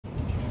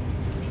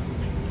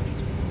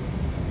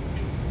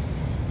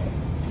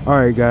All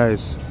right,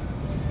 guys.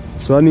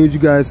 So I need you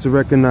guys to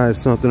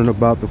recognize something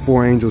about the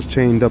 4 angels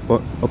chained up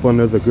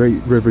under the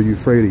great river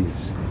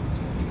Euphrates.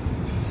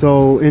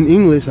 So in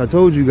English, I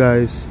told you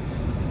guys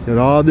that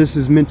all this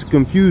is meant to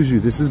confuse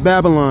you. This is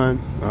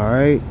Babylon, all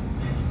right?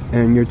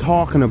 And you're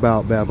talking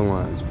about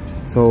Babylon.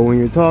 So when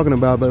you're talking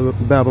about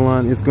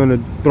Babylon, it's going to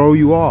throw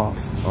you off,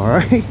 all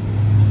right?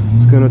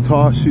 It's going to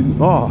toss you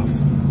off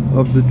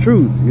of the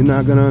truth. You're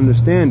not going to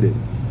understand it.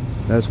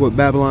 That's what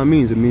Babylon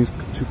means. It means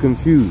to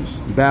confuse.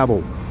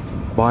 Babel.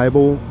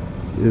 Bible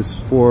is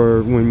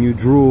for when you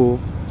drool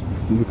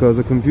because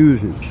of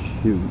confusion.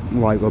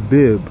 Like a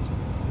bib.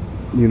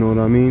 You know what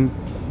I mean?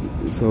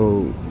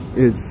 So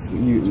it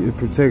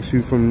protects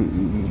you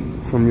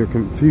from your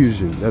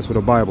confusion. That's what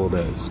a Bible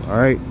does. All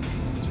right?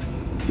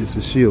 It's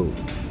a shield.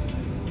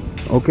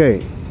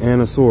 Okay,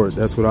 and a sword.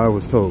 That's what I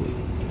was told.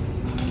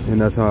 And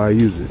that's how I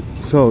use it.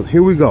 So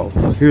here we go.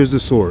 Here's the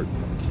sword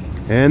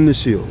and the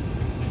shield.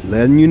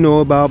 Letting you know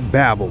about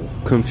Babel,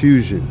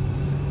 confusion.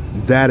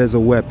 That is a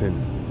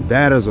weapon.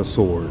 That is a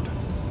sword.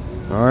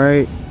 All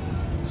right?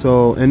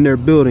 So, and they're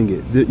building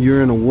it.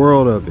 You're in a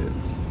world of it.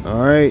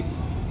 All right?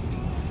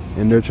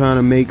 And they're trying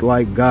to make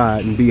like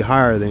God and be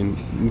higher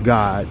than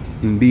God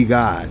and be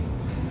God.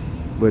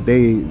 But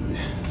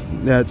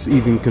that's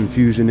even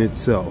confusion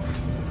itself.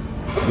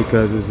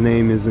 Because his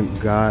name isn't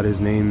God.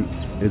 His name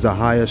is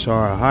Ahia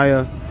Shar.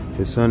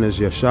 His son is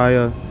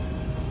Yeshaya.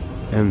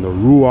 And the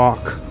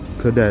Ruach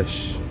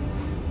Kadesh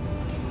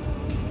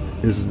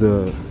is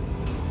the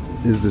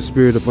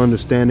spirit of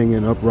understanding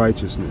and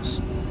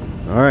uprightness.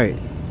 All right.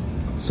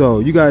 So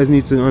you guys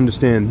need to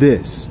understand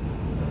this.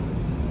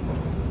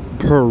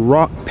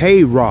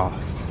 Peiroth.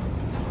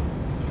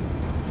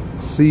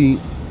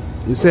 See,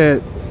 it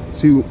said,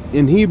 see,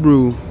 in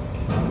Hebrew,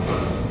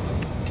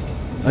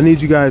 I need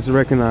you guys to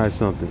recognize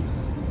something.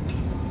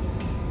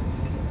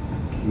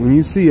 When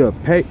you see a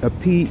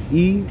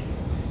P-E,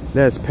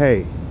 that's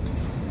pay.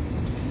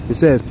 It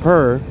says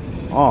per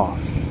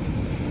off.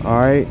 All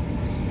right.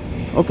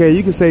 Okay,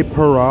 you can say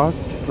Peroth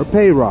or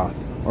Peiroth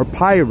or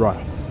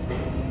Pyroth.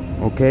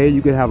 Okay,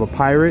 you could have a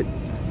pirate.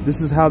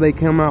 This is how they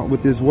come out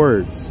with these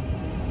words.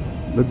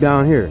 Look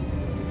down here.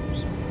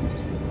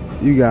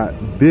 You got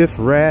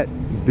Bifrat,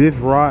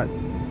 Bifrot,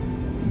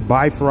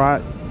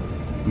 Bifrot,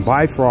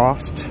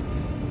 Bifrost.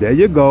 There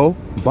you go.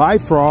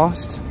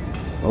 Bifrost.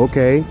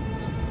 Okay.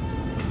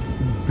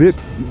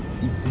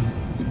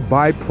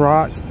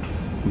 Biprot,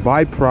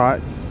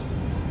 Biprot,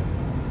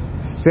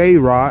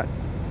 Fayrot,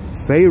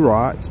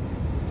 Fayrot,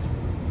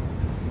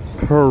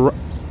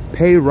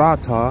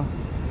 Payrata,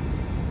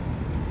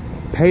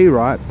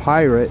 Payrot,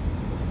 Pirate,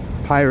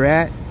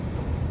 Pirate,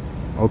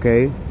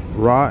 okay,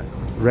 Rot,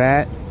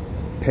 Rat,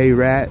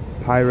 Payrat,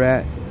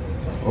 Pirate,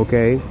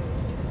 okay.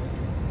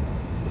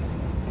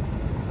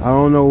 I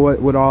don't know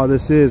what all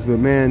this is, but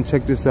man,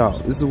 check this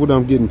out. This is what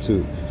I'm getting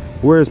to.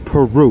 Where's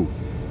Peru?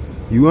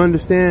 You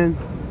understand?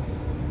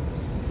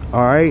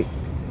 All right.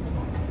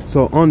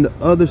 So on the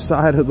other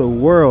side of the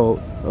world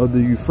of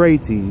the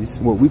Euphrates,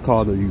 what we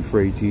call the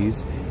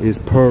Euphrates, is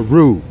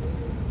Peru.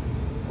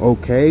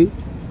 Okay.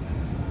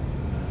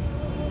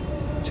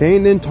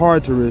 Chained in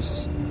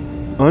Tartarus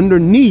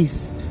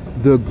underneath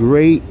the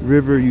great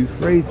river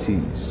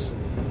Euphrates.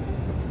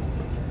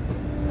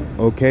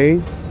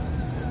 Okay.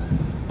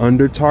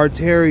 Under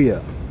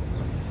Tartaria.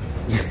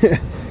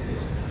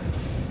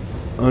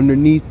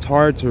 Underneath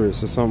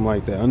Tartarus or something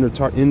like that.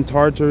 In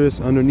Tartarus,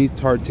 underneath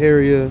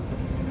Tartaria,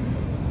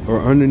 or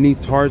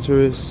underneath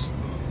Tartarus.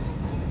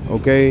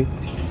 Okay,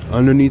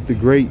 underneath the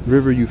great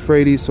river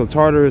Euphrates. So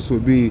Tartarus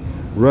would be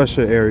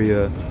Russia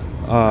area.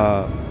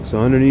 So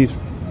underneath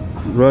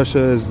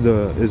Russia is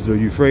the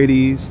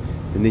Euphrates,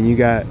 and then you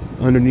got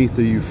underneath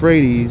the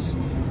Euphrates.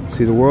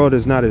 See, the world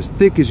is not as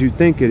thick as you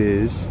think it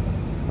is.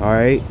 All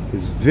right,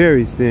 it's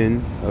very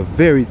thin, a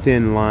very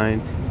thin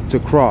line to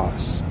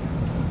cross.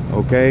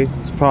 Okay,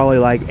 it's probably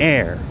like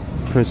air,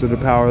 prince of the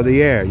power of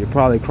the air. You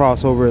probably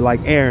cross over it like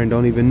air and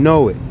don't even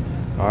know it.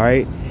 All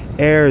right,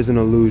 air is an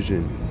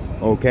illusion.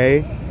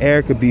 Okay,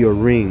 air could be a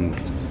ring.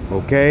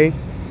 Okay,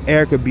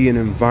 air could be an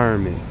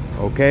environment.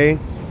 Okay,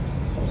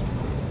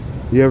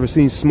 you ever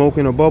seen smoke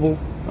in a bubble?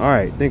 All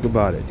right, think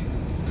about it.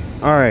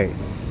 All right,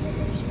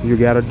 you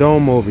got a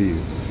dome over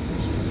you,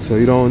 so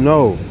you don't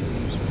know.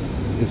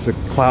 It's a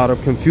cloud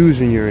of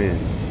confusion you're in.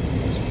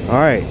 All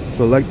right,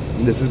 so like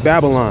this is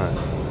Babylon.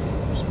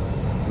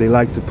 They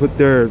like to put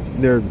their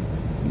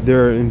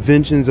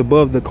inventions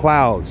above the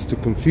clouds to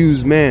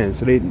confuse man,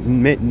 so they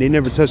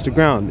never touch the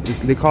ground.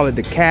 They call it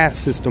the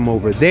caste system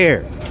over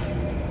there.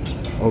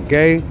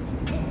 Okay,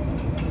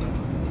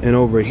 and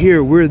over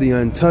here we're the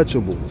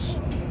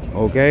untouchables.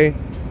 Okay,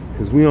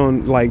 because we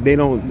don't like they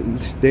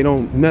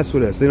don't mess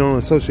with us. They don't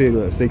associate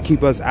with us. They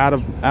keep us out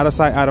of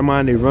sight, out of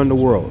mind. They run the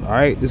world. All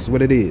right, this is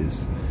what it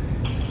is.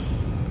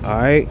 All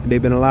right,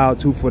 they've been allowed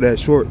to for that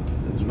short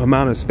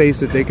amount of space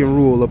that they can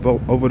rule up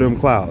over them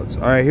clouds.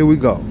 All right, here we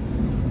go.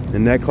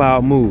 And that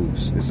cloud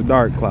moves. It's a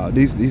dark cloud.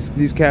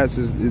 These cats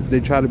they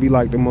try to be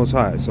like the Most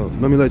High. So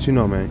let me let you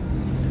know, man.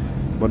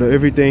 But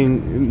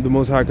everything, the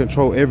Most High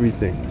control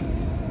everything.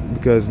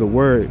 because the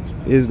word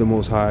is the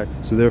Most High.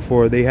 So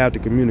therefore they have to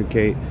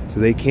communicate. So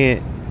they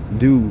can't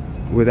do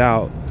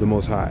without the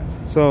Most High.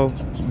 So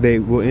they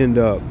will end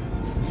up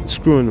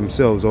screwing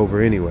themselves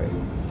over anyway.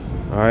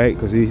 All right,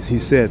 because he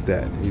said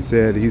that. He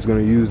said he's going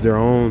to use their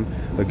own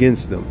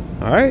against them.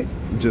 All right,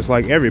 just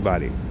like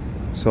everybody.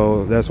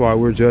 So that's why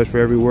we're judged for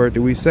every word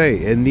that we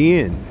say in the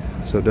end.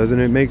 So doesn't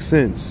it make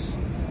sense?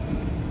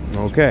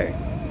 Okay.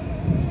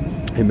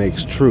 It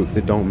makes truth.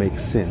 It don't make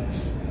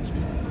sense.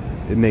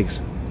 It makes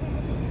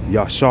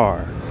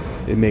yashar.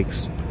 It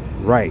makes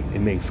right. It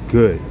makes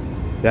good.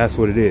 That's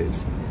what it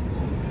is.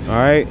 All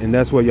right, and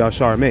that's what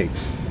yashar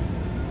makes.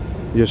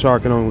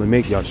 Yashar can only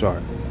make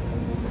yashar.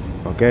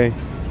 Okay.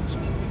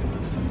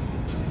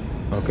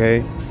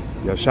 Okay,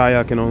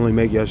 Yashaya can only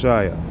make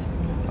Yashaya.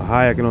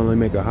 Ahaya can only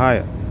make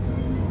Ahaya.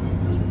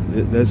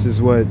 This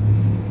is what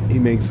he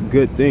makes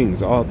good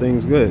things, all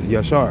things good.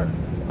 Yashar.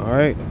 All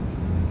right,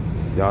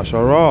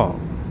 Yasharal,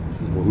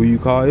 who you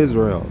call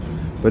Israel.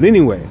 But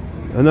anyway,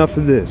 enough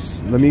of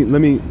this. Let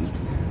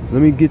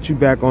me get you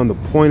back on the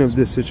point of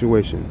this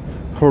situation.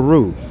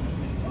 Peru.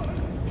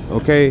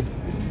 Okay,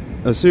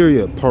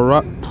 Assyria.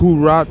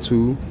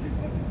 Puratu.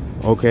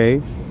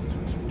 Okay,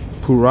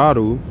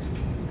 Puratu.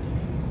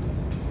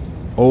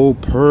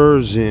 Old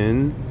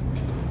Persian,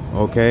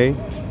 okay,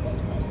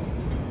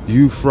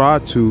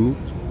 Euphratu,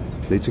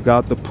 they took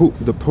out the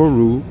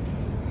Peru,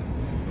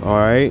 all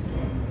right.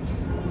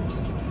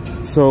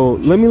 So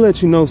let me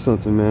let you know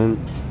something, man.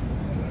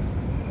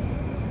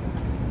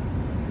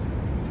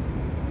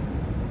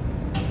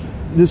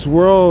 This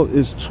world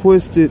is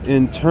twisted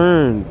and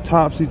turned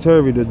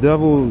topsy-turvy. The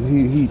devil,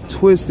 he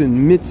twists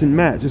and mix and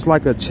match. It's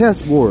like a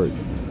chessboard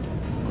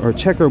or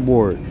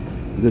checkerboard.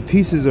 The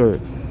pieces are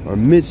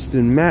mixed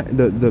and matched.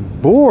 The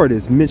board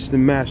is mixed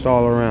and matched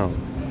all around.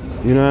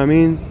 You know what I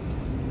mean?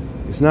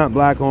 It's not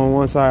black on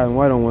one side and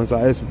white on one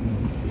side. It's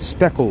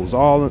speckles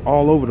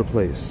all over the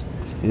place.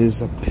 And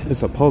it's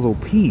a puzzle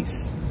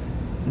piece.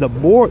 The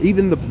board,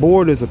 even the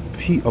board is a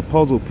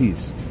puzzle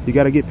piece. You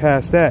got to get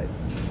past that,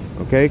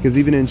 okay? Because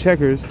even in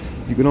checkers,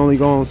 you can only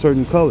go on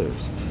certain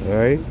colors. All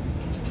right.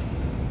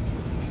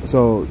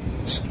 So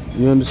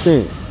you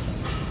understand?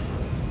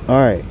 All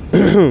right.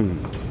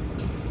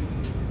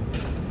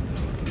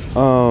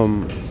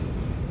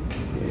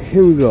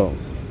 Here we go.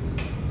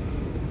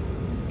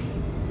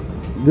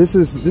 This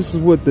is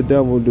what the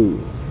devil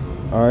do.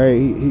 All right,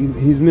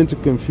 he's meant to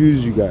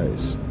confuse you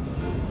guys.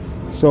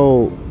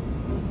 So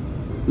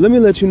let me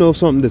let you know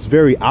something that's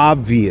very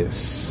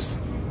obvious.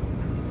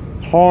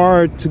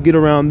 Hard to get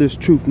around this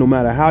truth, no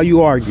matter how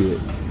you argue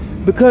it,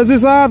 because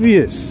it's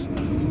obvious.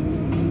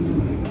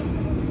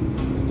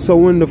 So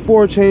when the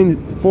four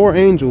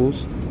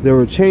angels that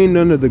were chained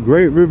under the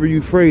great river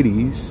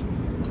Euphrates,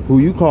 who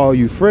you call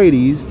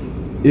Euphrates,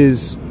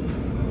 is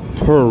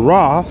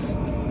Peroth.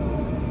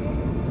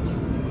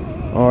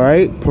 All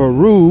right,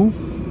 Peru.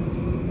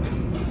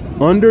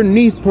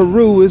 Underneath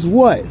Peru is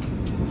what?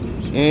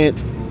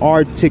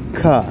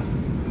 Antarctica.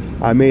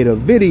 I made a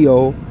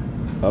video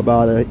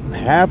about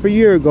half a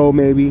year ago,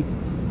 maybe,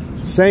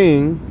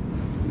 saying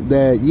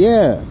that,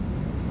 yeah,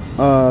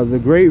 the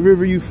great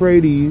river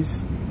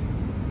Euphrates,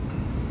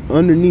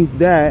 underneath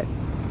that,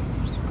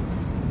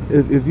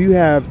 if you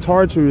have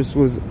Tartarus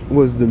was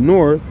the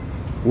north,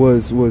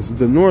 was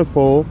the North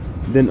Pole,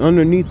 then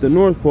underneath the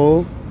North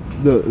Pole,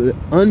 the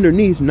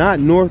underneath,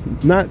 not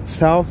north, not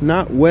south,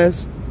 not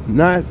west,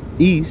 not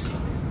east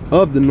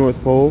of the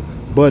North Pole,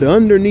 but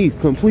underneath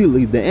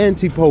completely, the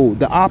antipole,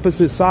 the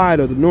opposite side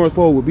of the North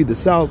Pole would be the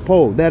South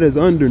Pole. That is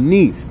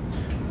underneath.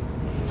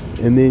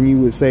 And then you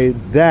would say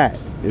that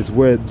is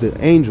where the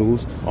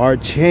angels are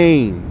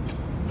chained.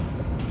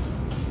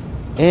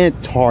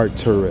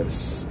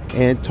 Antartarus.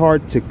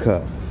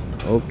 Antarctica.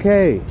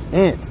 Okay.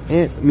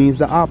 Ant means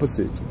the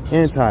opposite.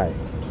 Anti.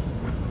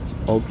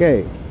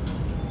 Okay.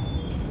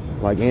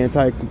 Like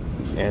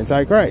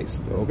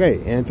Antichrist. Okay.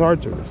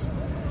 Antartarus.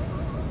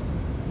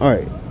 All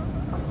right.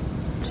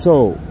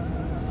 So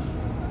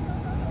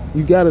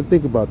you got to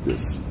think about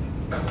this.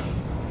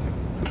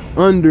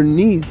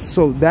 Underneath,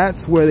 so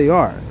that's where they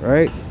are,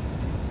 right?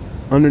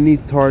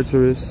 Underneath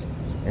Tartarus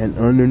and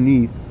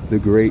underneath the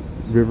great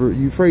river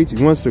Euphrates.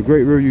 Once the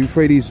great river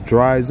Euphrates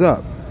dries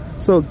up.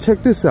 So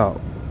check this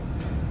out.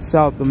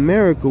 South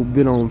America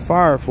been on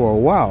fire for a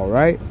while,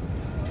 right?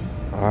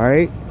 All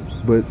right.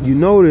 But you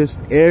notice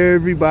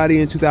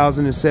everybody in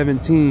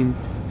 2017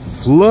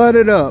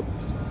 flooded up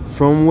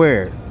from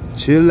where?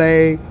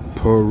 Chile,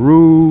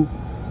 Peru,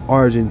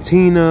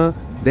 Argentina.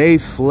 They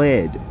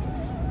fled.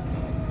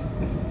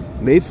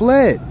 They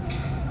fled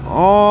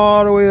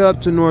all the way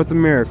up to North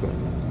America.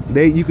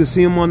 You can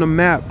see them on the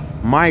map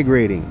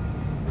migrating.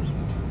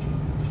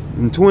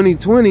 In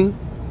 2020,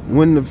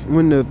 when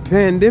the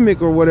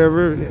pandemic or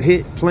whatever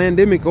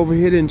pandemic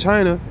overhit in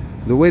China,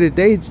 the way that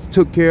they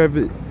took care of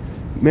it,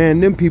 man,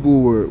 them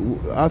people were,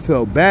 I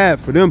felt bad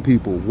for them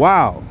people.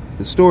 Wow,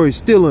 the story's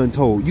still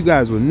untold. You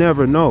guys will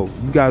never know.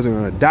 You guys are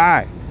gonna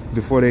die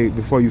before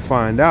you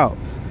find out.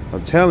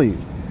 I'm telling you,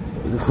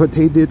 what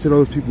they did to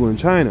those people in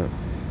China.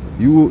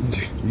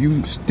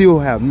 You still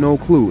have no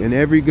clue, and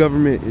every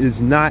government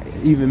is not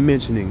even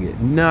mentioning it.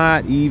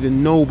 Not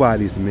even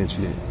nobody's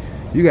mentioning it.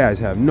 You guys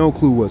have no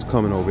clue what's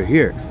coming over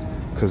here,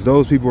 because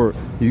those people are,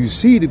 you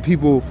see the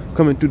people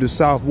coming through the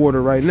south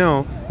border right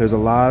now. There's a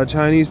lot of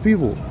Chinese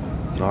people.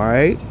 All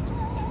right.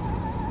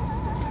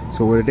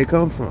 So where did they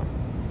come from?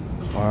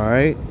 All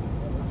right.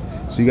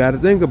 So you got to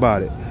think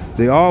about it.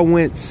 They all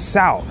went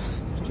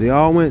south. They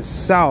all went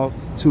south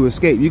to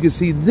escape. You can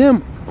see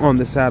them on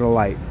the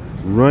satellite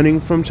running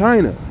from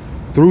China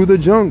through the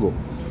jungle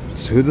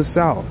to the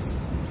south,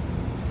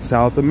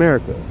 South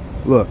America.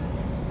 Look,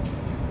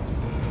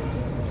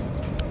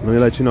 let me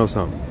let you know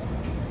something.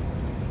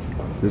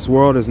 This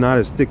world is not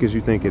as thick as you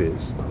think it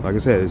is. Like I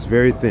said, it's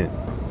very thin.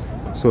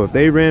 So if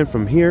they ran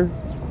from here,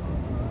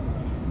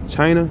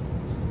 China,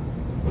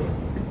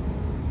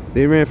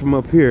 they ran from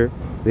up here,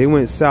 they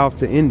went south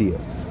to India.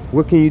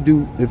 What can you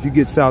do if you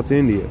get south to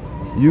India?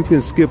 You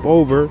can skip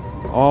over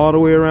all the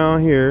way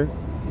around here,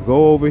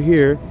 go over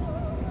here,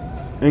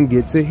 and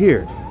get to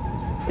here,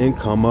 and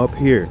come up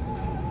here.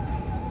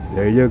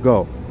 There you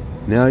go.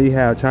 Now you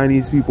have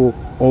Chinese people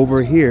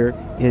over here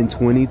in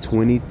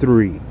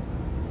 2023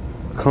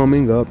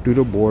 coming up through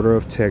the border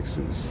of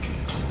Texas.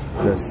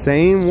 The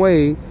same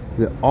way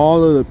that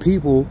all of the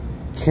people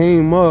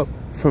came up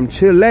from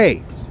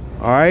Chile.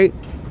 All right.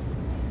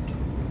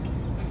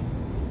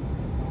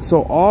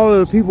 So all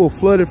of the people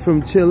flooded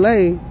from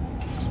Chile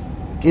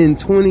in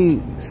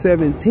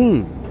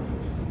 2017.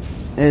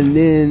 And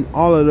then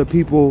all of the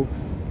people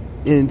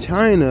in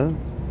China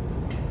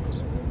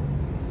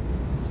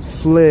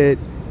fled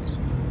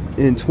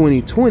in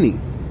 2020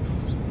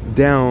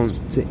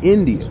 down to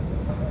India.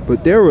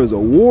 But there was a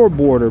war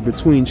border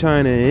between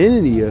China and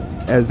India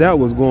as that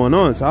was going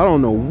on. So I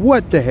don't know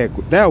what the heck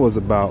that was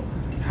about.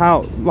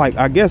 How, like,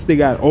 I guess they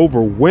got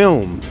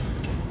overwhelmed,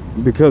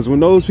 because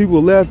when those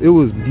people left, it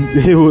was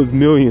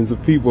millions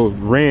of people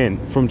ran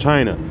from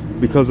China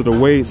because of the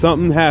way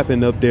something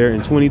happened up there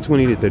in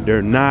 2020 that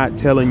they're not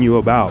telling you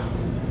about.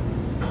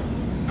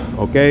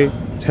 Okay,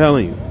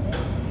 telling you,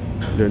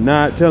 they're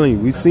not telling you.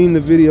 We've seen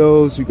the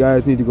videos. You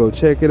guys need to go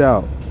check it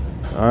out.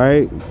 All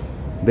right,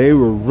 they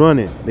were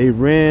running. They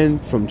ran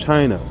from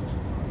China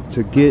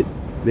to get.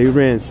 They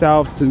ran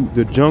south to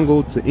the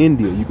jungle to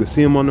India. You can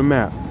see them on the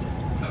map.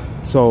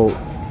 So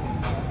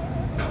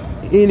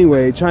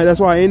anyway, China. That's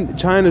why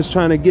China's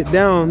trying to get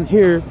down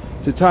here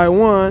to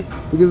Taiwan,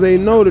 because they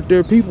know that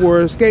their people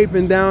are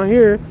escaping down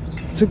here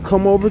to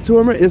come over to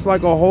America. It's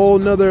like a whole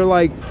nother,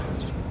 like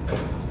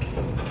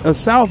a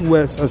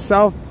southeast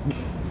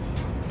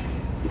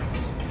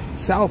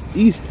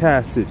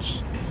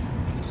passage,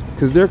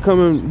 because they're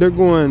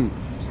going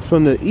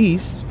from the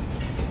east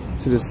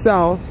to the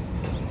south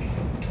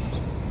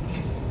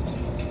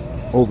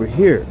over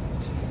here,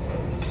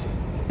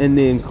 and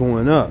then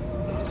going up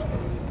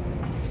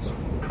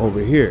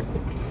over here.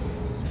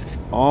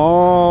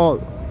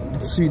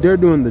 See, they're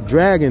doing the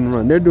dragon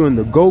run. They're doing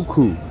the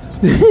Goku.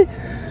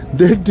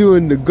 They're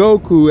doing the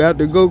Goku.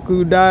 After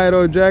Goku died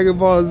on Dragon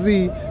Ball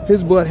Z,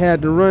 his butt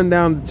had to run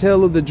down the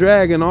tail of the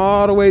dragon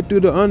all the way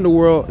through the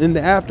underworld in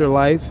the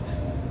afterlife,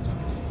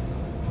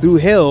 through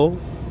hell,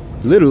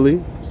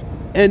 literally,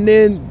 and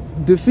then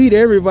defeat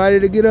everybody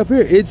to get up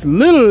here. It's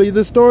literally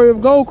the story of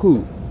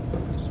Goku.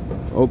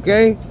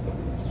 Okay?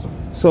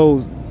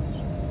 So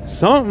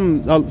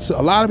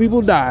a lot of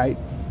people died,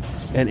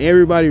 and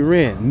everybody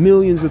ran.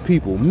 Millions of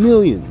people,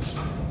 millions,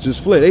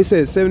 just fled. They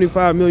said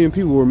 75 million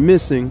people were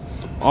missing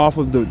off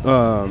of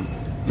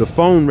the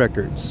phone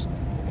records.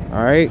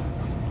 All right.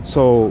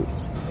 So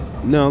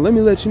now let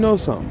me let you know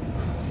something.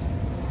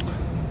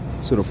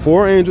 So the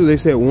 4 angels, they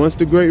said once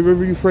the great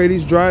river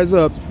Euphrates dries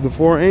up, the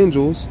 4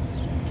 angels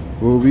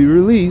will be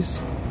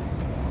released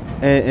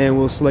and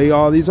will slay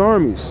all these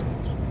armies.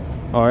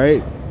 All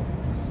right.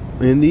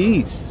 In the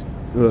east,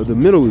 the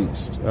Middle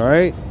East. All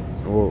right.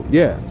 Or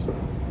yeah.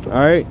 All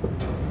right.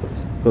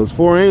 Those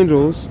 4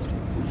 angels,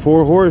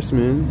 4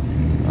 horsemen.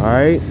 All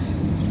right.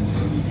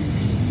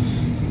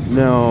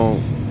 Now,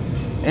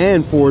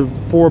 and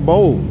four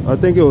bowls. I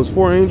think it was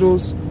 4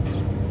 angels,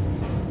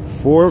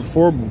 four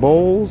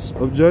bowls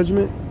of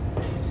judgment.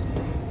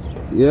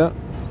 Yeah.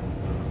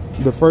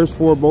 The first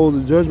 4 bowls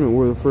of judgment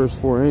were the first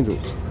 4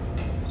 angels.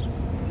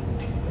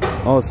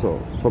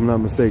 Also, if I'm not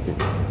mistaken.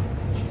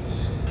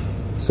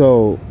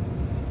 So,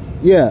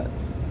 yeah,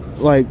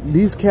 like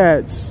these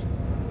cats,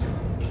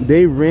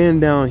 they ran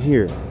down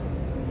here,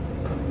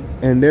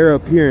 and they're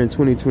up here in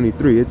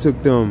 2023. It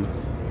took them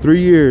 3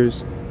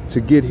 years to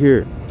get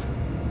here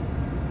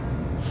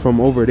from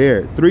over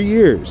there. 3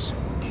 years.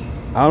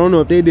 I don't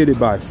know if they did it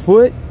by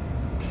foot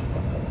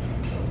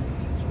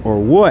or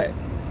what,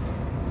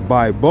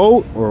 by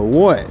boat or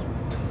what,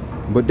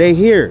 but they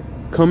here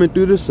coming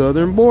through the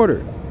southern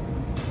border.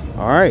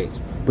 All right,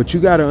 but you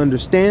got to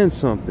understand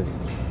something.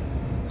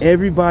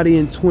 Everybody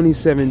in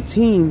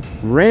 2017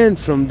 ran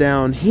from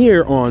down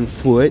here on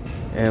foot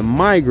and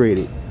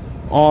migrated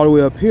all the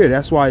way up here.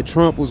 That's why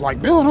Trump was like,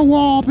 build a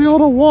wall,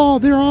 build a wall.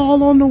 They're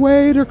all on the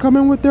way. They're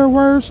coming with their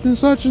worst and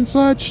such and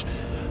such.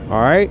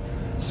 All right.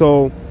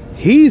 So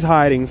he's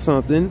hiding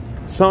something.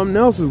 Something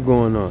else is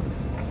going on.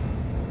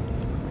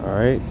 All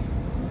right.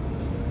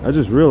 I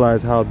just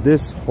realized how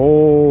this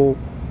whole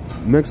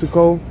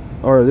Mexico,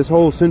 or this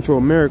whole Central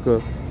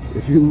America,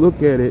 if you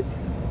look at it,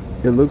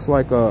 it looks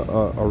like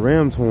a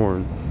ram's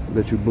horn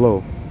that you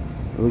blow.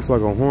 It looks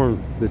like a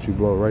horn that you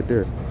blow right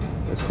there.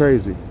 That's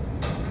crazy.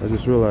 I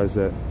just realized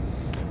that.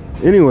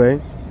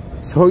 Anyway,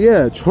 so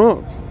yeah,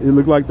 Trump, it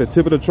looked like the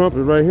tip of the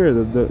trumpet right here,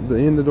 the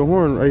end of the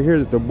horn right here,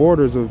 at the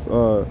borders of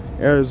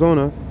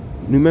Arizona,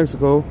 New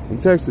Mexico,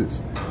 and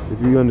Texas,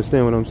 if you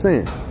understand what I'm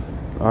saying.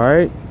 All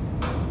right.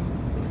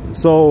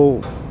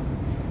 So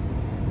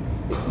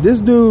this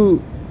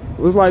dude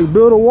was like,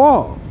 build a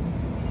wall.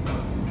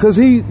 Because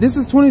this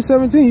is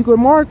 2017. You could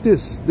mark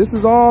this. This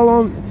is all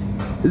on.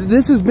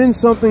 This has been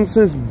something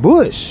since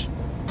Bush.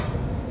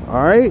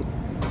 All right.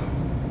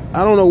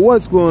 I don't know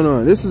what's going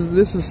on. This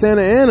is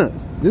Santa Ana.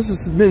 This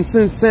has been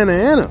since Santa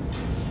Ana.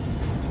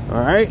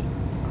 All right.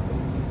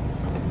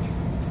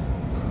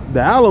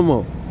 The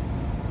Alamo.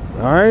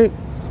 All right.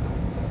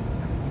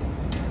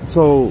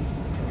 So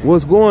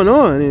what's going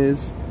on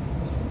is,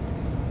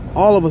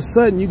 all of a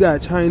sudden you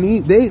got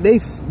Chinese.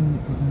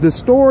 The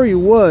story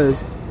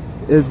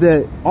is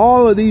that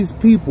all of these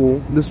people,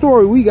 the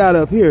story we got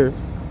up here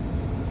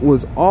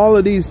was all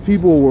of these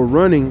people were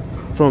running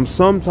from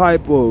some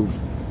type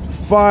of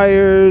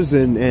fires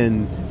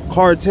and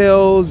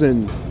cartels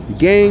and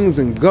gangs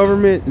and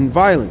government and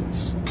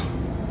violence.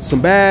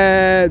 Some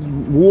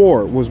bad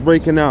war was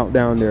breaking out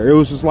down there. It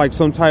was just like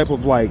some type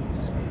of like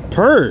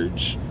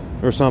purge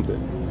or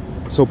something.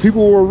 So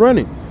people were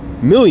running,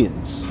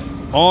 millions,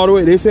 all the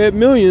way. They said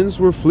millions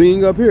were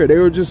fleeing up here. They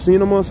were just seeing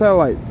them on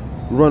satellite.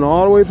 Run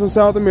all the way from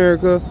South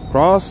America,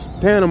 cross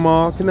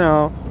Panama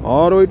Canal,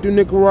 all the way through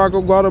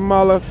Nicaragua,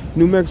 Guatemala,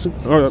 New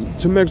Mexico,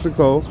 to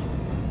Mexico.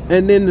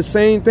 And then the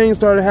same thing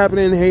started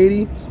happening in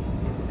Haiti,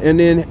 and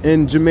then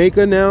in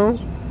Jamaica now,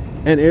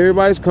 and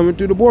everybody's coming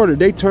through the border.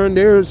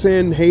 They're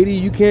saying, Haiti,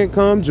 you can't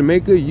come.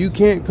 Jamaica, you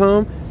can't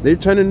come. They're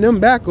turning them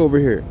back over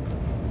here.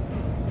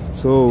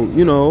 So,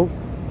 you know,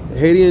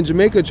 Haiti and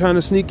Jamaica trying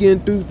to sneak in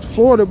through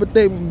Florida, but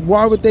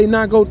why would they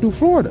not go through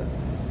Florida?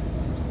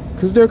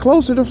 Because they're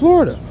closer to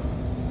Florida.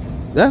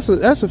 That's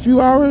a few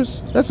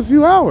hours. That's a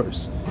few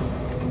hours.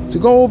 To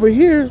go over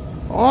here,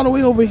 all the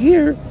way over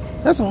here,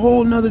 that's a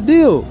whole nother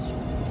deal.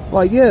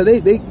 Like, yeah,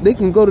 they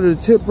can go to the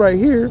tip right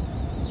here.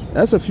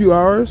 That's a few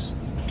hours.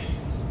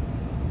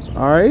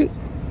 All right.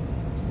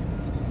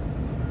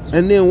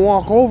 And then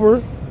walk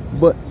over.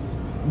 But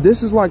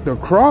this is like the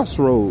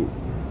crossroad.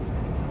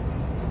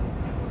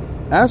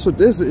 That's what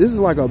this is. This is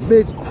like a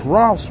big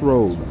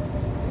crossroad.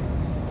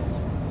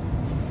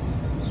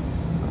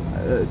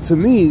 To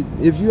me,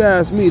 if you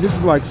ask me, this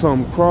is like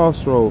some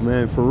crossroad,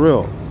 man, for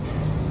real.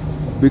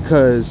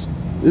 Because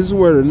this is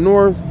where the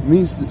north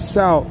meets the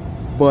south,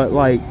 but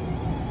like,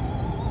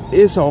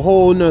 it's a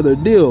whole nother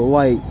deal.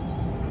 Like,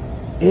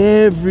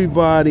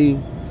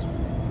 everybody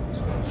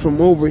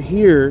from over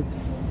here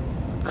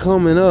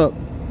coming up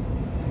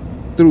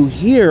through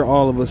here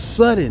all of a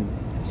sudden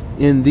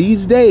in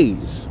these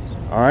days.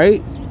 All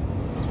right.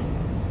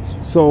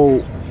 So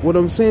what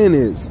I'm saying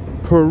is,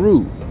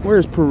 Peru.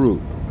 Where's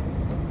Peru?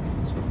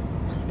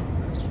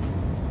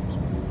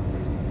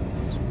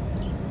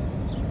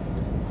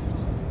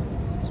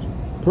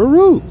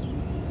 Peru.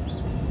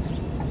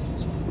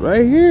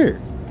 Right here.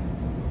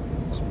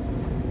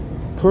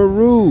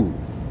 Peru.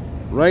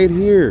 Right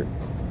here.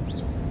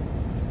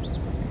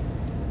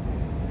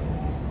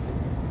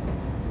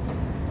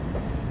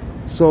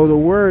 So the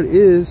word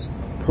is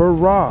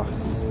Parath.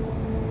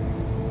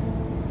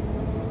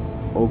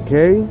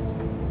 Okay?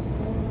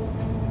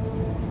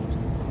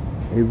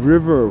 A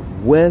river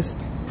of West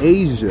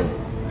Asia.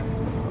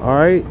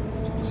 Alright?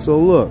 So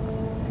look,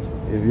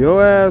 if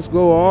your ass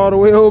go all the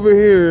way over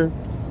here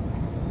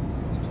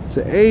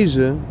to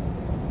Asia,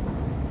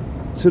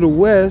 to the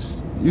west,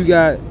 you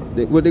got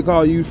what they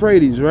call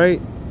Euphrates,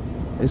 right?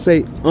 They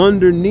say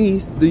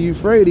underneath the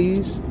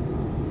Euphrates,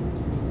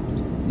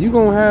 you're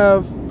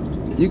gonna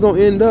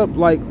end up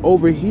like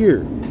over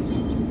here.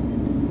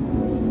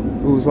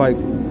 It was like,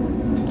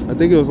 I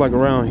think it was like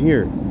around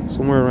here,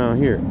 somewhere around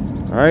here.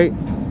 All right,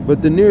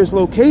 but the nearest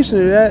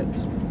location of that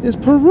is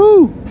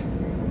Peru.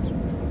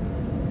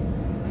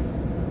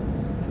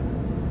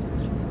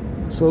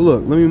 So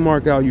look, let me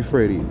mark out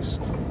Euphrates.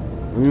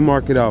 Let me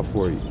mark it out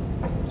for you.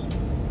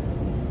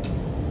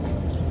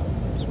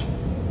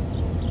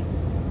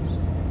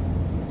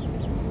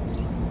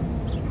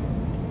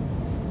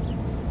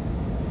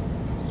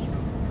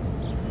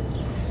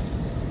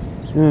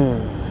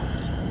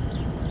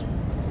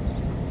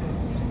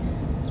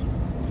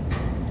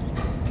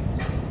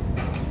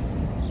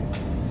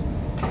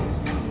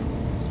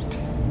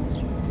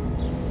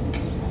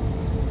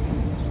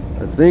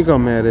 I think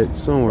I'm at it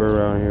somewhere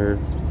around here.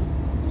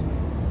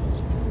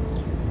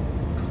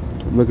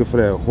 I'm looking for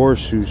that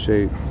horseshoe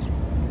shape.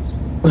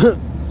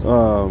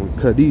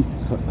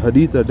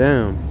 Haditha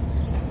Dam.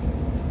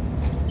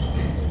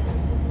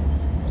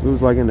 It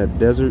was like in the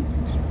desert.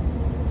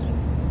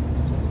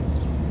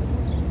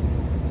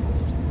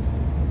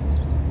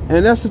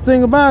 And that's the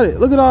thing about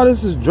it. Look at all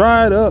this is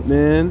dried up,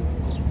 man.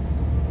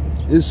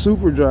 It's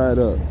super dried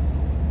up.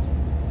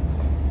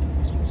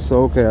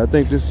 So, okay, I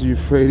think this is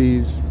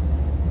Euphrates.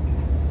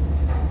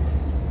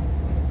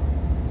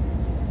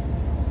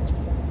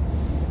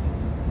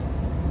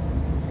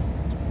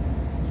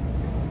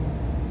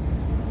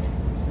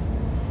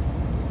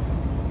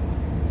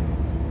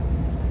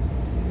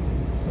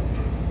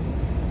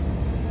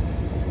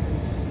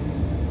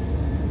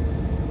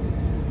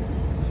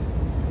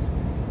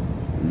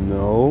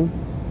 No,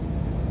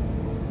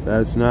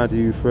 that's not the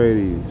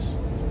Euphrates.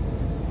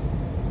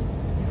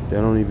 They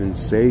don't even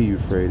say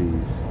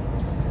Euphrates.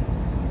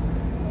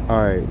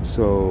 Alright,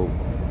 so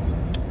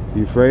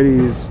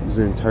Euphrates is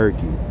in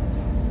Turkey.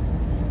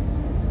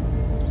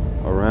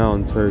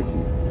 Around Turkey.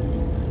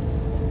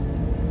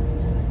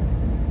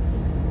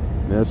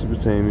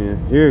 Mesopotamia.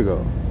 Here you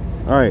go.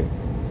 Alright.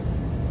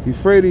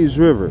 Euphrates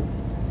River.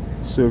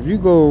 So if you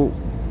go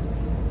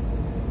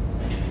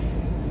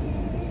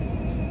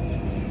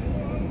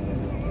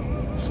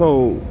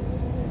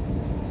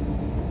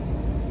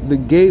the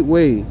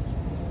gateway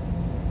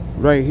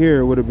right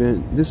here would have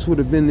been, this would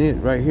have been it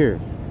right here.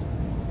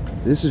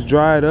 This is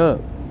dried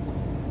up.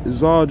 This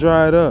is all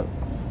dried up.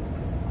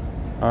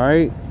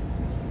 Alright.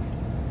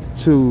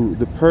 To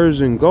the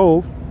Persian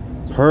Gulf.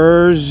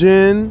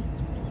 Persian.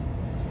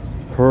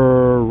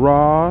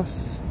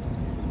 Parath.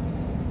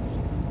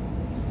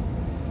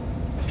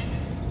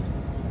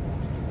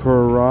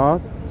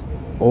 Parath.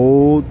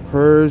 Old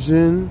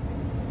Persian.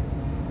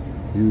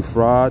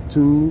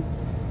 Euphratu.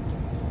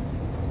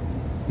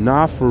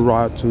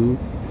 Nafaratu.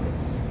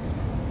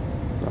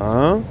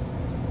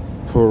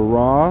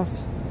 Parath.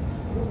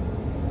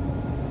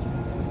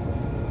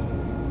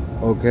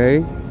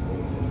 Okay.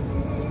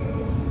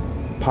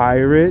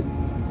 Pirate.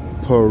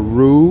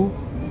 Peru.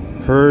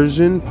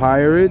 Persian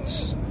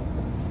pirates.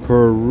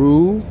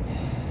 Peru.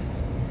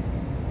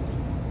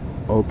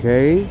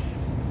 Okay.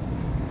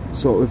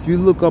 So if you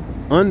look up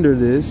under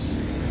this,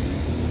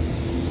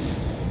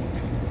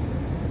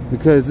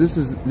 because this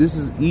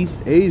is East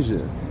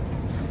Asia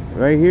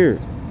right here,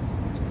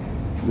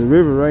 the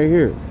river right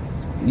here,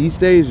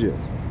 East Asia.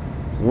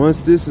 Once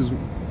this is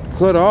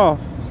cut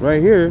off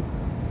right here,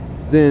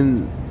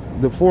 then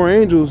the four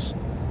angels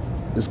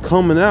is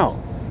coming out.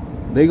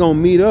 They gonna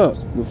meet up,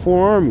 the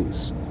four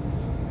armies.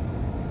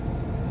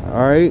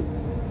 All right,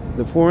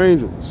 the four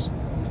angels.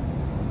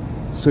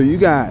 So you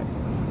got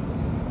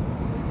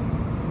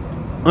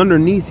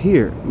underneath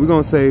here, we're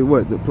gonna say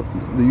what, the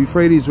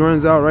Euphrates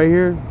runs out right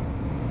here.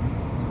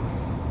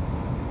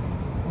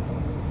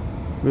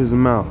 Where's the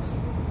mouth?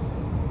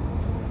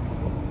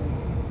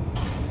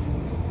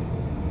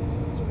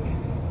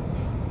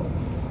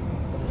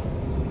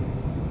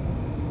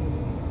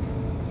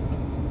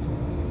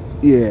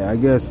 Yeah, I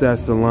guess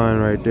that's the line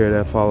right there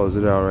that follows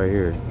it out right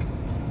here.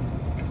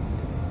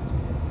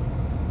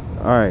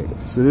 Alright,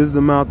 so this is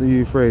the mouth of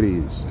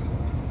Euphrates.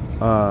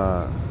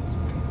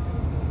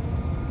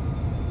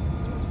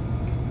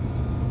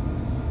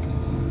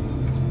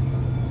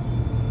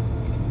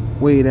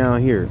 Way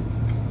down here.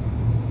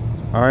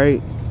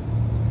 Alright,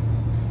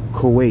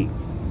 Kuwait.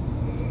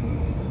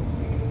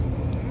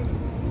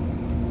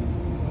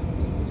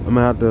 I'm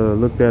gonna have to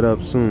look that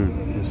up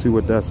soon and see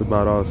what that's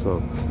about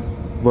also.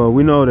 But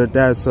we know that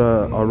that's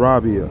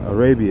Arabia.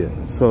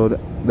 So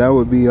that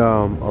would be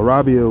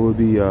Arabia would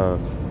be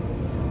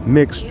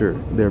mixture.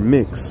 They're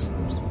mix,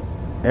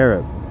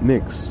 Arab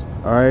mix.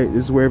 All right,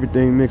 this is where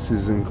everything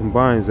mixes and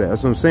combines.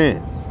 That's what I'm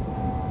saying.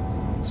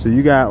 So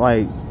you got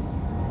like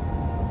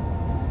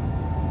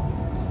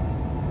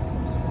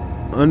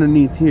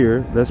underneath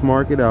here. Let's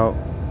mark it out.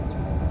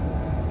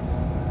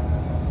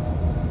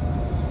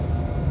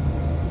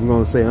 I'm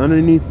gonna say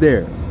underneath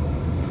there,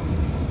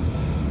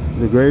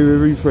 the Great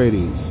River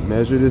Euphrates.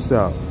 Measure this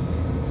out.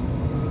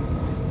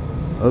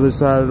 Other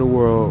side of the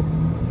world.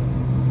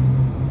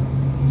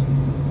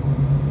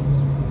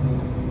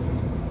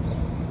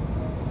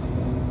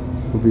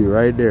 Will be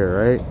right there,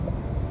 right?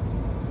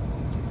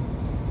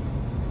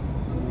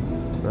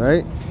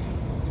 Right?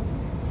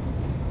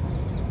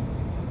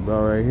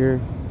 About right here.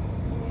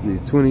 Be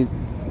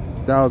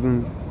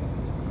 20,000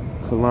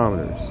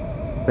 kilometers.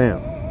 Bam.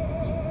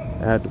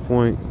 At the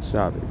point,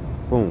 stop it.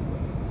 Boom.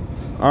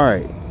 All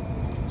right.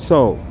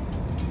 So,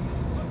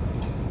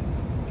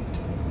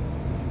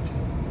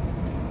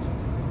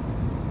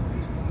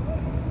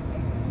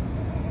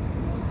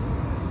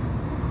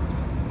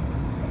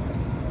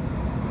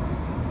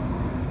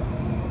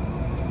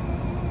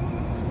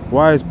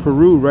 why is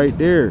Peru right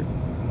there?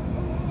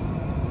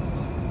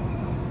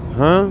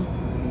 Huh?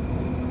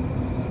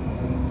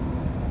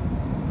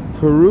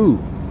 Peru.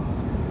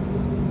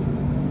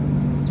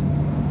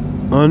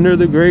 Under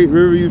the Great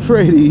River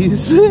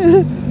Euphrates.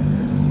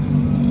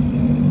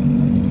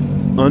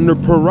 Under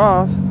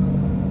Parath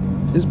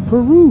is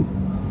Peru.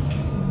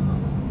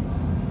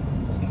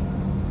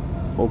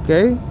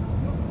 Okay?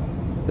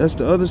 That's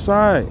the other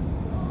side.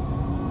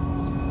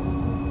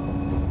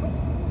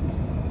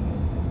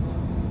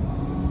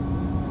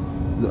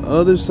 The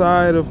other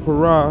side of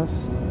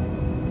Parath,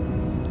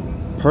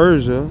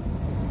 Persia,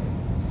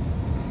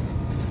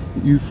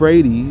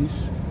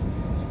 Euphrates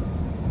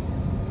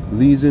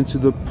leads into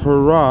the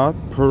Parath.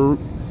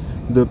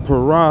 The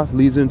Parath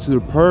leads into the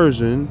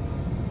Persian.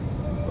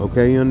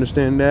 Okay, you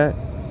understand that?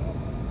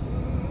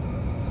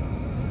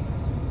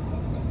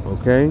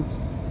 Okay.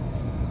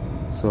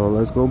 So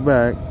let's go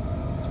back.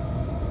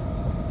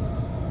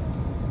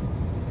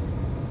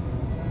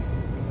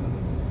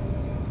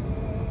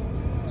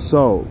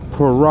 So,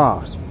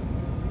 Parath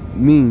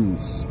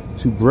means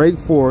to break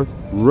forth,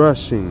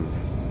 rushing,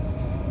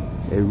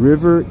 a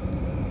river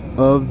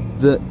of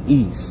the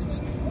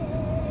east.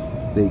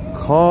 They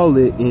call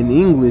it in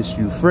English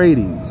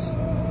Euphrates.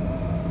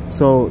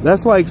 So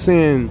that's like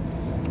saying,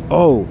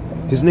 oh,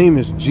 his name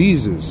is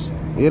Jesus.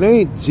 It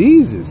ain't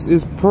Jesus.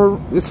 It's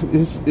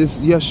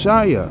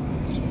Yeshaya.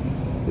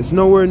 It's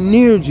nowhere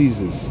near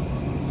Jesus.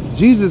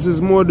 Jesus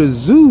is more to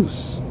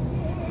Zeus.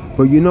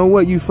 But you know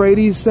what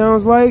Euphrates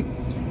sounds like?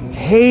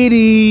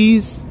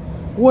 Hades.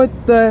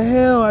 What the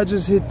hell? I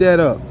just hit that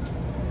up.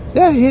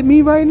 That hit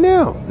me right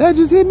now. That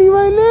just hit me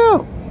right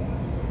now.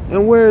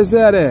 And where is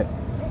that at?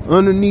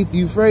 Underneath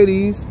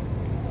Euphrates.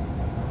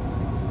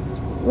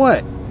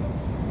 What?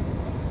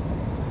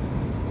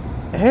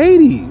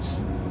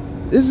 Hades.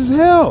 This is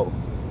hell.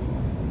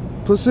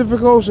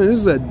 Pacific Ocean. This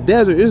is a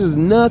desert. This is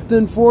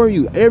nothing for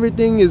you.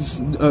 Everything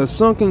is a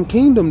sunken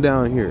kingdom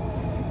down here.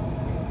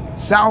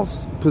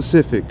 South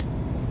Pacific.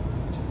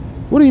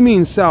 What do you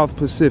mean South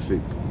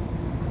Pacific?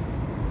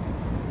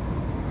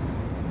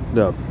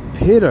 The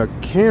pit of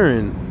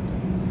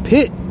Karen.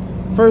 Pit.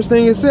 First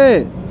thing it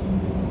said.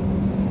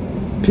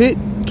 Pit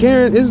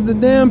Karen is the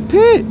damn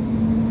pit.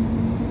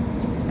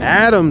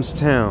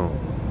 Adamstown.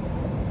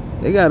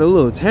 They got a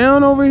little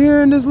town over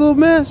here in this little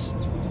mess.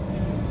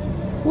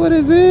 What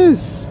is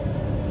this?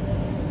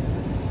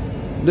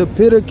 The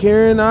pit of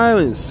Karen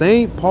Island.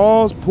 St.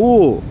 Paul's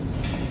Pool.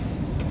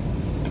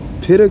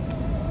 Pit of...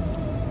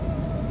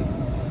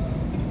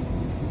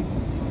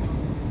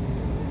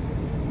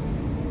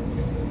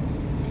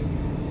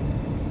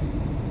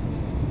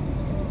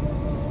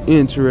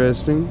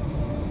 Interesting.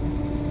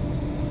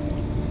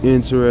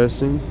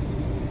 Interesting.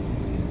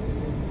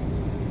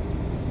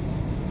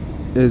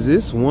 Is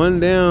this one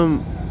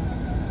damn...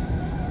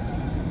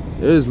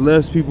 There's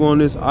less people on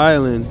this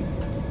island.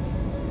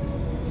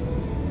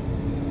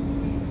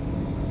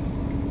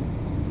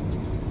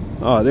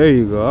 Oh, there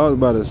you go. I was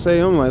about to say,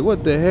 I'm like,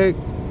 what the heck?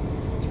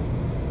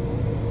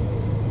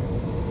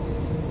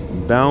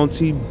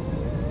 Bounty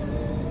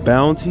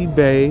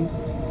Bay.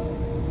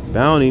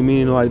 Bounty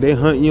meaning like they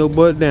hunting your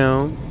butt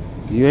down.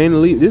 You ain't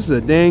leave. This is a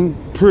dang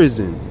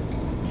prison.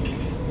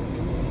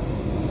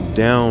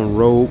 Down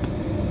rope.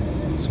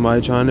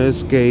 Somebody trying to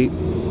escape.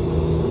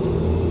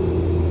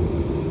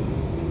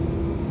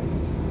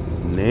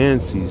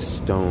 Nancy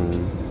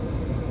Stone.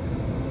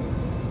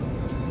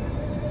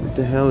 What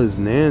the hell is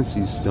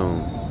Nancy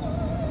Stone?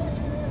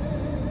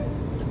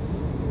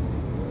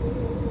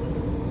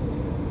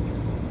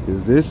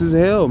 Cause this is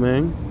hell,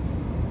 man.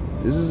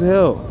 This is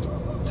hell.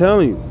 I'm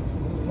telling you.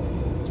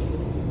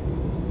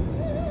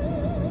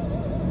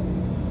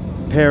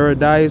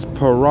 Paradise,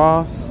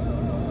 Parath,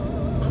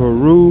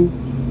 Peru.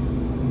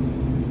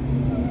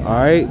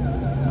 Alright?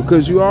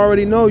 Because you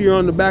already know you're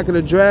on the back of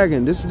the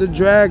dragon. This is the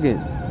dragon.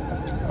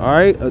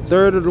 Alright? A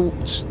third of the...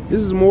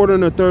 This is more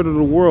than a third of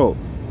the world.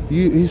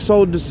 He's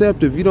so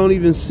deceptive. You don't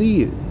even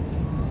see it.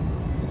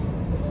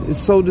 It's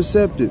so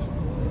deceptive.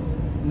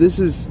 This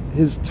is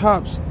his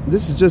tops.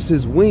 This is just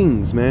his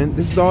wings, man.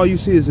 This is all you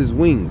see is his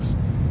wings.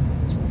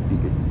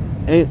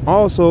 And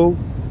also...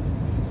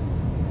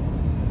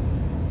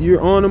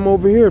 You're on him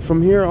over here.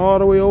 From here all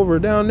the way over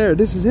down there.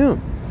 This is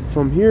him.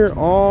 From here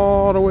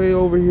all the way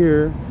over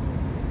here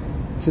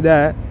to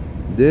that.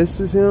 This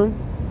is him.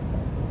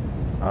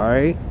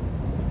 Alright.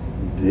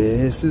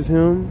 This is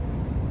him.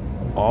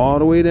 All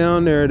the way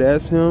down there.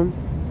 That's him.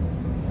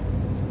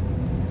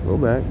 Go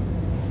back.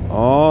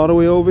 All the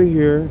way over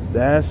here.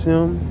 That's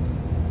him.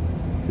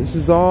 This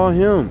is all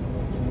him.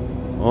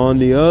 On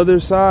the other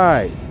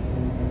side.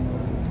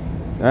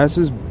 That's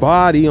his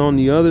body on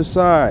the other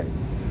side.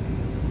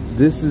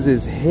 This is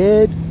his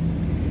head.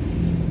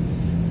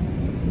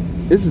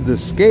 This is the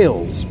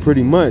scales,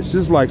 pretty much.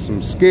 Just like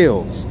some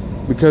scales.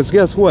 Because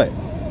guess what?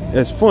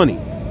 It's funny.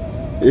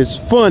 It's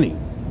funny.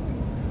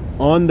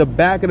 On the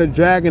back of the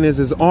dragon is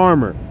his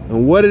armor.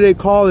 And what do they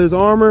call his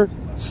armor?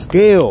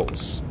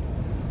 Scales.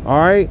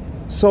 Alright?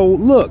 So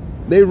look.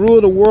 They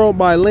rule the world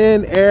by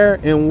land, air,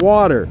 and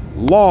water.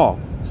 Law.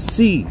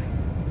 Sea.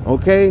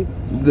 Okay?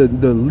 The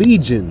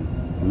legion.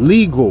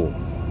 Legal.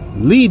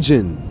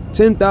 Legion.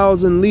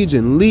 10,000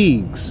 legion,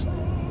 leagues,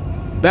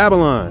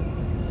 Babylon,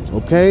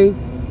 okay?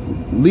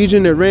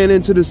 Legion that ran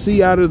into the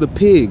sea out of the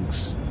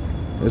pigs.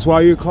 That's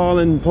why you're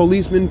calling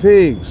policemen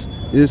pigs.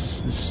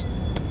 It's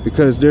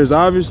because there's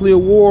obviously a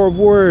war of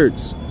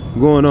words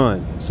going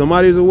on.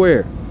 Somebody's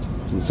aware.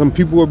 And some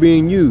people are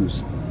being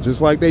used, just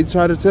like they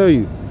try to tell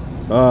you.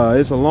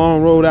 It's a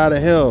long road out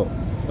of hell.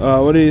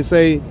 What did he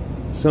say?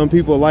 Some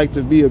people like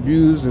to be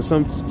abused, and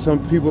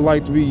some people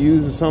like to be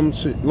used, and some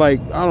shit,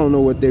 like, I don't know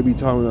what they be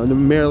talking about. The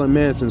Marilyn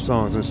Manson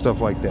songs and stuff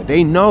like that.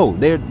 They know.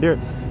 They're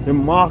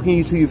mocking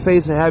you to your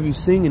face and have you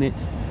singing it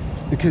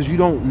because you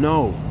don't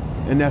know,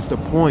 and that's the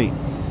point.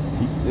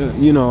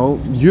 You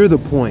know, you're the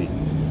point.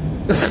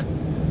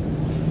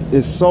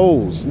 It's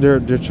souls. They're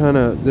trying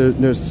to.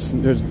 There's.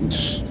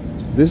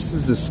 This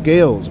is the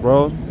scales,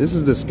 bro. This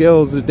is the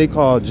scales that they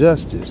call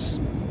justice.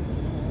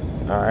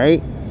 All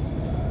right.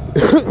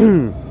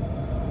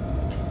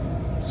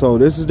 So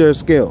this is their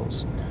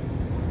scales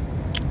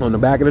on the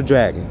back of the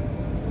dragon.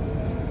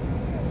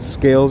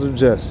 Scales of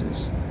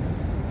justice.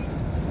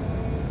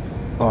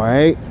 All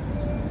right.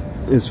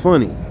 It's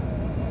funny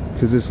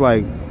because it's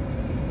like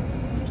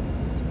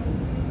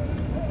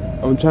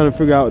I'm trying to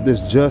figure out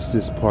this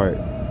justice part,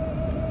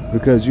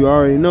 because you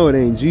already know it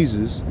ain't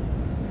Jesus.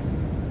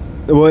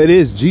 Well, it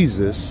is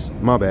Jesus.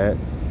 My bad.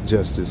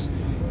 Justice.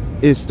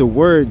 It's the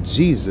word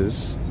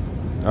Jesus.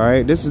 All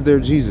right. This is their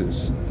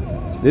Jesus.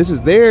 This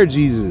is their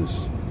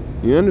Jesus.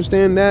 You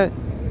understand that?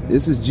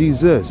 This is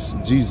Jesus.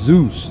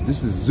 Jesus.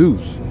 This is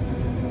Zeus.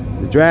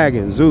 The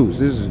dragon, Zeus.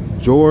 This is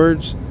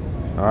George.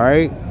 All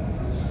right.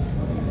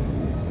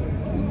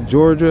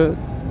 Georgia,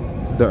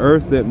 the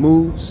earth that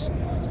moves.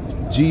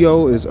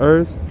 Geo is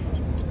earth.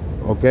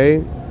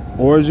 Okay.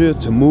 Orgia,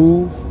 to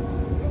move.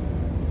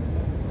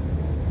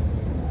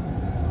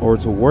 Or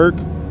to work.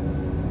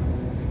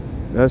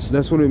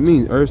 That's what it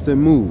means. Earth that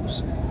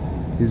moves.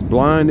 He's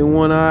blind in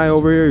one eye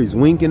over here. He's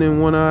winking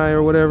in one eye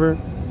or whatever.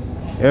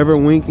 Ever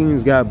winking.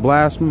 He's got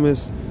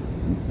blasphemous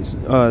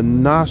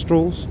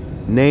nostrils.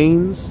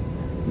 Names.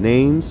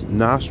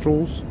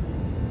 Nostrils.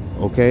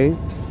 Okay.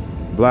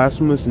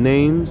 Blasphemous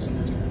names.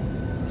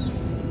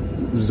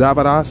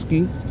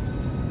 Zabaraski.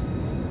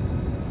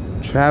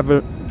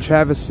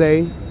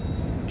 Traversy.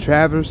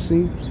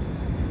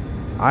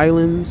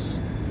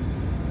 Islands.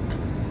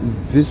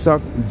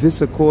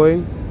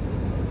 Visakoi.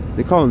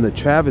 They call them the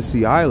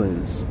Traversy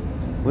Islands.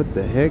 What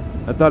the heck?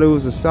 I thought it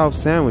was the South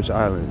Sandwich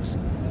Islands.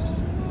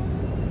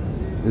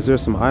 Is there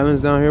some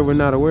islands down here we're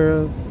not aware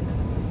of?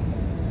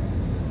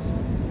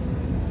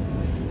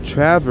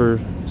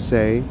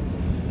 Traversy.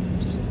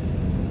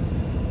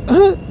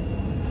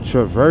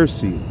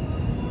 Traversy.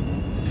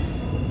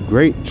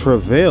 Great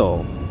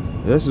travail.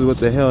 This is what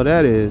the hell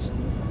that is.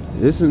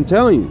 This I'm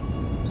telling you.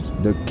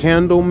 The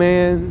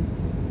Candleman.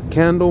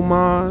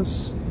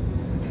 Candlemas.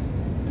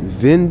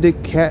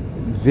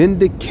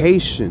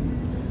 Vindication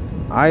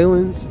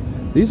Islands.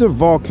 These are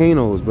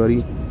volcanoes,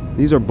 buddy.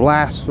 These are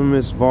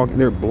blasphemous volcanoes.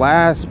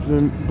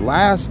 They're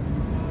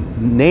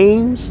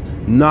names.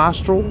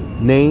 Nostril.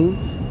 Name.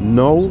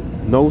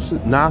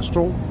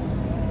 Nostril.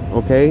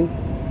 Okay.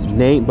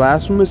 Name.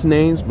 Blasphemous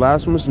names.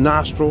 Blasphemous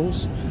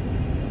nostrils.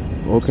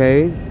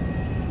 Okay.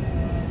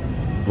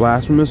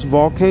 Blasphemous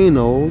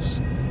volcanoes.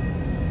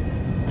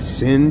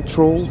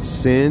 Central.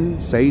 Sin.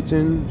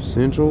 Satan.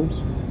 Central.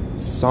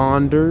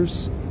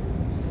 Saunders.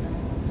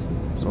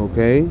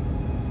 Okay.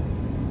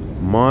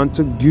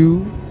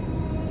 Montague.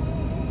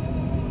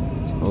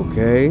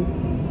 Okay.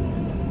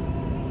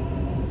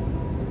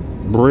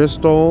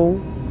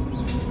 Bristol.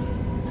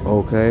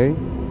 Okay.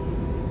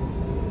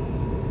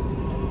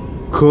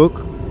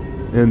 Cook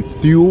and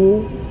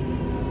Fuel.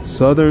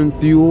 Southern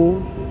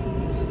Fuel.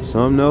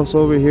 Something else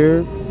over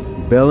here.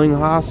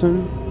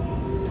 Bellinghausen.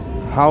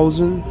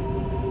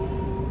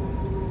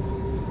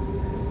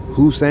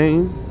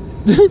 Hussein.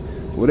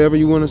 Whatever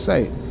you want to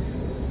say.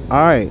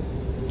 All right.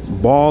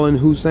 Ball and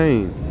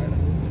Hussein.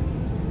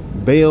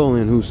 Bale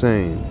and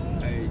Hussein.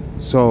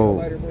 So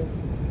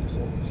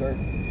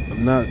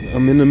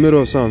I'm in the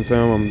middle of something,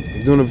 fam. I'm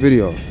doing a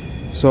video.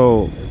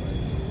 So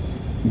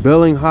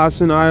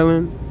Bellinghausen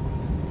Island.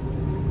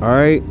 All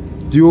right.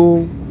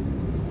 Fuel.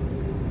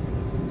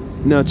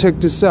 Now check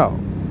this out.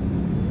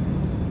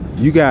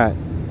 You got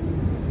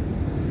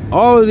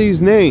all of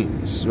these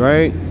names,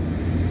 right?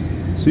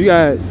 So you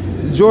got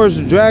George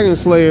the Dragon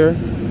Slayer,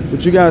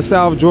 but you got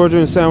South Georgia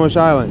and Sandwich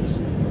Islands.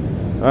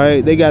 All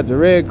right, they got the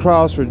Red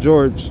Cross for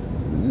George,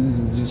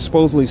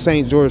 supposedly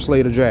St. George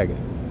slayed the dragon,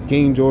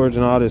 King George,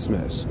 and all this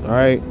mess. All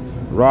right,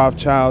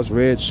 Rothschilds,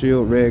 Red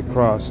Shield, Red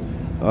Cross,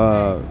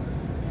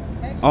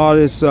 all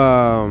this,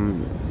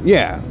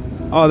 yeah,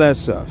 all that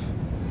stuff.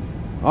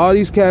 All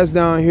these cats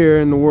down here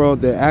in the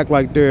world that act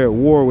like they're at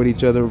war with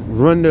each other,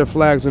 run their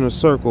flags in a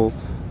circle,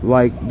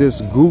 like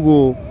this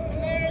Google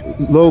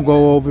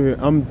logo over here.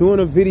 I'm doing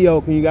a video.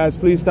 Can you guys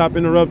please stop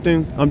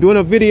interrupting? I'm doing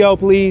a video,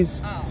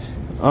 please.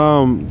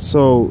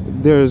 So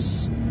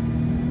there's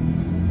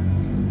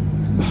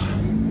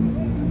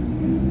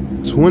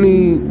 20.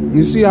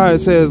 You see how it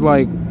says,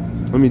 like,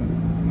 let me.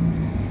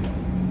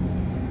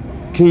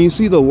 Can you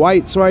see the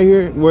whites right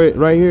here?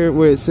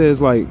 Where it says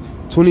like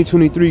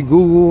 2023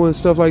 Google and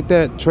stuff like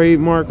that,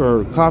 trademark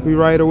or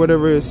copyright or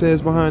whatever it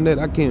says behind that.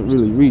 I can't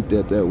really read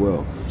that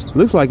well.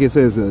 Looks like it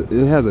says it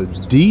has a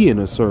D in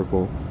a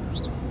circle.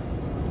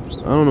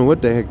 I don't know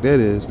what the heck that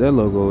is, that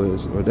logo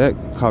is, or that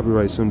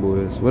copyright symbol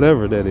is,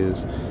 whatever that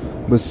is.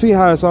 But see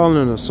how it's all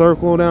in a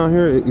circle down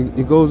here?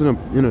 It goes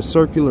in a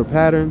circular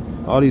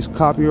pattern. All these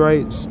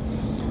copyrights.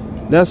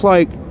 That's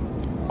like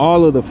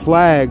all of the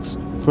flags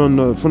from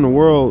the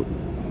world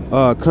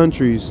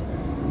countries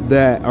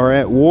that are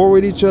at war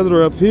with each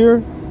other up here,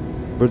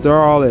 but they're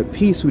all at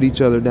peace with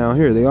each other down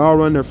here. They all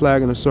run their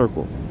flag in a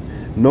circle.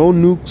 No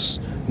nukes,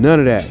 none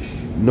of that.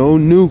 No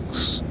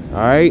nukes. All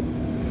right.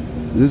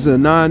 This is a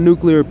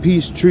non-nuclear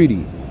peace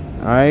treaty.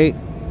 All right.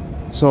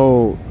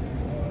 So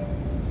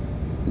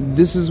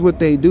this is what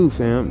they do,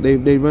 fam.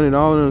 They run it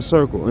all in a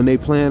circle, and they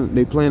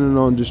planning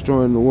on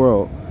destroying the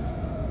world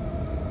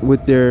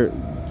with their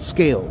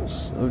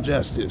scales of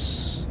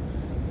justice.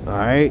 All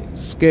right,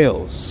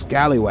 scales,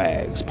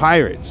 scallywags,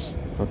 pirates.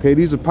 Okay,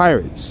 these are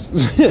pirates.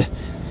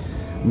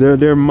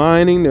 They're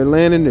mining, they're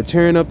landing, they're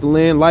tearing up the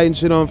land, lighting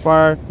shit on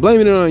fire,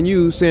 blaming it on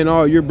you, saying,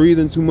 "Oh, you're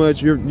breathing too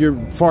much, you're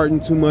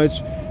farting too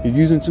much, you're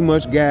using too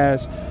much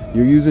gas,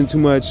 you're using too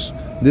much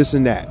this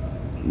and that.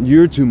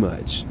 You're too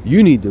much.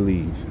 You need to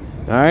leave."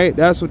 All right,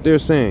 that's what they're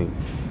saying.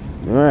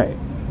 All right,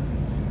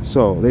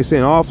 so they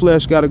saying all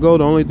flesh got to go.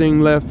 The only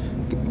thing left,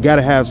 got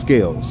to have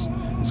scales.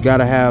 It's got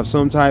to have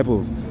some type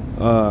of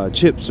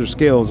chips or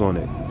scales on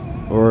it,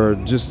 or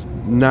just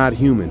not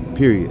human,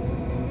 period.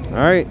 All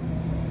right,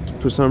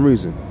 for some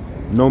reason,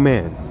 no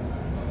man.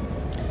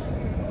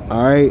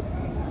 All right,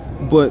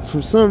 but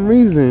for some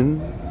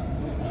reason,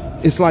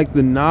 it's like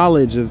the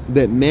knowledge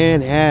that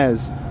man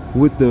has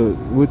with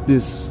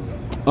this,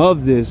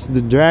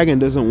 the dragon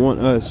doesn't want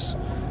us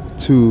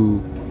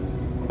to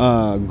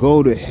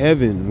go to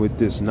heaven with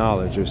this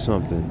knowledge or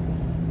something.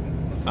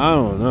 I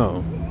don't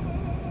know.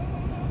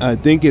 I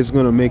think it's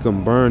going to make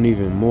them burn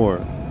even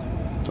more,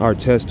 our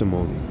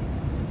testimony.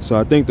 So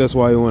I think that's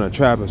why they want to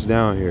trap us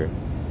down here,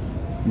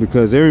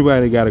 because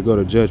everybody got to go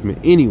to judgment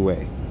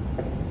anyway.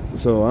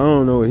 So I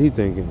don't know what he's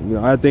thinking.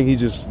 I think he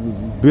just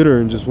bitter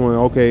and just want,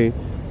 okay,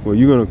 well,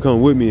 you're going to come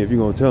with me if you're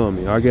going to tell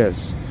me, I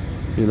guess.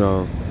 You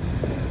know,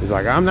 it's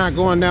like, I'm not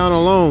going down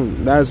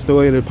alone. That's the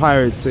way the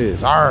pirate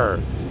says.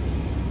 Arr.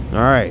 All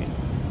right.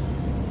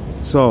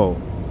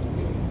 So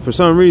for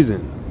some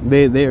reason,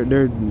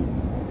 they're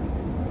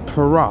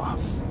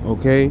Parath,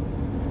 okay?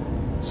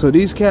 So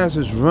these cats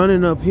is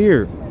running up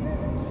here.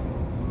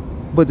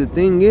 But the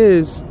thing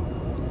is,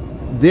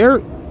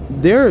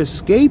 they're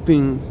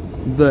escaping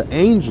the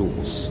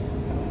angels,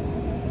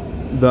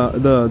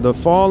 the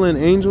fallen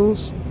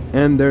angels,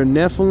 and their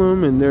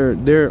Nephilim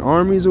and their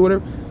armies or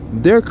whatever.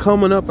 They're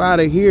coming up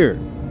out of here.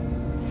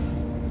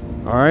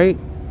 All right?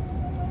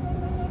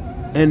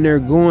 And they're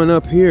going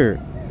up here.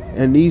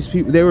 And these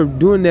people, they were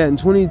doing that in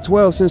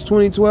 2012. Since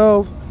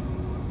 2012,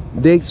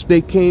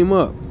 they came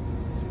up,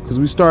 because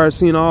we started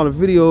seeing all the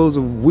videos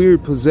of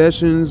weird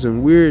possessions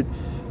and weird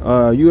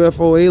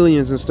UFO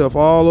aliens and stuff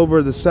all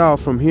over the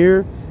south, from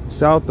here,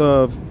 south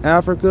of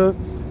Africa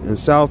and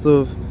south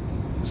of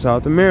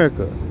South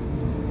America.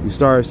 We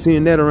started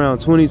seeing that around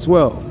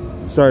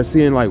 2012. We started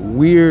seeing like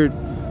weird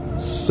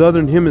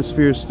southern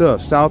hemisphere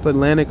stuff. South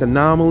Atlantic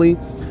anomaly.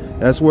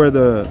 That's where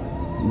the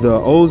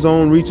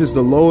ozone reaches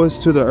the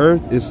lowest to the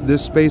earth. It's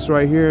this space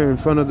right here in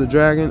front of the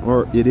dragon,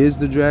 or it is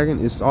the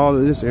dragon. It's all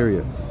of this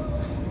area.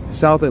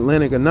 South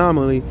Atlantic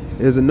anomaly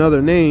is another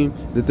name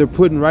that they're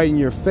putting right in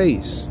your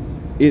face.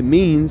 It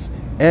means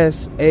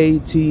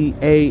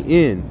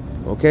SATAN.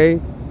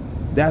 Okay,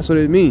 that's what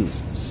it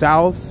means.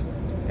 South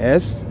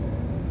S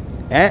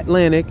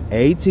Atlantic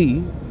AT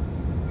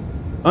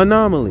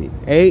anomaly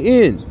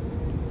AN.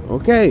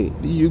 Okay,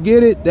 do you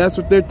get it? That's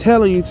what they're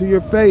telling you to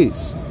your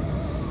face.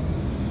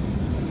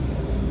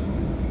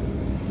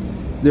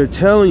 They're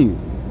telling you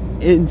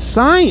in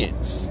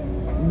science,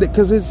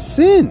 because it's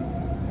sin.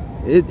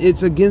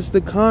 It's against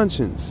the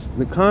conscience.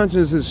 The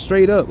conscience is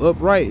straight up,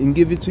 upright, and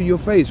give it to your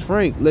face.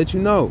 Frank, let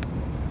you know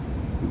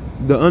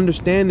the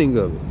understanding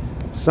of it.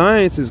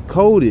 Science is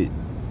coded.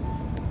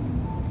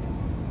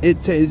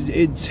 It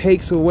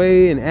takes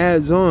away and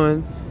adds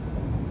on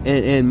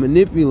and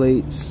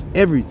manipulates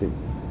everything,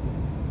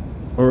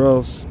 or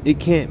else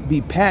it can't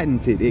be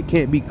patented. It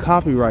can't be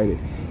copyrighted.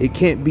 It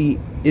can't be.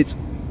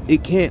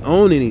 It can't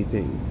own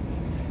anything.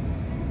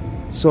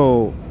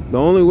 So the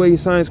only way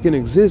science can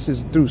exist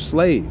is through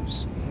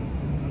slaves,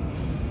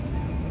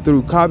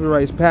 through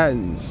copyrights,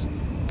 patents,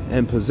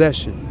 and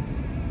possession.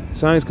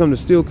 Science come to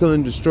steal, kill,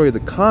 and destroy the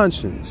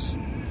conscience,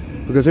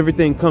 because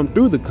everything come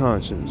through the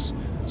conscience.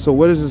 So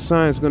what is the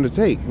science going to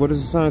take? What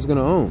is the science going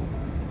to own?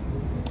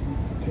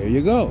 There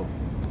you go.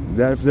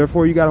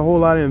 Therefore, you got a whole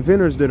lot of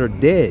inventors that are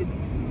dead,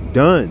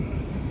 done,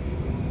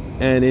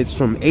 and it's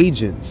from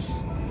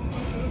agents.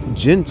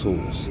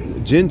 Gentiles.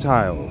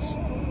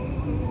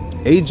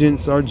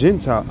 Agents are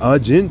Gentile. A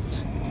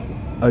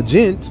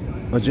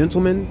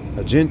gentleman,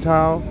 a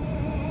Gentile,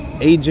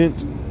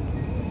 agent.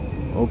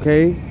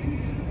 Okay.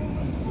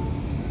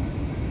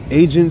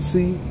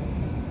 Agency.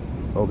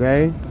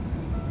 Okay.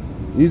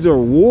 These are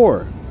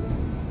war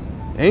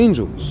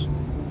angels.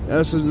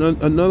 That's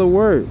another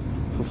word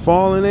for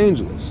fallen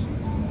angels.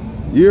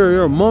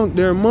 You're among,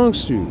 they're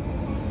amongst you,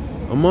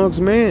 amongst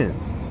man.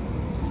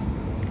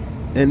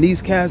 And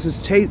these cats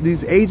is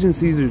these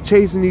agencies are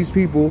chasing these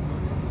people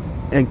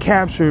and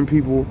capturing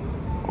people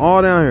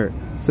all down here.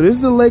 So this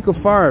is the lake of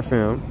fire,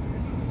 fam.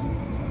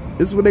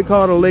 This is what they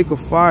call the lake of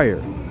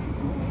fire.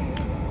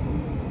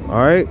 All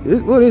right,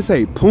 what do they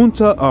say?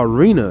 Punta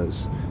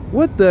Arenas.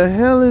 What the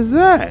hell is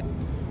that?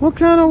 What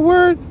kind of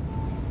word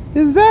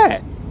is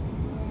that?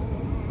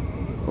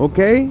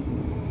 Okay,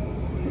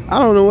 I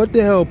don't know what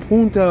the hell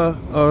Punta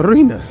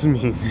Arenas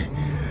means.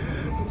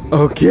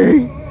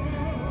 Okay,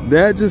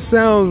 that just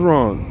sounds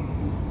wrong.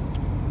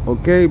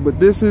 Okay, but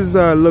this is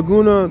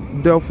Laguna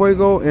del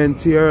Fuego and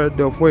Tierra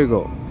del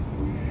Fuego.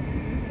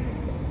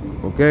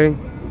 Okay,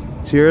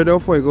 Tierra del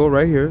Fuego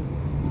right here.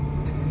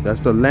 That's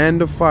the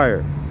land of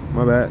fire.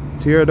 My bad.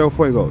 Tierra del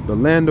Fuego, the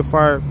land of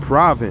fire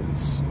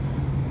province.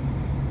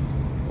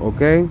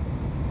 Okay,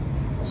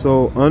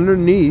 so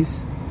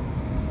underneath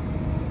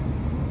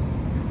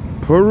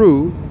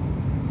Peru,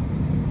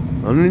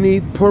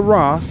 underneath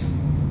Parath,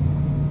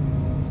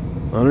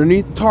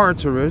 underneath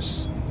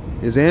Tartarus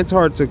is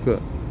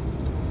Antarctica.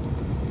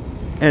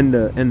 And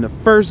the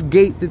first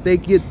gate that they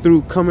get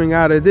through coming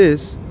out of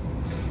this,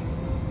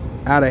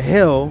 out of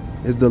hell,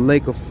 is the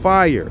lake of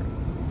fire.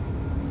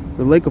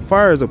 The lake of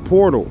fire is a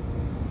portal,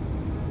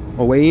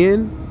 a way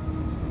in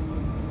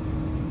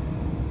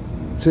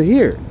to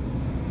here.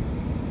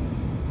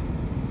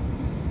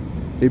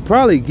 They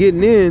probably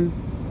getting in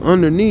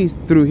underneath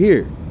through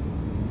here.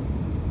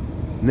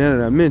 Now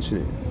that I mention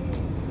it,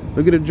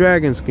 look at the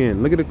dragon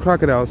skin. Look at the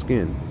crocodile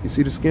skin. You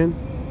see the skin?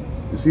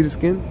 You see the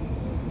skin?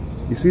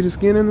 You see the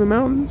skin in the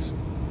mountains?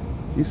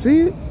 You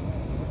see it?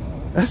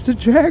 That's the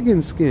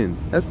dragon skin.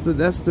 That's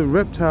the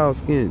reptile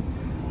skin.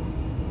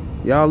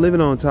 Y'all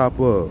living on top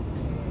of.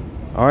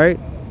 All right.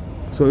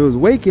 So it was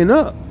waking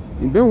up.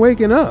 You've been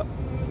waking up.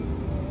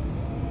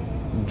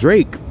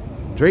 Drake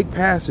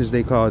Passage,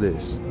 they call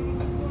this.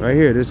 Right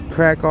here, this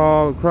crack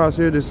all across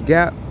here, this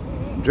gap,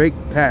 Drake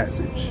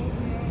Passage.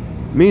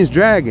 It means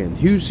dragon,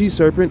 huge sea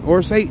serpent,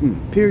 or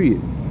Satan,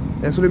 period.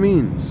 That's what it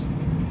means.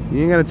 You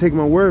ain't gotta take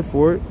my word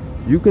for it.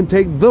 You can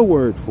take the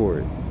word for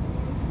it.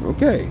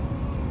 Okay.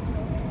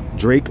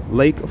 Drake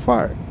Lake of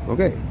Fire.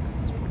 Okay.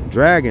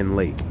 Dragon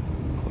Lake.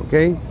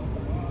 Okay.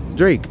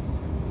 Drake.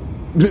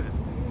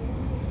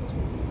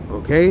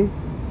 Okay.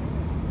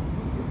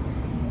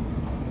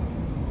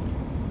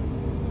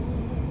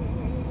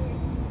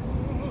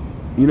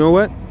 You know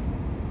what?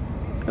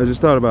 I just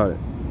thought about it.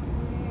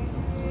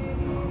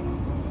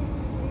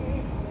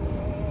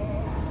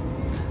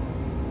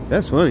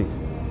 That's funny.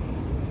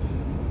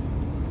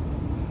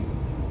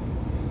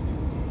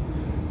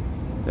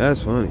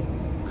 That's funny.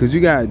 Because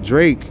you got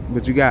Drake,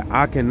 but you got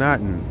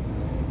Akhenaten.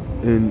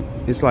 And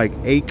it's like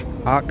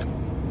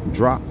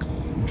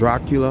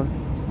Dracula,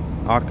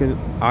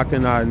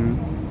 Akhenaten,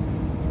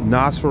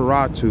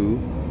 Nosferatu.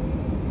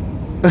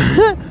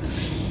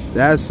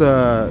 That's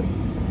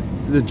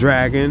the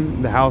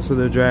dragon, the house of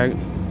the dragon.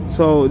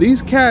 So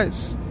these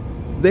cats,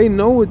 they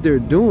know what they're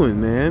doing,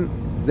 man.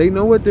 They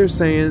know what they're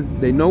saying.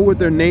 They know what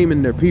they're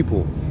naming their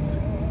people.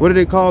 What do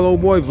they call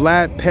old boy?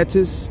 Vlad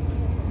Pettis.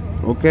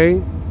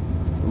 Okay.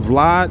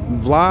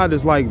 Vlad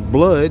is like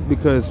blood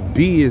because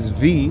B is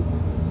V.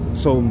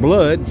 So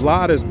blood,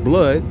 Vlad is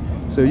blood.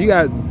 So you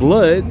got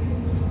blood,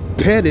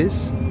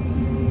 Pettis.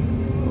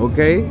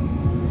 Okay.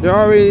 They're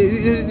already,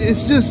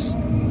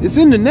 it's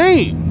in the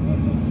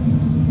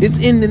name. It's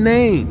in the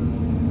name.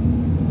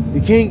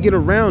 You can't get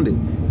around it.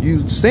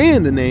 You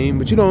saying the name,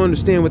 but you don't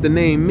understand what the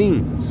name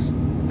means.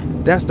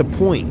 That's the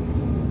point.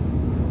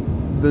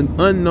 The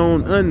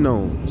unknown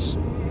unknowns.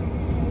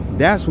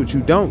 That's what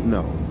you don't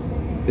know.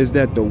 Is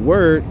that the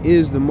word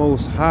is the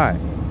most high.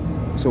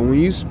 So when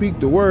you speak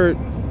the word,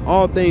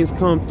 all things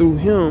come through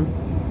him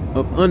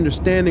of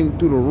understanding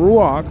through the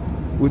Ruach,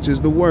 which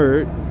is the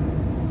word,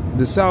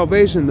 the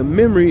salvation, the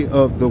memory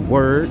of the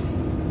word,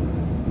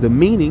 the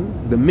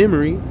meaning, the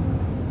memory,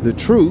 the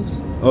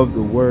truth of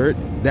the word.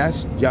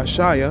 That's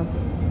Yashaya.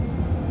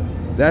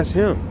 That's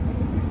him.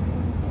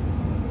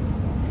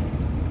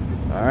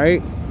 All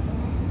right.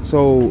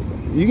 So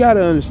you got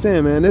to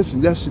understand, man. This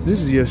is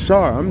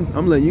Yashar.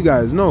 I'm letting you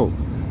guys know.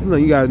 I'm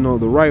letting you guys know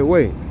the right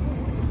way.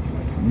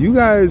 You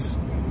guys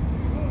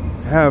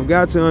have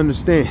got to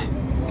understand.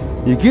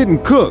 You're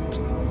getting cooked.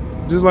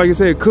 Just like I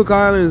said, Cook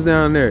Islands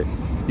down there.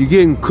 You're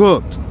getting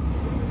cooked.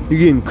 You're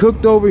getting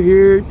cooked over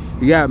here.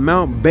 You got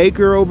Mount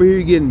Baker over here.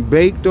 You're getting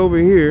baked over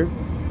here.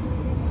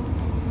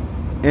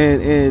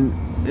 And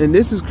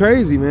this is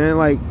crazy, man.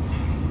 Like,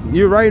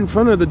 you're right in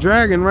front of the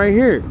dragon right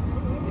here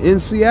in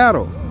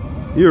Seattle.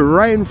 You're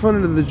right in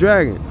front of the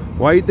dragon.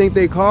 Why you think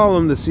they call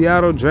them the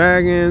Seattle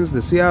Dragons,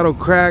 the Seattle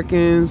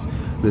Krakens,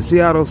 the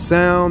Seattle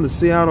Sound, the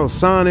Seattle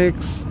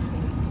Sonics?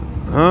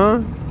 Huh?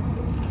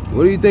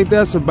 What do you think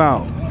that's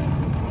about?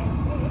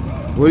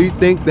 What do you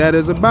think that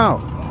is about?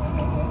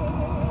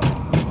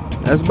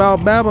 That's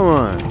about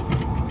Babylon.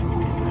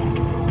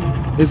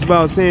 It's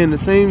about saying the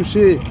same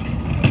shit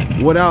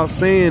without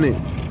saying it.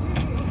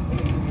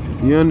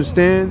 You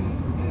understand?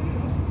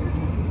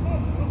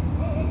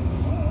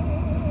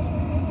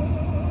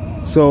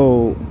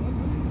 So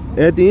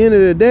at the end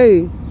of the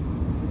day,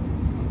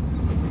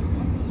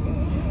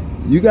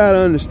 you gotta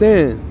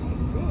understand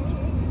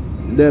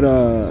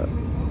that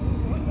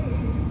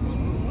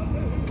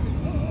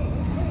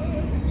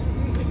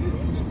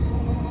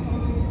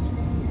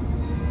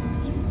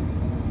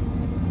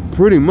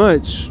pretty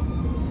much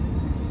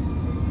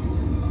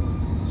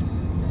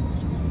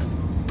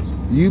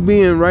you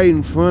being right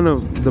in front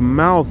of the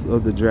mouth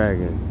of the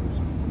dragon,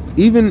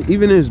 even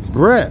his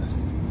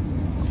breath,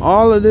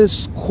 all of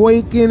this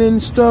quaking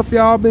and stuff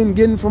y'all been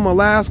getting from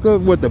Alaska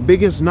with the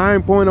biggest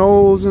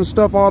 9.0s and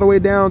stuff all the way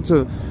down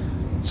to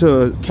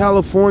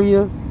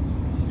California.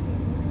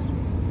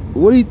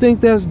 What do you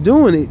think that's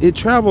doing? It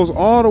travels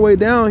all the way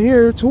down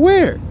here to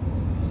where?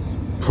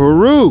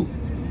 Peru.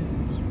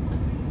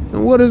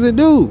 And what does it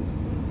do?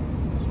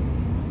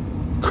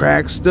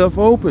 Cracks stuff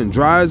open,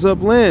 dries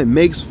up land,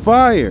 makes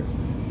fire,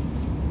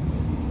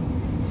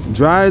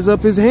 dries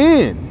up his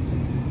hand.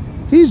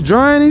 He's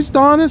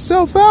thawing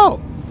himself out.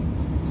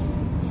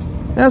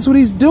 That's what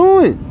he's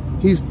doing.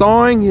 He's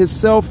thawing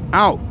himself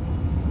out.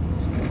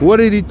 What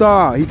did he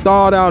thaw out? He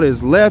thawed out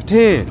his left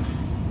hand.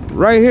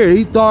 Right here.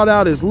 He thawed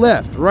out his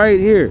left. Right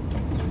here.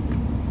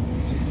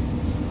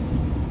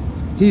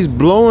 He's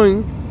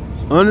blowing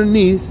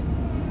underneath.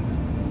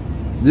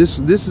 This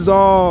is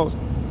all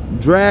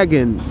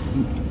dragon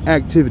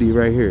activity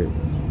right here.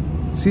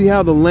 See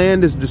how the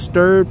land is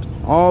disturbed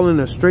all in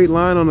a straight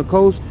line on the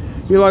coast?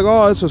 You're like,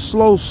 oh, it's a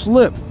slow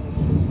slip.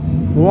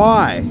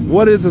 Why?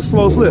 What is a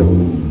slow slip?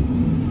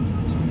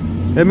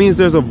 That means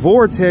there's a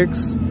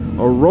vortex,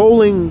 a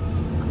rolling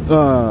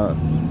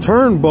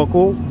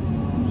turnbuckle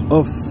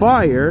of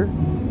fire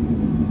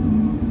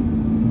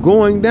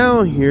going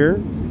down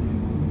here,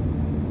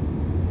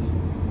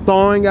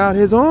 thawing out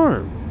his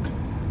arm.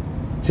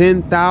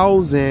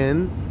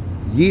 10,000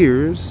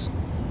 years.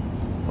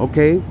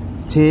 Okay,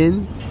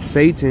 10,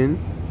 Satan,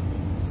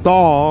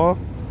 thaws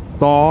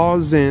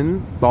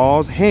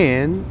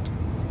hand,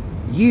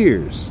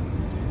 years.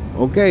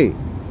 Okay,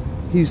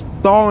 he's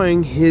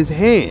thawing his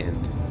hand.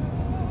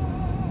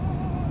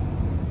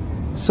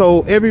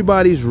 So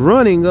everybody's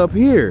running up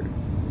here.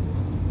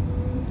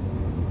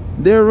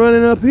 They're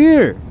running up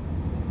here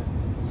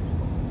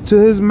to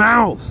his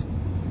mouth.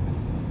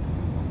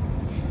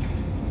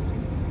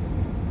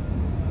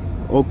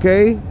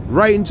 Okay,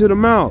 right into the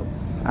mouth.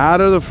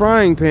 Out of the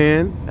frying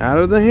pan, out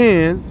of the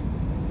hand,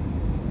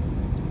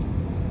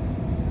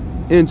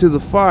 into the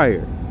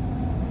fire,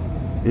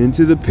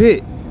 into the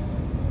pit.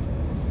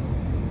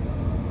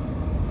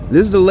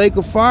 This is the lake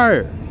of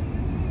fire.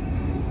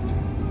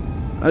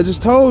 I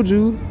just told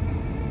you.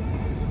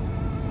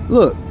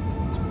 Look,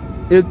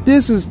 if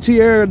this is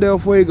Tierra del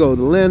Fuego,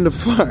 the land of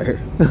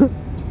fire,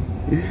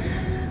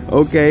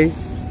 okay,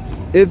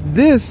 if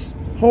this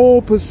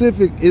whole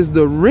Pacific is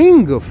the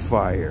ring of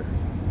fire,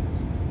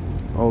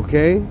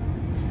 okay,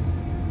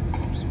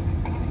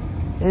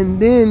 and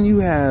then you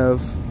have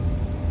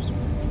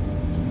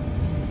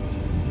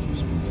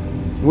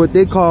what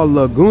they call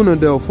Laguna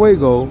del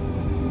Fuego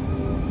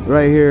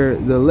right here,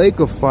 the lake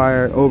of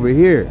fire over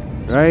here,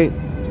 right?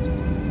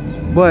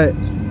 But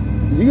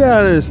you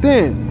gotta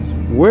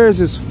understand, where's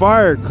this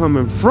fire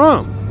coming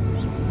from?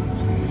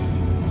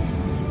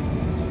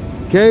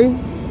 Okay,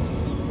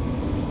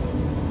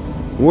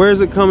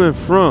 where's it coming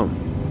from?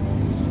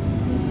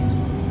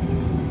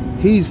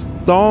 He's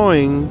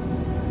thawing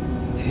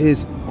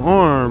his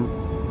arm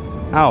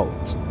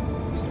out.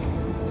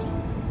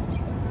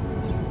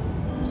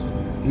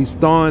 He's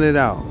thawing it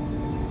out.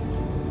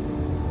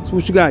 That's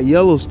what you got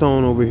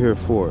Yellowstone over here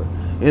for.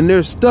 And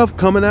there's stuff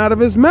coming out of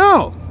his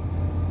mouth.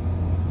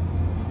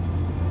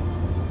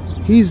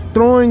 He's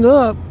throwing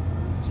up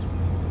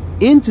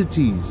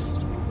entities.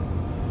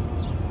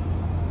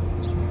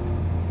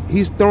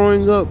 He's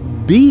throwing up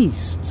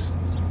beasts.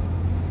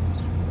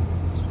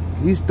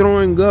 He's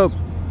throwing up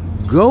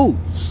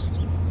goats.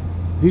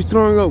 He's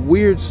throwing up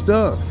weird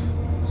stuff.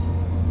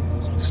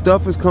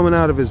 Stuff is coming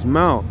out of his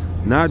mouth,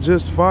 not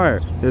just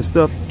fire. There's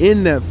stuff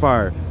in that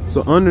fire.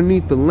 So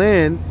underneath the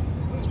land,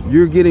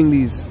 you're getting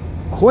these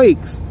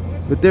quakes,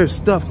 but there's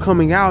stuff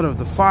coming out of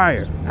the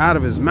fire, out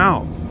of his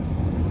mouth.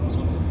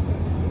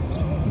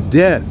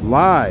 Death,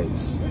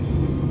 lies,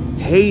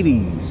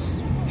 Hades,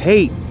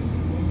 hate.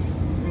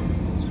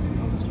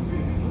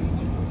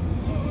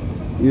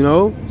 You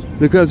know?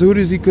 Because who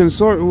does he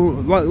consort?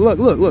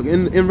 Look.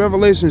 In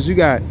Revelations, you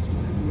got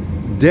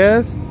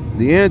death,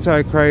 the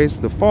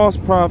Antichrist, the false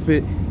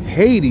prophet,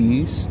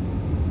 Hades.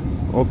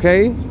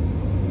 Okay?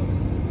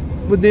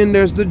 But then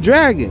there's the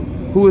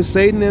dragon, who is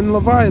Satan and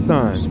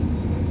Leviathan.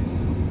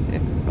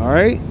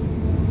 Alright?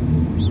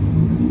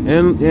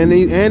 And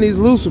he's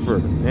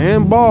Lucifer,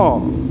 and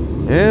Baal,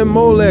 and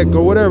Molech,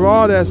 or whatever,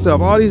 all that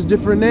stuff, all these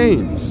different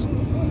names.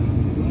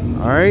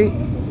 Alright?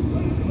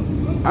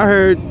 I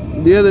heard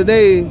the other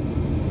day,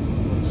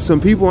 some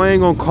people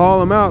ain't gonna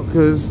call him out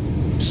because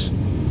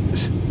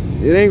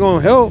it ain't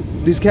gonna help.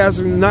 These cats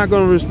are not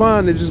gonna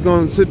respond. They're just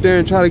gonna sit there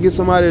and try to get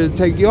somebody to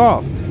take you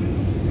off.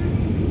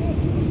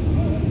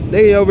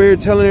 They over here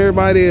telling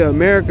everybody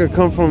America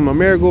come from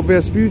Amerigo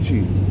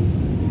Vespucci.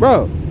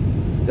 Bro,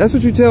 that's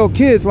what you tell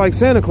kids like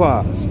Santa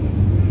Claus.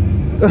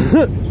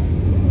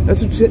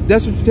 That's what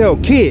you tell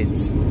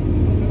kids.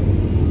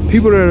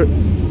 People that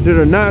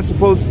are not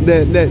supposed to,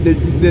 that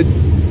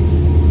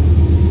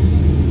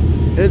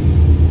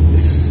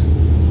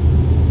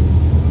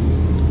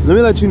let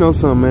me let you know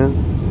something, man.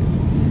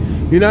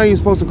 You're not even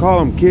supposed to call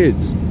them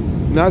kids.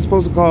 You're not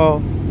supposed to call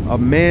a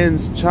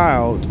man's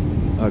child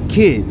a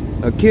kid.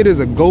 A kid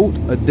is a goat,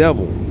 a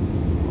devil.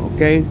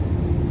 Okay?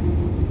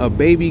 A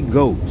baby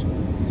goat,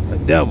 a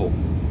devil,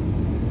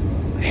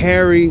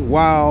 hairy,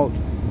 wild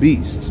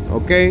beast.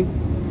 Okay?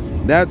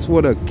 That's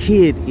what a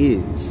kid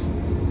is.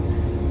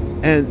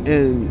 And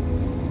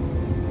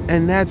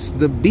that's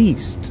the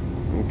beast.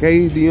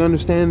 Okay? Do you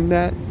understand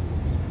that?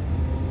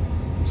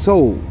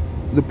 So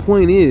the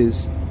point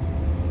is,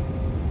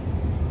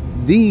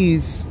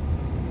 these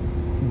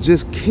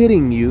just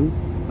kidding you.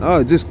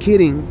 Oh, just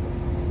kidding.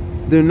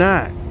 They're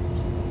not.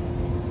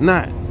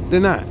 They're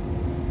not.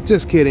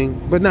 Just kidding,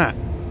 but not.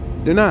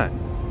 They're not.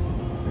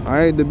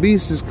 Alright, the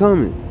beast is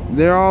coming.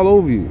 They're all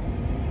over you.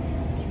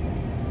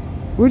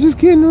 We're just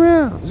kidding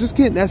around. Just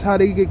kidding. That's how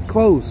they get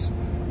close.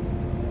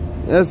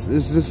 It's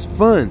just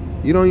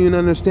fun. You don't even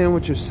understand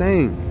what you're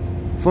saying.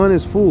 Fun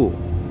is fool.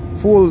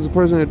 Fool is a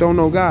person that don't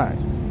know God.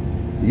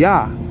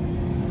 Yeah.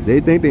 They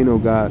think they know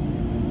God.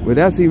 But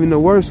that's even the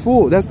worst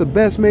fool. That's the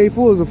best made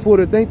fool, is a fool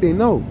that think they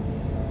know.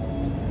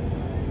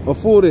 A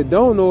fool that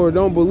don't know or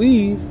don't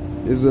believe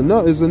is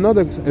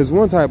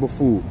one type of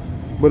fool.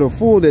 But a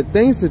fool that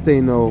thinks that they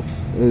know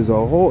is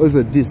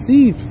a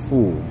deceived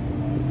fool.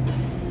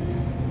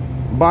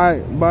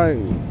 By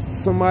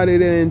somebody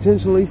that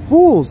intentionally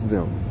fools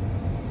them.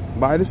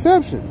 By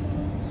deception.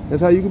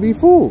 That's how you can be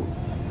fooled.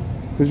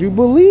 Because you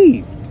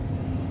believed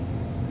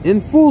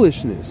in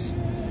foolishness.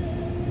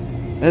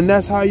 And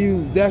that's how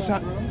you, How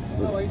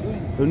are you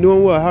doing? I'm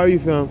doing well. How are you,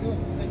 fam? Good,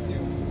 thank you.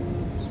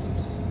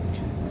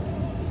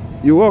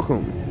 You're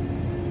welcome.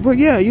 But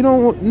yeah,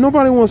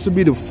 nobody wants to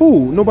be the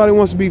fool. Nobody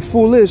wants to be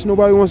foolish.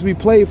 Nobody wants to be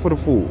played for the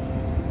fool.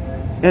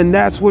 And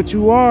that's what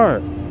you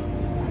are.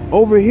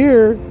 Over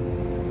here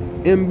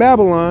in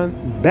Babylon,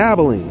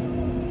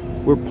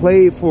 babbling. We're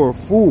played for a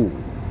fool.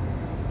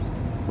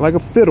 Like a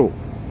fiddle.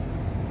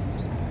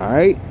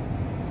 Alright?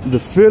 The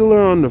fiddler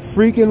on the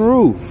freaking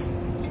roof.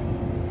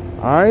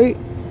 Alright?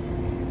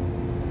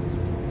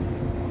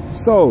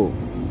 So,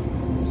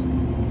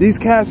 these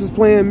cats is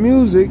playing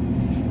music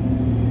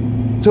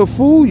to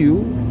fool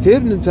you,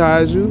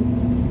 hypnotize you,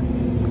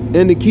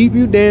 and to keep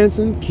you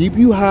dancing, keep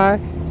you high,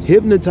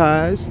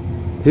 hypnotize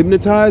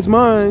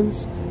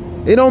minds.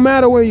 It don't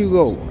matter where you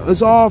go.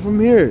 It's all from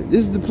here.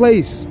 This is the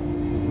place.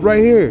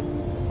 Right here.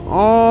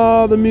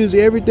 All the music,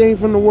 everything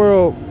from the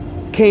world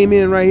came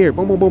in right here.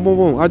 Boom, boom, boom, boom,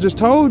 boom. I just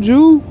told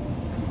you.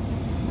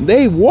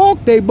 They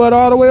walked their butt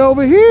all the way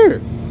over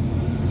here.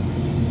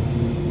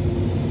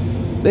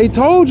 They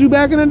told you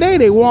back in the day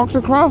they walked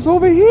across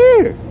over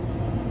here.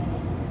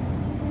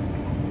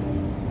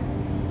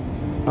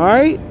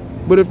 Alright?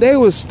 But if they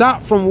was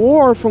stopped from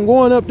war from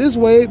going up this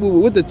way,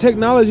 with the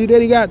technology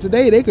that he got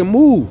today, they can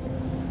move.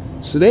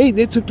 So they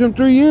took them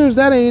 3 years.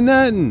 That ain't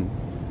nothing.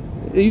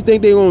 You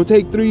think they gonna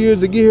take 3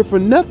 years to get here for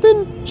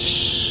nothing?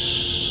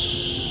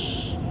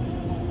 Shh.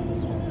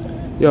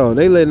 Yo,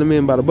 they letting them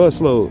in by the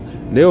busload.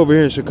 They over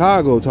here in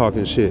Chicago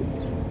talking shit.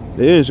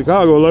 They in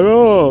Chicago like,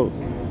 oh,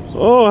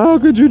 how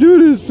could you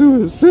do this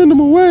to us? Send them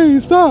away.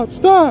 Stop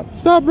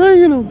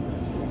bringing them.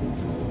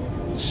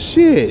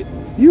 Shit,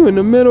 you in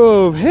the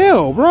middle of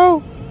hell,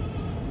 bro.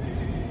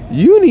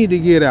 You need to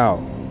get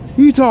out.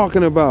 You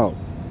talking about?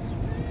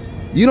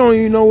 You don't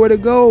even know where to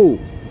go.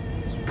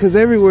 Because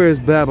everywhere is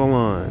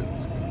Babylon.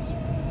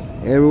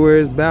 Everywhere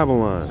is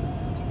Babylon.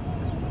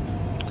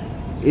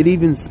 It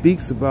even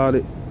speaks about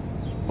it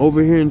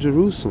over here in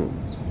Jerusalem.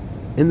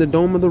 In the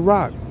Dome of the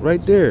Rock,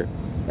 right there.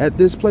 At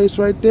this place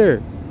right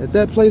there. At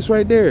that place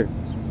right there.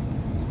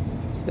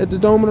 At the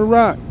Dome of the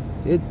Rock.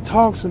 It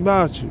talks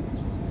about you.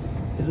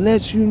 It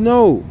lets you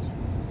know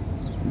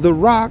the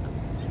rock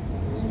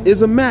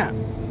is a map.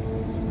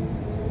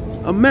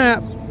 A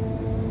map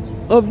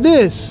of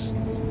this.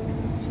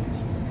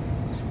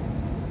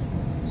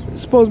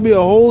 It's supposed to be a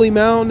holy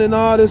mountain and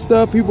all this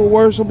stuff. People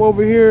worship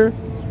over here.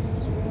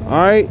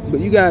 Alright?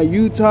 But you got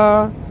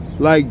Utah,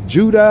 like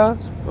Judah.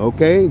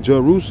 Okay?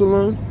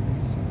 Jerusalem.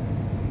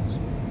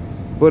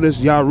 But it's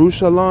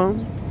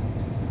Yarushalayim.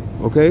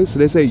 Okay? So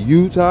they say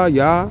Utah,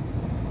 Yah.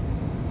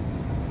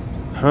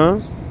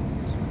 Huh?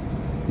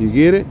 You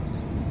get it?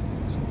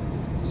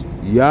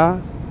 Yah.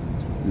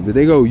 But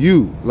they go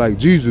you, like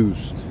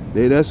Jesus.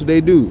 That's what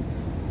they do.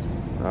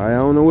 I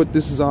don't know what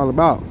this is all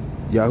about.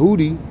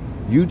 Yahudi,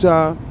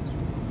 Utah,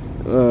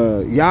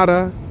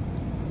 Yada.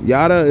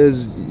 Yada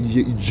is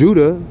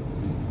Judah.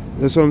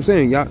 That's what I'm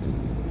saying.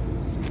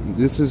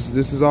 This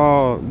is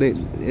all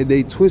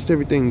they twist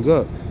everything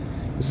up.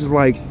 This is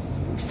like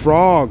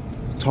frog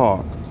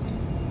talk,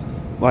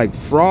 like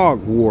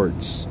frog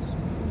warts,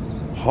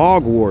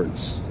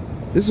 Hogwarts.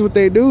 This is what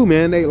they do,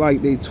 man.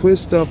 They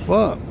twist stuff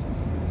up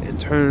and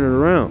turn it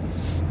around.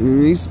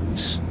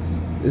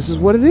 This is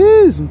what it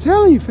is. I'm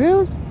telling you,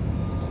 fam.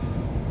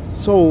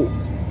 So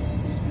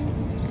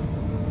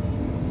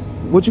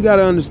what you got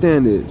to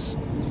understand is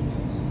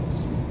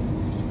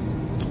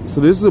So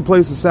this is a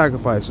place of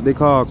sacrifice. What they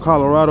call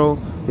Colorado.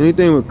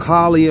 Anything with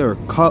Cali or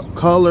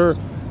color,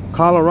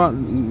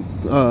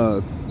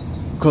 Colorado,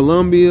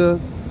 Columbia,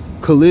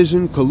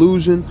 collusion,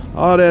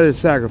 all that is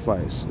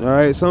sacrifice. All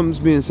right, something's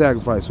being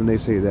sacrificed when they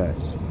say that.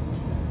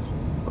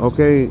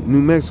 Okay,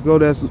 New Mexico,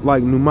 that's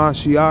like New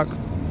Mashiach,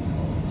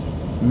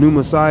 New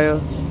Messiah.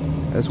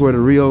 That's where the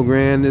Rio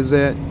Grande is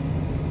at.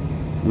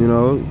 You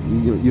know,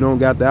 you don't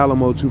got the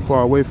Alamo too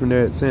far away from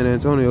there at San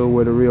Antonio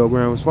where the Rio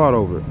Grande was fought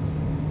over.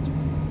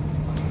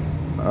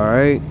 All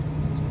right,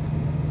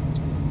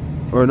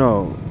 or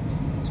no,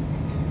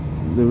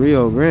 the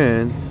Rio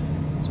Grande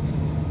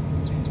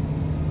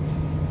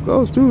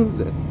goes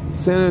through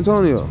San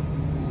Antonio.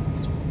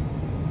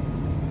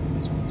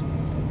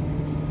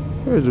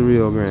 Where's the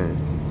Rio Grande?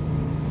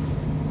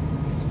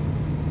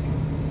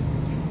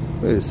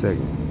 Wait a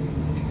second.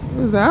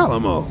 Where's the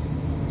Alamo?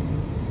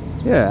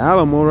 Yeah,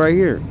 Alamo right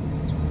here.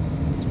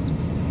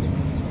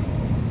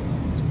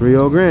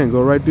 Rio Grande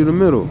go right through the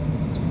middle.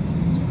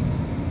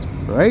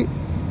 Right?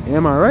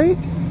 Am I right?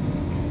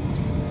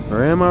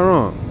 Or am I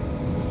wrong?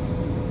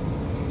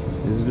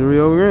 This is the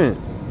Rio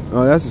Grande.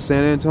 Oh, that's the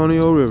San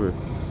Antonio River.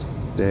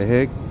 The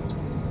heck?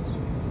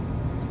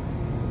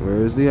 Where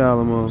is the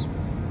Alamo?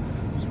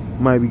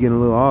 Might be getting a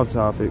little off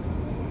topic.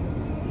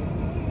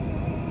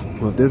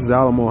 Well, if this is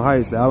Alamo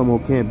Heights, the Alamo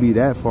can't be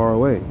that far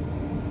away.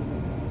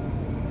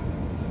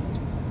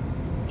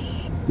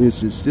 It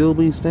should still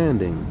be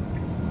standing.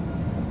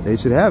 They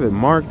should have it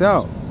marked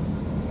out.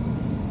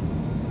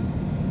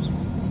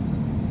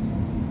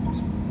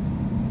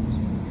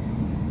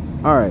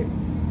 Alright.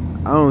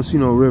 I don't see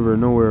no river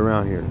nowhere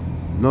around here.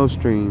 No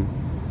stream.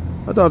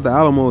 I thought the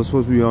Alamo was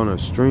supposed to be on a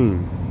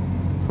stream,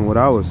 from what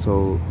I was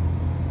told.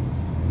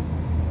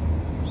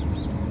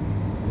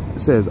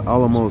 It says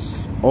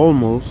almost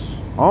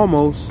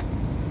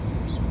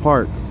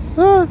park.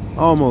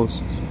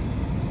 Almost.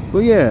 But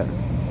yeah,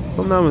 if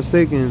I'm not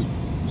mistaken,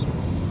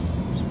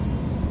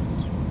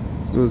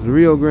 it was the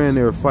Rio Grande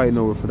they were fighting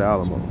over for the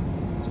Alamo.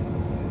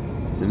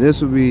 And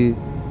this would be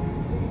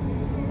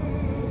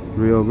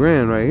Rio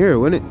Grande right here,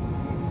 wouldn't it?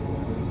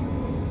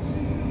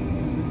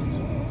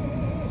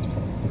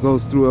 It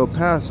goes through El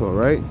Paso,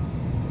 right?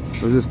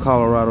 Or is this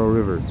Colorado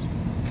River?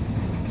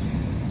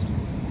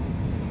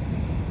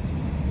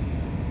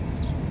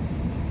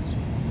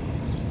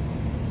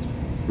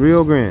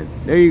 Rio Grande.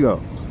 There you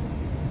go.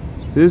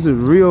 So this is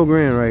Rio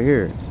Grande right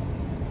here.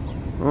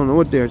 I don't know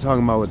what they're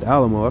talking about with the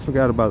Alamo. I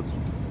forgot about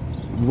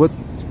what.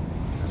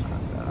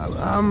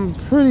 I'm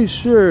pretty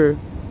sure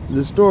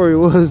the story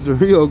was the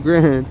Rio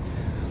Grande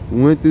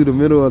went through the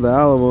middle of the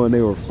Alamo and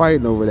they were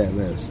fighting over that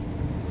mess.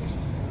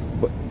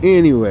 But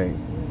anyway,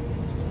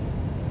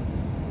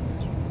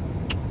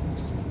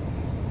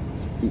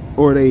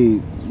 or they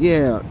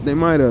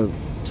might have.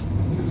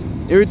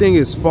 Everything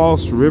is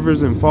false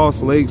rivers and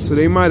false lakes, so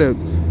they might have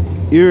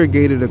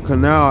irrigated a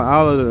canal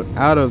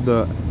out of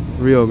the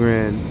Rio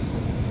Grande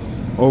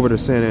over to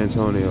San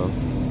Antonio.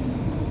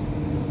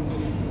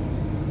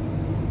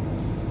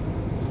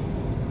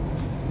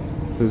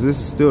 Because this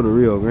is still the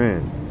Rio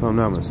Grande, if I'm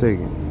not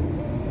mistaken.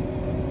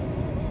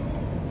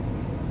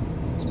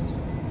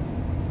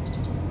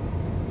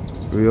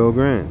 Rio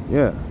Grande,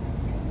 yeah.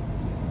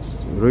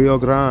 Rio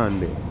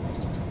Grande.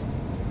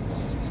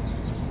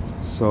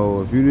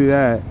 So if you do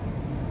that,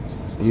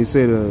 and you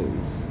say the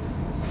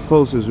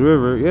closest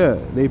river, yeah,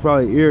 they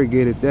probably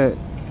irrigated that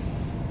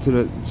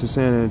to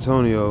San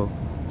Antonio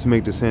to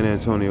make the San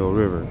Antonio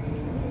River.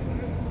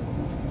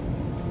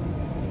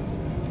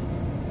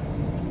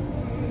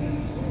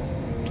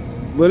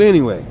 But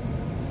anyway,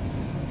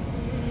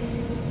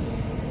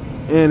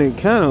 and it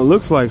kind of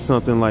looks like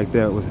something like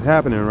that was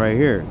happening right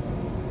here,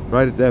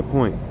 right at that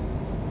point.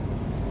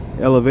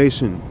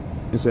 Elevation,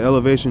 it's an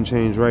elevation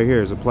change right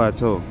here. It's a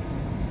plateau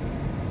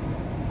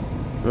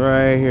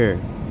right here.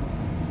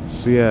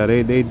 So yeah,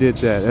 they did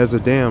that. There's a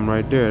dam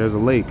right there. There's a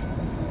lake.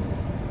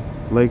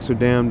 Lakes are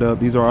dammed up.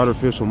 These are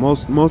artificial.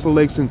 Most of the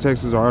lakes in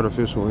Texas are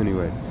artificial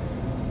anyway.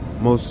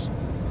 Most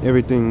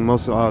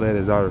of all that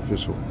is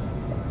artificial.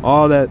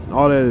 All that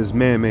is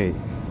man-made.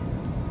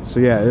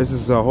 So yeah, this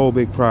is a whole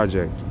big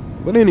project.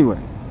 But anyway,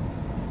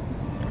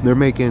 they're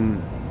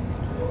making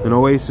an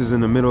oasis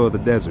in the middle of the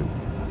desert.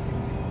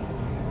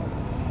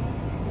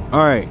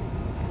 All right.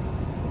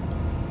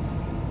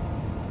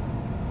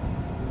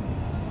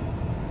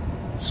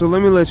 So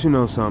let me let you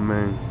know something,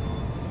 man.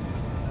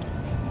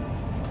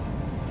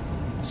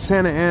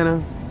 Santa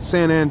Ana,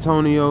 San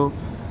Antonio,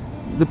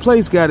 the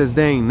place got his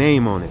dang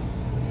name on it.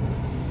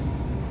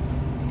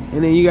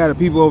 And then you got the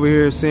people over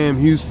here, Sam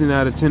Houston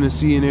out of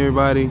Tennessee and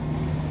everybody.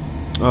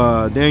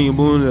 Daniel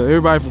Boone,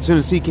 everybody from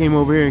Tennessee came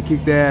over here and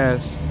kicked their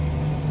ass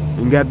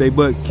and got their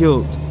butt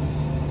killed.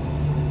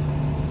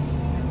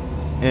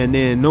 And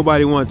then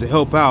nobody wanted to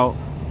help out.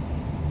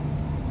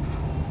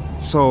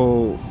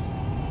 So,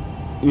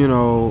 you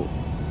know,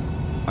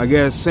 I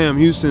guess Sam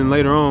Houston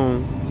later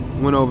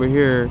on went over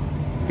here,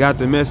 got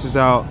the message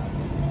out,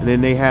 and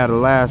then they had a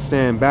last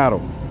stand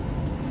battle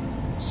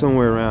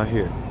somewhere around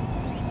here.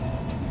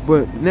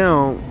 But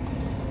now,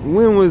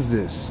 when was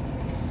this?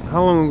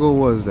 How long ago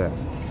was that?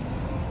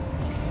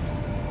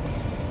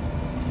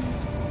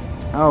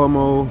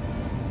 Lmao.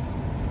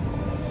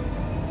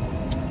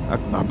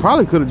 I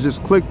probably could have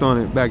just clicked on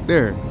it back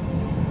there.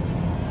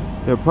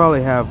 They'll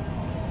probably have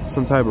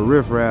some type of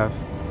riffraff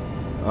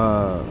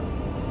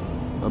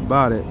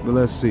about it, but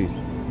let's see.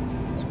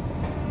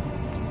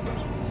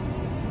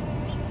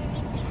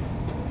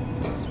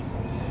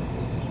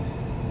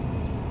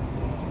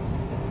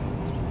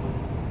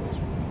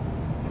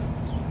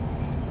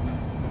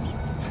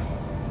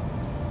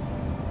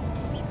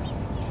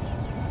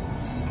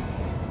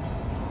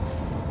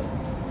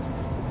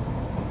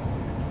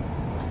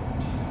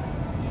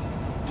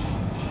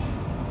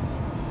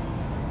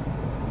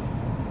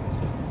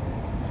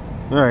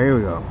 All right, here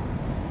we go.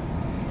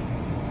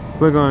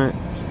 Click on it.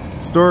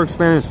 Historic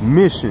Spanish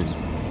mission.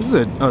 This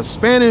is a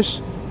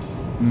Spanish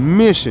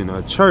mission,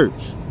 a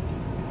church.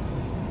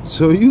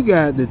 So you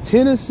got the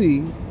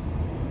Tennessee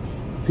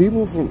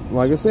people from,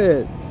 like I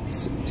said,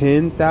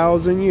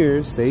 10,000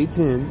 years. Say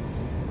 10.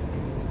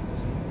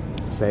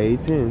 Say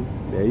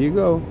 10. There you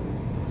go.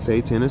 Say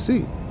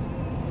Tennessee.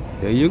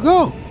 There you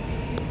go.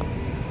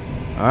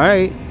 All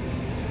right.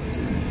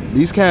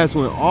 These cats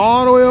went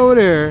all the way over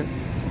there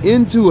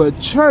into a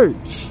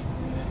church,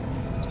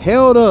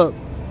 held up,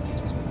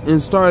 and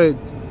started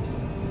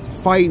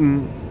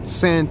fighting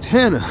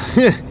Santana.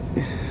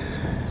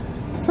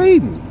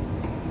 Satan.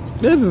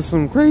 This is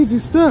some crazy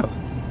stuff.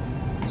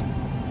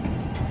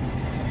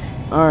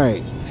 All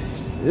right.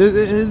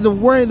 The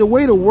way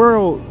the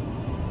world,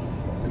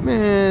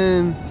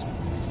 man,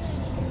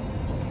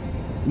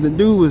 the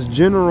dude was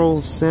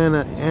General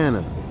Santa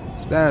Anna.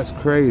 That's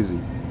crazy.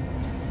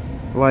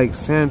 Like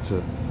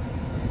Santa.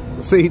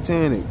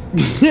 Satanic.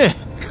 Yeah.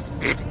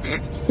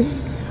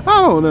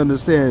 I don't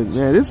understand,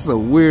 man. This is a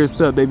weird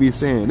stuff they be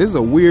saying. This is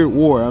a weird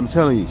war, I'm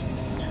telling you.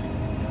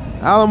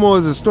 Alamo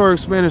is a historic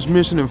Spanish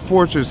mission and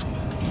fortress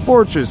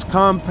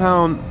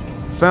compound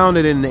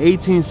founded in the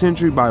 18th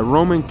century by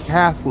Roman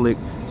Catholic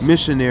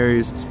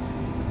missionaries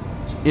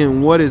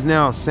in what is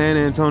now San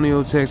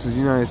Antonio, Texas,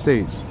 United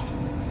States.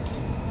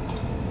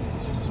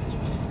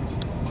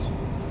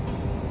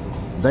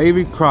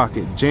 Davy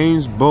Crockett,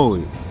 James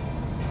Bowie.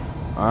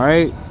 All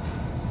right.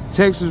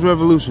 Texas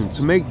Revolution,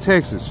 to make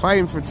Texas,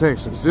 fighting for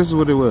Texas. This is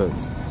what it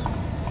was.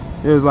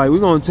 It was like,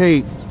 we're going to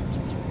take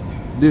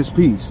this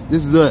piece.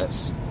 This is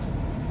us.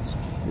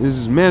 This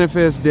is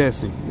manifest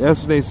destiny.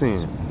 That's what they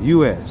saying.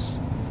 U.S.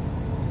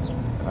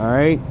 All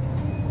right.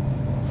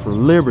 For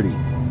liberty.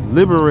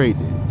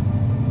 Liberated.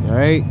 All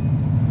right.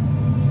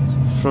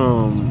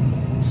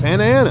 From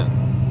Santa Ana.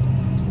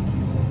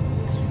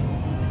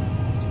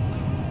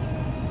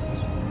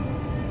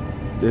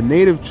 The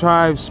native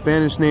tribe's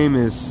Spanish name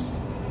is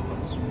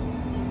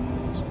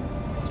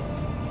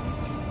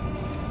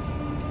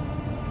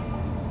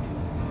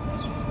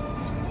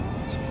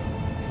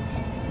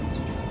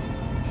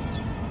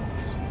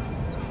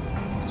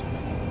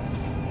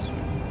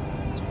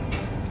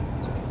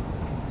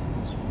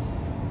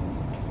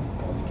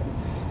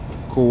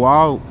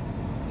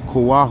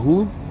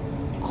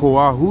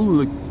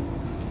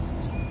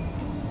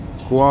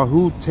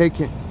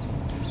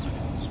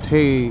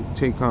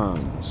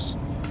Tecans.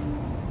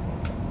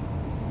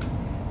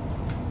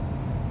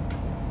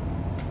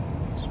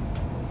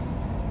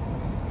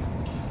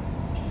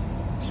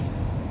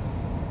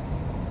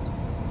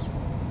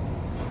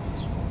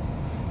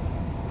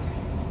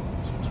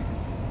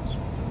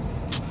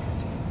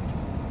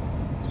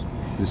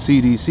 The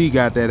CDC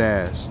got that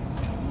ass.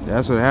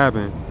 That's what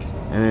happened.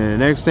 And then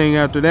the next thing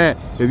after that,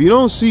 if you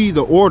don't see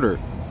the order,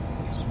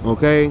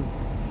 okay,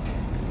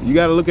 you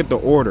got to look at the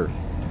order.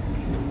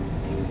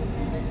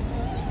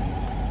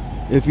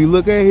 If you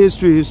look at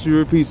history, history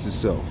repeats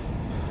itself.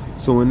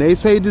 So when they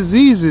say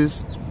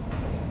diseases,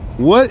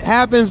 what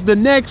happens the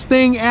next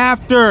thing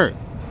after?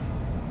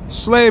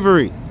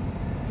 Slavery.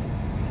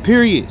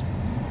 Period.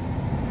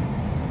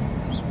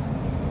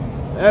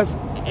 That's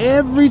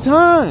every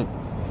time.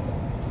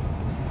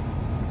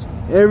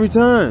 Every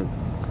time.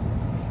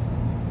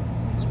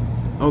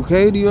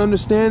 Okay, do you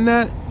understand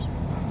that?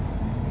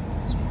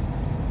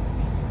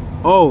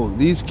 Oh,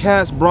 these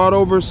cats brought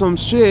over some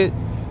shit.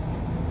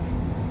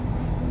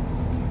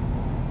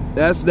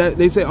 That's that.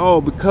 They say,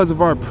 oh, because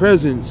of our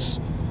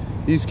presence,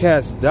 these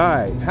cats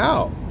died.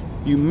 How?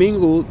 You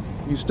mingled,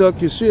 you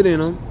stuck your shit in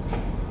them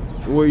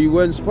where you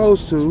wasn't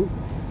supposed to,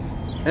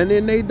 and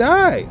then they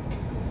died.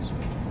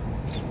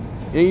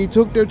 And you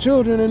took their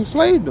children and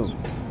enslaved them.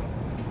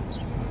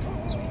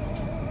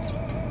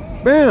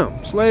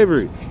 Bam,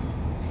 slavery.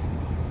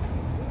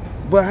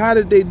 But how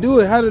did they do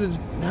it? How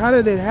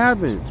did it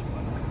happen?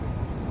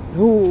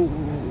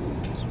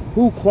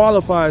 Who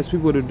qualifies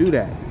people to do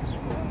that?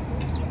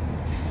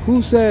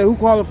 Who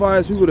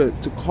qualifies people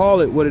to call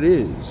it what it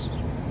is?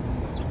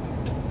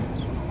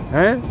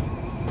 Huh?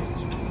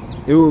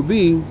 It will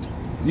be,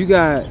 you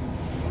got,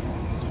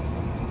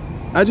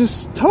 I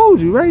just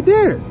told you right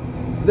there.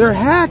 They're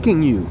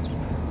hacking you.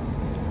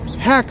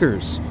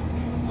 Hackers.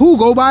 Who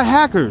go by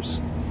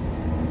hackers?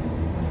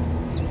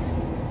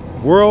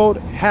 World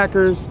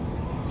Hackers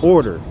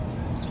Order.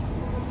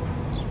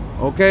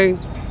 Okay?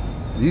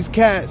 These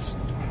cats,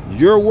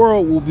 your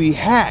world will be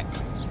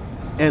hacked.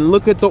 And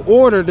look at the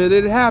order that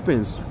it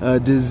happens. A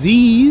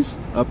disease,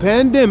 a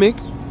pandemic,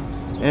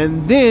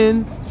 and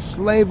then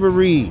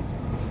slavery.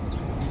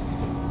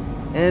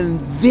 And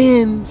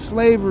then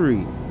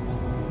slavery.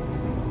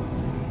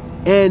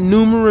 And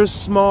numerous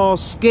small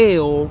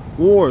scale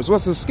wars.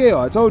 What's a scale?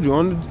 I told you,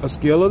 on a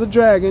scale of the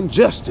dragon,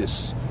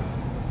 justice.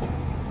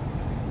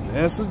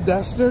 That's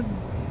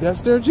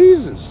their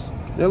Jesus.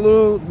 That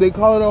little, they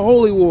call it a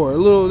holy war. A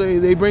little,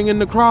 they bring in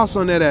the cross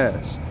on that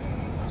ass.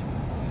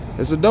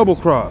 It's a double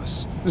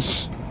cross.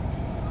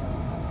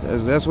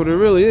 That's what it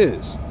really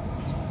is.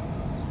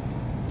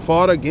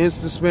 Fought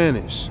against the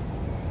Spanish.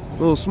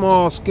 Little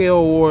small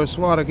scale wars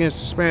fought against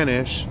the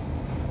Spanish.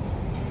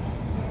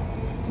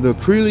 The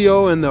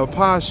Creole and the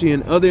Apache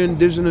and other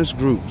indigenous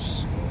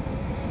groups.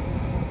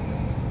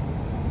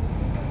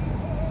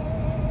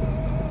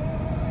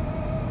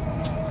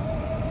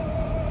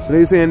 So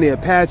they saying the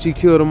Apache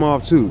killed them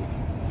off too.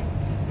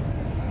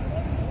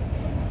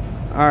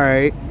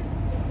 Alright.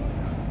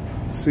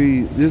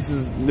 See,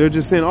 they're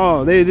just saying,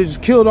 oh, they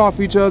just killed off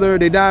each other.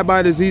 They died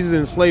by diseases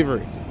and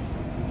slavery.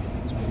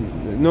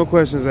 No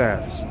questions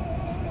asked.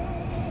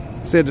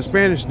 Said the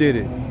Spanish did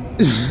it.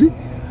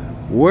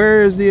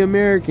 Where is the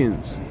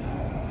Americans?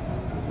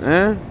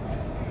 Huh?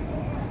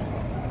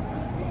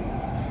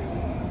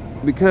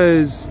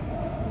 Because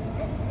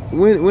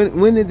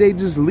when did they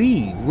just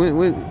leave?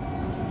 When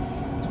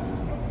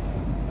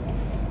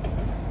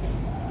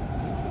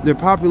their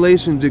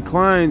population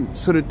declined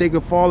so that they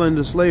could fall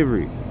into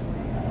slavery.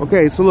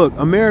 Okay, so look,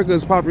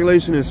 America's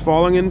population is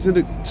falling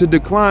into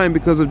decline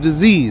because of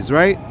disease,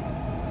 right?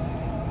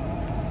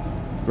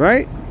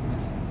 Right?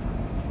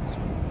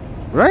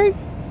 Right?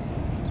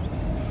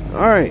 All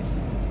right.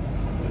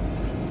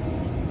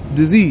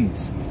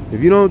 Disease.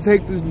 If you don't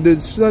take the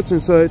such and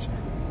such,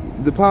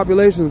 the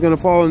population is going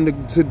to fall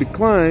into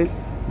decline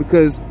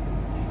because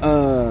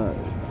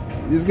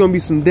there's going to be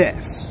some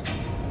deaths.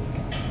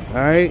 All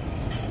right?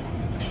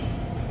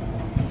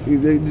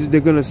 They're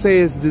going to say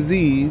it's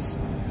disease.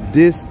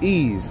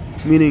 Dis-ease,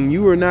 meaning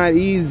you are not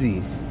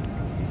easy.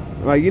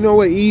 Like, you know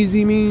what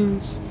easy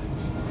means?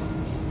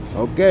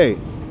 Okay,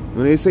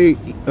 when they say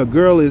a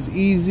girl is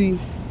easy,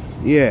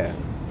 yeah.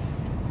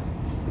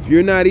 If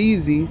you're not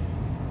easy,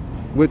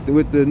 with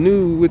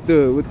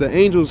the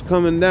angels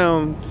coming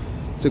down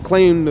to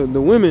claim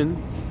the women,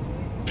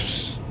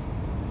 psh,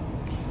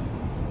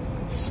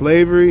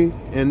 slavery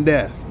and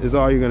death is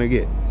all you're gonna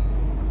get.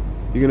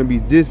 You're gonna be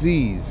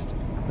diseased.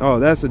 Oh,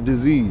 that's a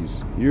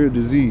disease. You're a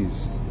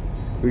disease.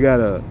 We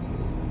gotta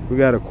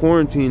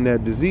quarantine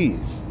that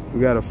disease. We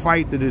gotta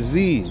fight the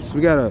disease.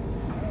 We gotta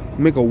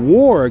make a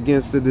war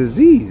against the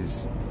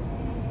disease.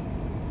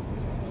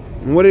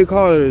 And what do they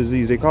call it a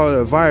disease? They call it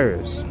a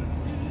virus.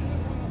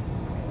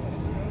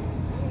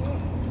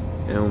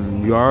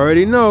 And you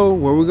already know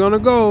where we're gonna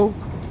go.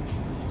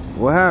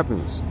 What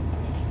happens?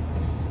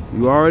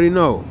 You already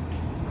know.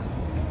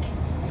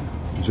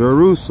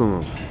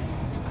 Jerusalem.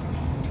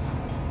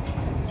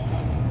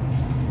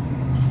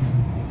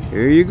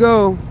 Here you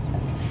go.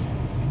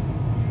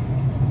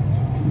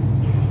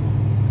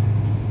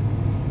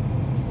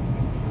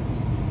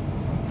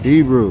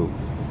 Hebrew.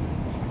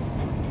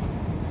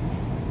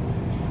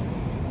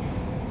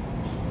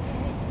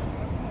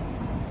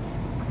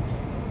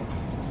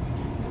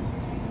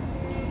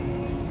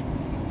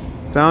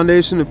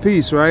 Foundation of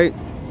peace, right?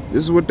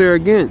 This is what they're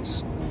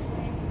against.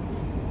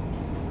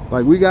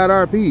 Like, we got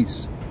our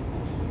peace.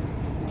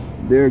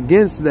 They're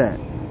against that.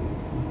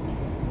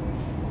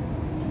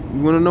 You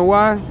want to know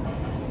why?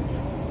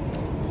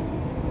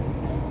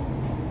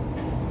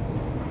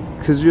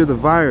 Because you're the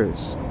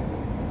virus.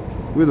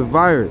 We're the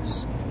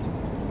virus.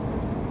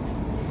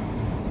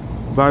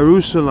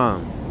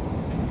 Virushalam.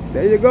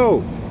 There you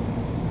go.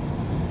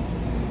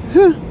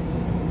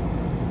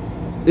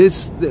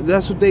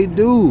 That's what they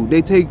do.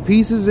 They take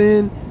pieces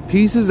in,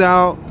 pieces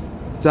out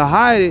to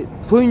hide it,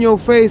 put in your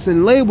face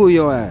and label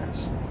your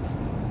ass.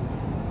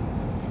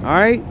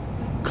 Alright?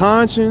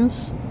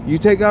 Conscience, you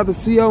take out the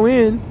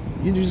C-O-N,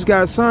 you just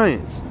got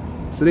science.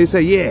 So they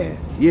say, yeah,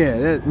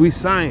 we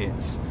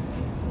science.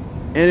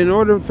 And in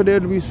order for there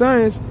to be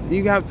science,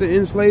 you have to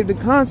enslave the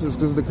conscience,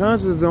 because the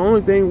conscience is the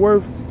only thing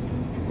worth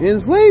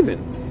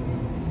enslaving.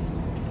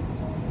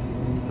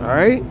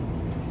 Alright?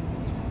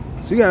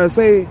 So you gotta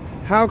say,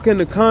 how can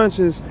the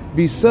conscience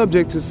be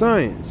subject to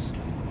science?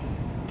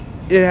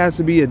 It has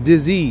to be a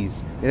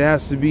disease. It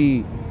has to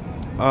be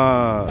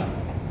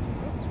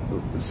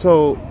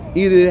so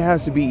either it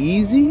has to be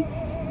easy.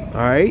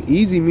 Alright?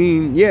 Easy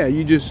mean, yeah,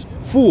 you just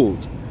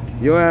fooled.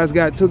 Your ass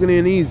got taken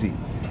in easy.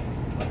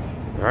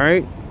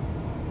 Alright?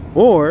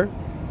 Or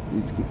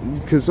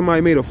because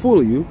somebody made a fool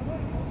of you.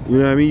 You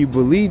know what I mean? You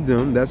believed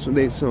them. That's what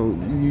they. So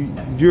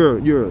you're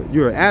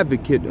an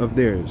advocate of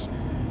theirs.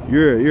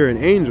 You're an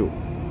angel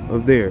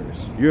of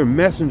theirs. You're a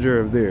messenger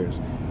of theirs.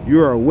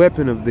 You're a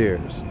weapon of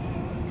theirs.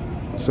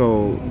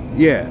 So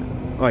yeah,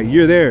 like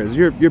you're theirs.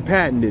 You're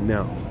patented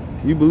now.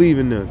 You believe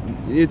in them.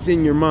 It's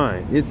in your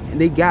mind.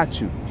 They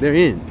got you. They're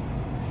in.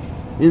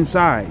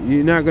 inside.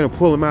 You're not going to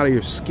pull them out of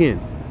your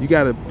skin. You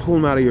got to pull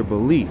them out of your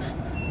belief.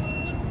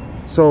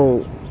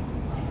 So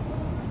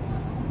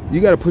you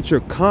got to put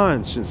your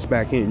conscience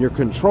back in, your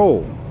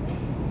control.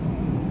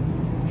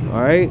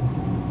 All right?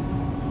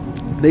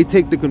 They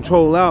take the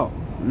control out,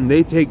 and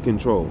they take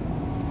control.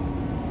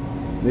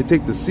 They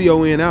take the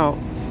CON out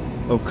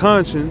of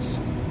conscience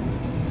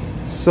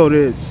so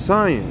that it's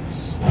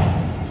science.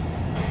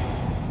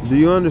 Do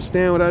you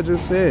understand what I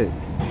just said?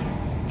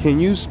 Can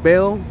you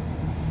spell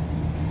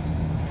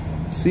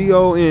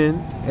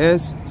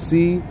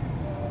CONSC,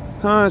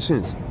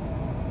 conscience?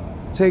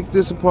 Take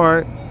this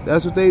apart.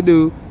 That's what they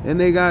do. And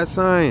they got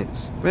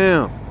science.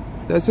 Bam.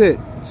 That's it.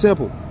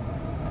 Simple.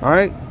 All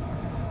right?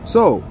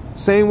 So,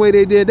 same way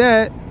they did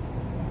that,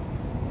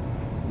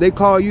 they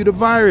call you the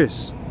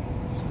virus.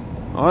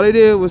 All they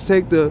did was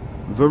take the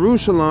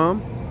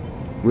Jerusalem,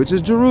 which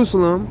is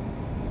Jerusalem.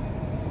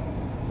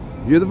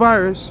 You're the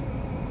virus.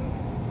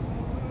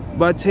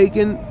 By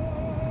taking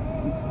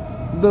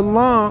the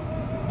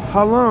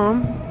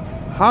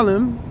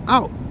halem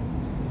out.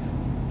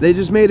 They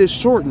just made it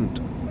shortened.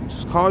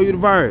 Just call you the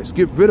virus.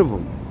 Get rid of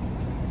them.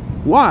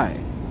 Why?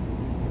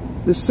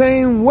 The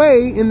same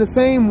way and the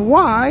same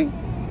why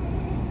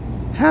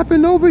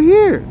happened over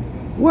here.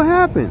 What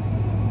happened?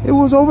 It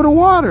was over the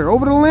water,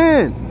 over the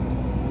land.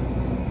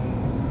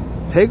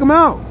 Take them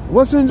out.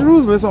 What's in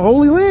Jerusalem? It's a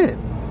holy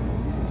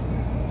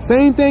land.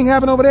 Same thing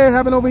happened over there,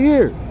 happened over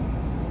here.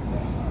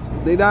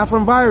 They die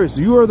from virus.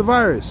 You are the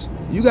virus.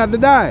 You got to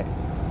die.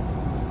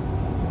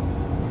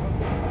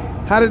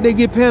 How did they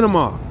get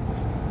Panama?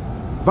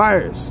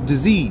 Virus,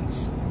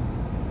 disease.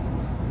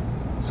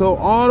 So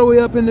all the way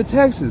up into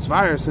Texas,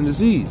 virus and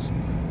disease.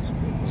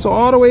 So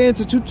all the way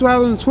into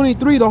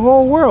 2023, the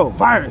whole world,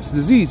 virus,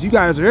 disease. You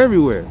guys are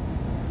everywhere.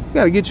 We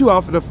got to get you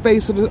off of the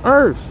face of the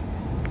earth.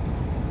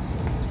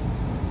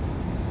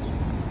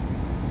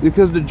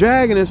 Because the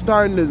dragon is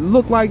starting to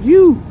look like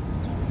you.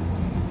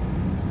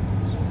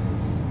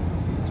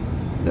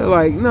 They're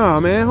like, nah,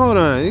 man, hold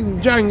on.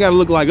 The dragon got to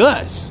look like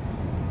us.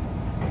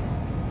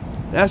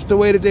 That's the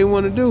way that they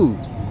want to do.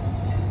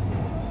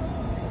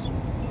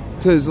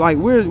 Because, like,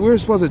 we're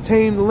supposed to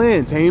tame the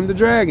land, tame the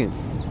dragon.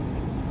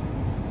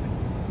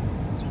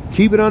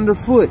 Keep it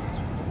underfoot.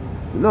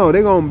 No,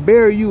 they're going to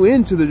bury you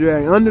into the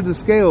dragon, under the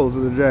scales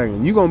of the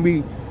dragon. You're going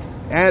to be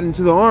adding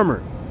to the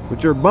armor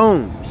with your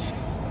bones.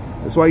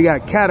 That's why you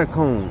got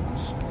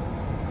catacombs.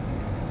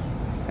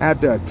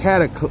 After a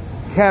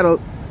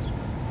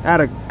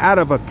out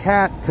of a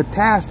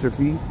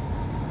catastrophe,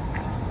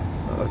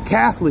 a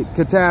Catholic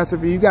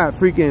catastrophe, you got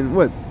freaking,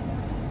 what?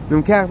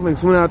 Them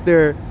Catholics went out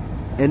there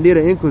and did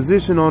an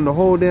inquisition on the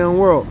whole damn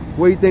world.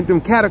 Where you think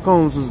them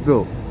catacombs was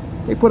built?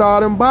 They put all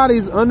them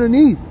bodies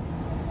underneath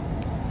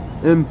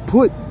and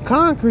put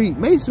concrete,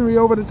 masonry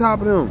over the top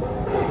of them.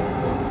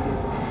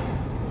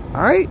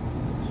 All right?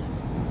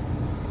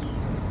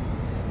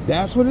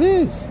 That's what it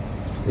is.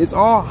 It's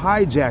all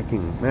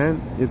hijacking,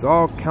 man. It's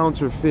all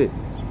counterfeit.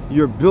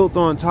 You're built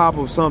on top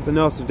of something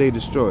else that they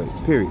destroyed,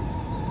 period.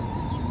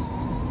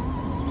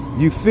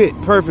 You fit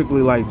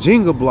perfectly like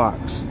Jenga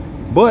blocks,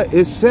 but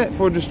it's set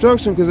for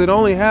destruction because it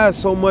only has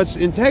so much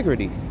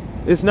integrity.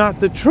 It's not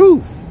the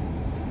truth.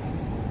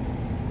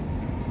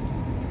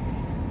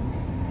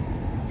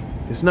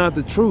 It's not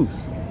the truth.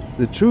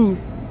 The truth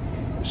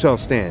shall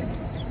stand.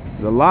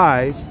 The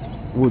lies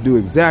will do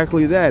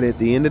exactly that at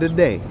the end of the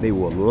day. They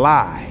will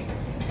lie.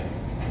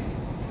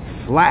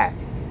 Flat.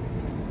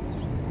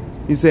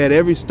 He said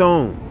every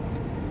stone,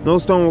 no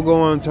stone will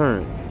go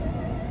unturned.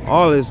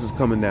 All this is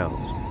coming down.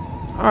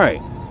 All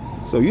right.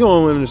 So you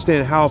don't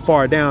understand how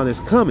far down it's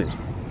coming.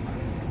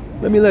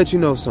 Let me let you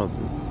know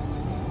something.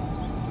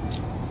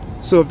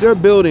 So if they're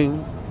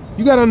building,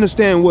 you got to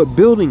understand what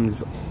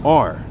buildings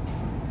are.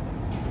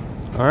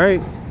 All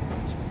right.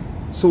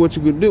 So what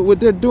you could do, what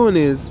they're doing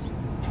is,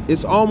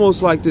 it's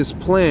almost like this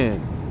plan.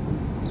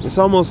 It's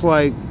almost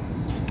like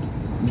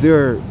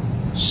they're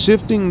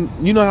shifting.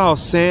 You know how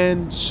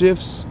sand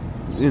shifts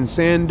in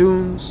sand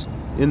dunes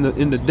in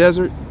the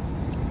desert?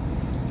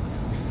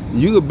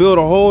 You could build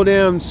a whole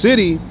damn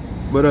city,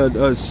 but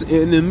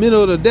in the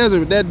middle of the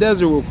desert, that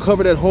desert will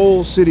cover that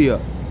whole city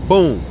up.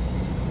 Boom.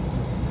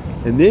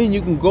 And then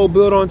you can go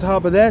build on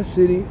top of that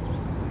city,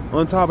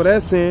 on top of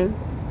that sand,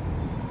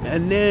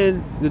 and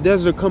then the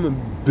desert will come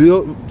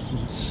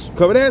and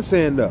cover that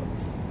sand up.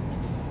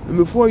 And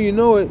before you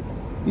know it,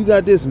 you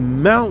got this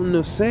mountain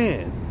of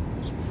sand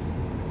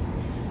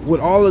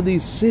with all of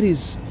these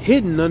cities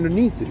hidden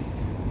underneath it.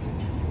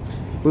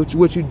 But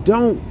what you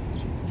don't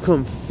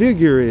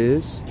configure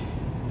is,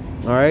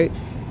 all right,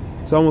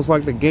 it's almost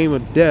like the game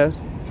of death,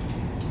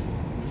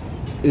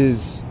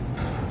 is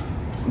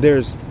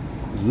there's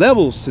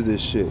levels to this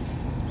shit.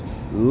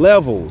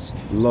 Levels,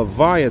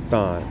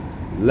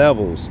 Leviathan,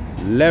 levels,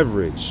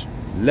 leverage,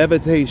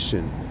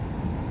 levitation,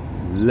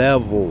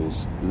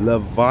 levels,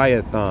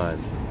 Leviathan.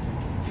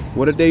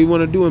 What did they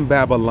want to do in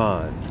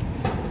Babylon?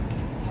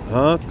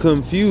 Huh?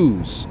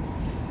 Confuse.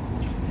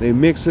 They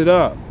mix it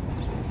up.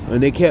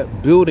 And they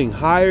kept building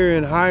higher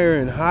and higher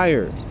and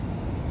higher.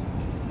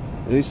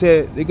 And he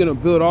said they're gonna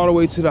build all the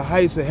way to the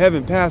heights of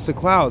heaven, past the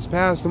clouds,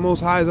 past the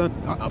Most High,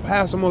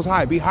 past the Most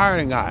High. Be higher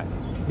than God,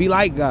 be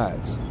like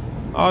gods,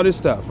 all this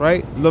stuff,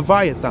 right?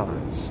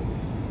 Leviathans,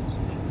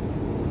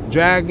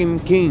 dragon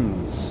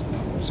kings,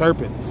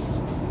 serpents.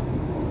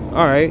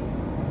 All right.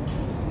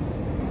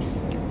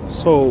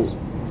 So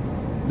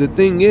the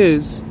thing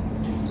is,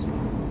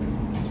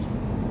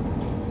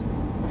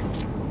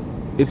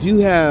 if you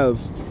have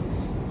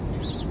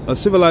a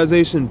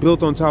civilization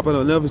built on top of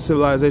another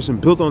civilization,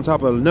 built on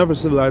top of another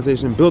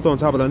civilization, built on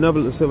top of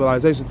another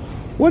civilization,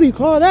 what do you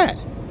call that?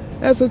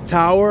 That's a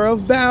Tower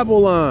of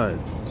Babylon.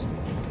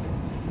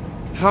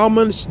 How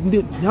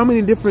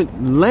many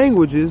different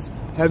languages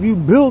have you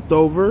built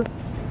over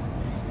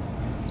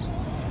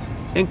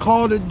and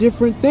called it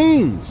different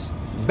things?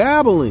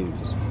 Babbling.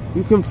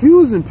 You're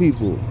confusing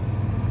people.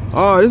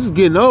 Oh, this is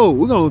getting old.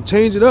 We're gonna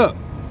change it up.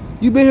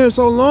 You've been here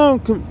so long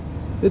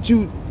that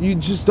you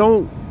just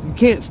you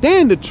can't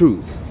stand the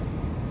truth.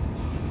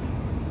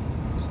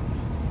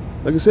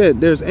 Like I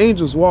said, there's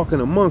angels walking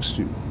amongst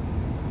you.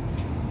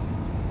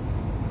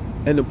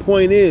 And the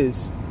point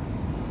is,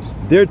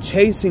 they're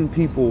chasing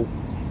people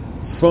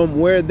from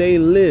where they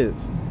live.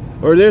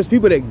 Or there's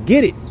people that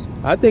get it.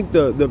 I think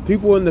the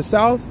people in the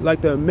South,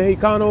 like the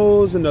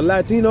Mexicanos and the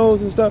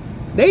Latinos and stuff,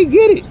 they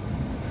get it.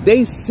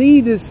 They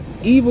see this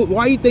evil.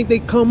 Why you think they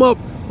come up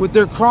with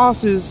their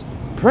crosses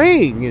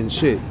praying and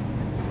shit?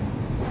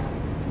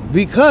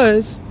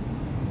 Because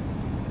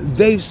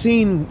they've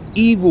seen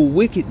evil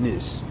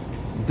wickedness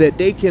that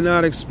they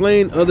cannot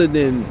explain other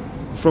than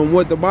from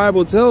what the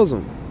Bible tells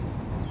them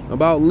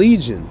about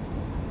Legion,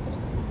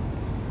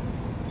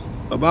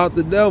 about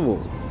the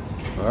devil,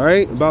 all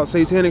right, about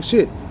satanic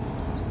shit.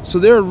 So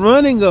they're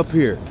running up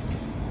here.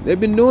 They've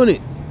been doing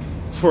it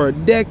for a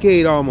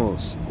decade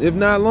almost, if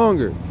not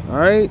longer, all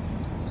right?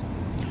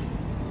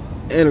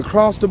 And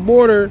across the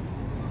border,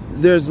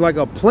 there's like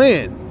a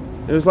plan.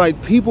 There's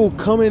like people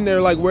coming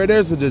there, like where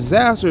there's a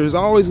disaster, there's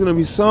always going to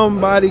be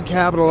somebody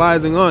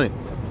capitalizing on it.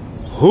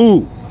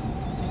 Who?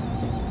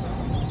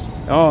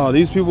 Oh,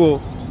 these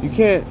people, you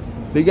can't,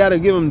 they got to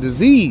give them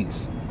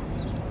disease.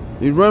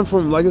 You run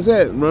from, like I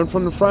said, run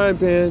from the frying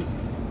pan,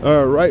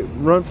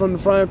 run from the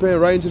frying pan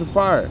right into the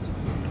fire.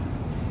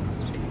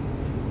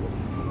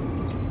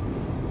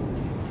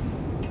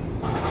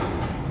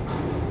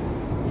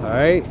 All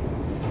right.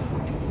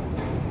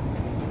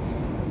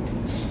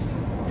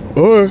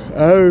 Or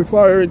I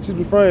fire into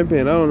the frying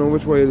pan. I don't know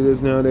which way it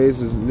is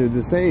nowadays. They're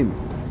the same.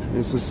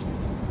 It's just,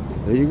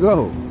 there you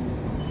go.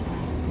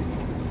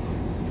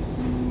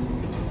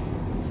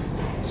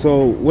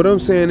 So what I'm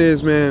saying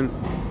is, man,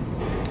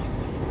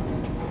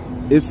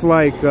 it's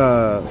like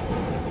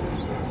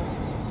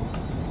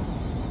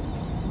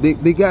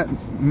they got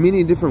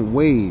many different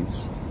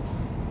ways.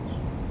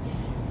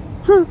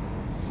 Huh.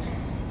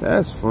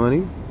 That's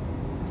funny.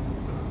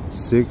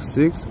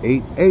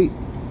 6688.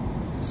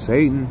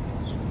 Satan.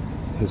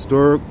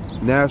 Historic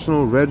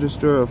National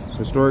Register of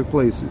Historic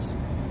Places.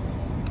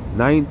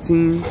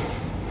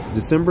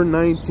 December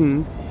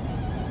 19th,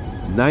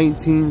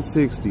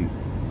 1960.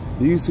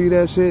 Do you see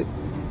that shit?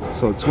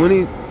 So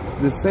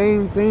the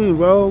same thing,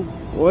 bro.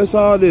 What's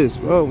all this,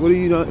 bro? What are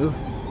you doing?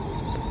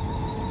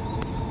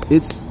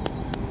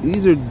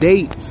 These are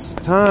dates,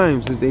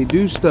 times that they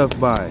do stuff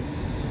by.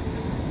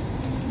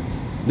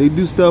 They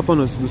do stuff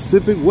on a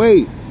specific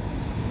way.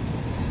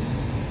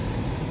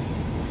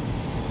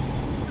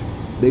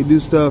 They do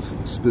stuff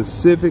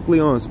specifically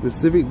on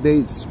specific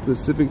dates,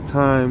 specific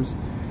times,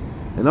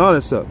 and all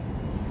that stuff.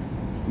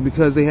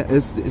 Because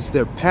it's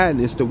their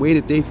patent. It's the way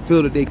that they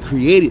feel that they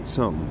created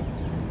something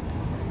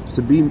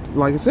to be,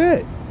 like I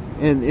said,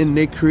 and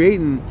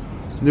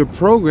they're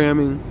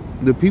programming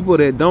the people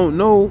that don't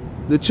know,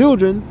 the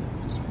children,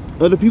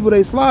 or the people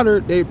they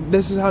slaughtered.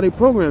 This is how they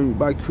program you,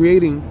 by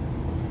creating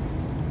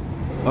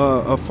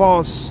a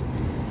false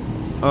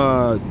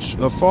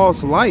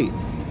light.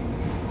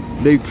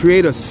 They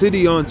create a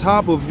city on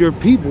top of your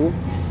people,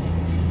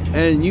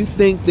 and you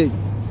think that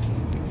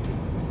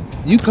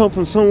you come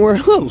from somewhere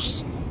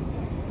else.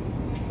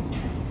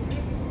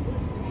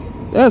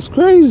 That's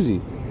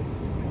crazy.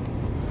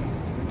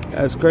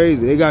 That's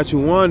crazy. They got you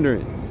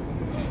wandering.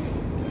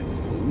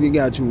 They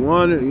got you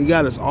wandering. You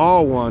got us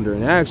all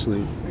wandering,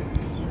 actually.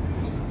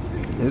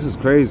 This is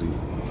crazy.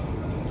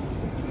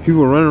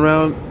 People run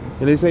around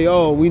and they say,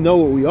 oh, we know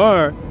what we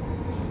are.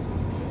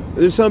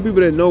 There's some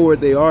people that know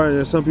what they are, and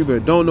there's some people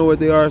that don't know what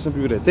they are, some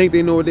people that think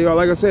they know what they are.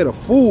 Like I said, a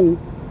fool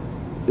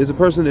is a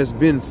person that's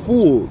been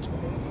fooled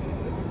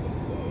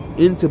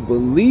into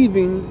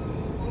believing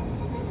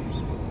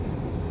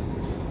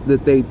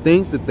that they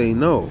think that they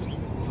know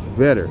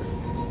better.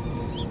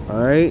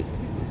 All right?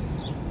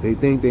 They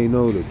think they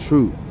know the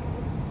truth.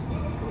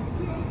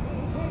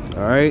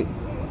 All right?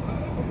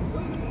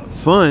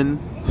 Fun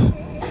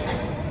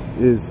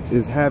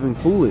is having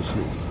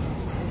foolishness.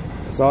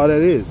 That's all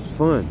that is.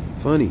 Fun.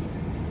 Funny.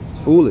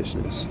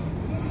 Foolishness.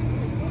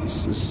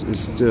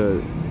 It's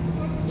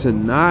to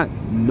not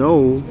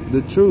know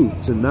the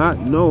truth, to not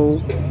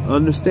know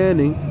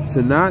understanding,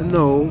 to not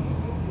know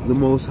the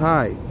Most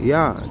High.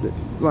 Yeah,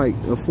 like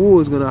a fool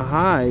is gonna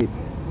hide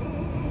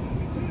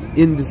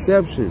in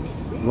deception,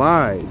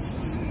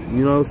 lies,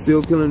 you know,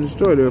 steal, kill, and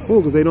destroy. They're a fool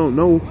because they don't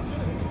know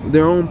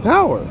their own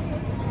power.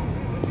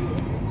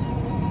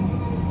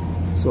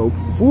 So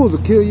fools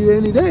will kill you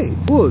any day.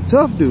 Fools are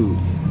tough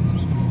dudes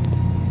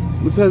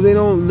because they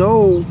don't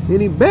know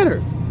any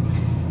better.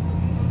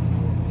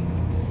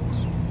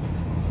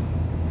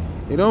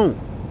 They don't.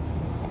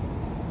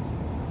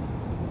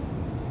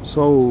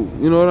 So,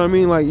 you know what I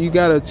mean? Like, you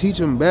gotta teach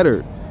them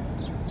better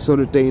so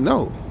that they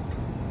know.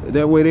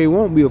 That way they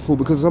won't be a fool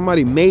because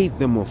somebody made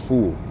them a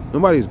fool.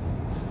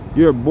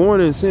 You're born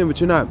in sin, but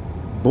you're not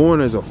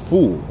born as a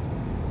fool.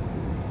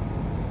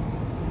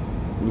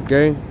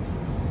 Okay?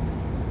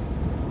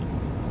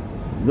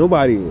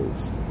 Nobody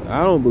is.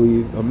 I don't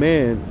believe a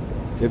man,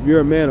 if you're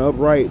a man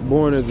upright,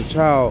 born as a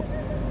child,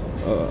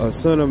 a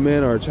son of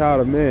man or a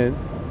child of man,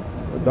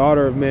 a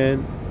daughter of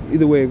man,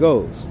 either way it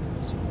goes.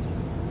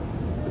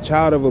 A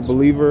child of a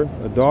believer,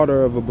 a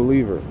daughter of a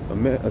believer,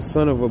 a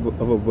son of a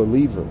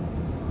believer.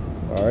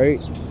 All right?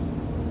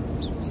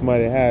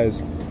 Somebody that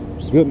has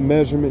good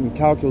measurement and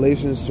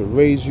calculations to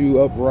raise you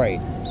upright.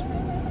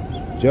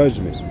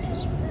 Judgment.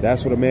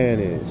 That's what a man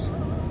is.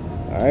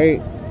 All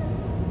right?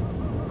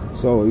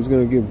 So he's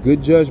going to give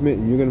good judgment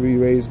and you're going to be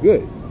raised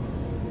good.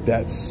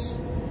 That's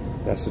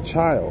a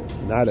child.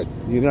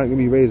 You're not going to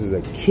be raised as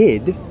a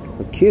kid.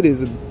 A kid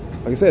is,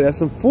 like I said, that's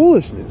some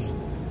foolishness.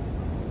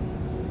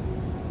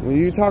 When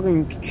you're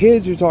talking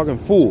kids, you're talking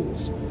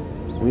fools.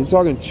 When you're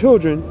talking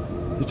children,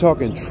 you're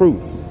talking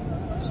truth.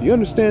 You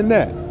understand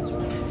that?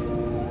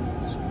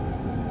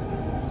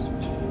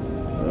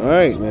 All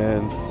right,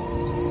 man.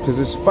 Because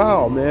it's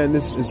foul, man.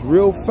 It's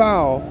real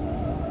foul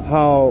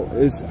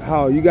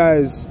how you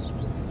guys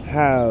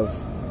have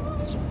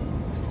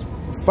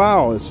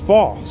foul. It's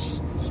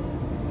false.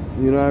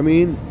 You know what I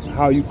mean?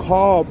 How you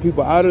call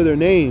people out of their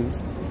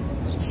names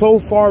so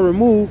far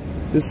removed.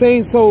 The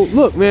same. So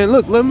look, man,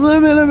 look, let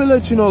me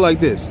let you know like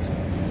this.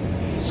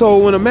 So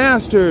when a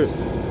master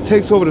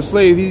takes over the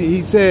slave,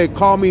 he said,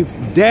 call me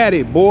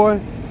daddy, boy.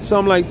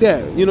 Something like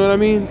that. You know what I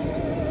mean?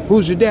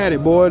 Who's your daddy,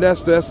 boy?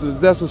 That's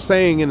a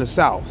saying in the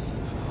South.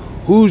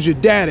 Who's your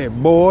daddy,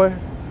 boy?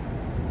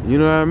 You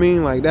know what I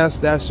mean? Like that's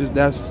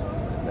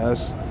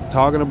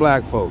talking to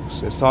black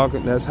folks.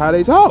 That's how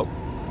they talk.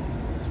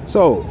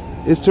 So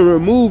it's to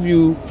remove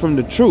you from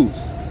the truth.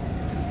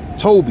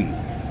 Toby.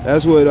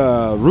 That's what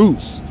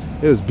Roots.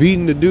 It was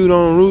beating the dude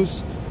on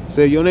Roots.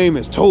 Said your name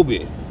is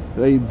Toby.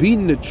 They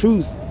beating the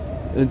truth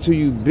until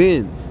you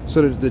bend.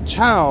 So that the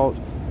child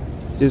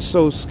is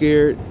so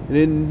scared, and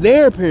then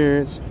their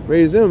parents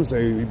raise them,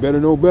 say, you better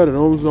know better.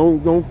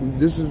 Don't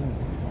this is,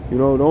 you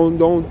know,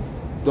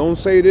 don't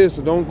say this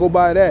or don't go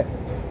by that.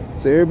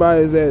 So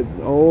everybody's that,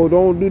 oh,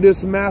 don't do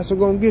this, the master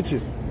gonna get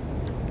you.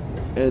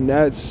 And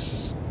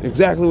that's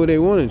exactly what they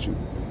wanted you.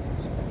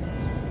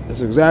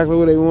 That's exactly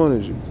what they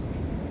wanted you.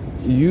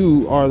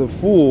 You are the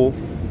fool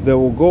that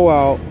will go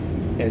out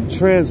and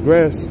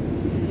transgress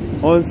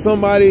on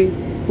somebody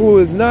who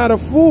is not a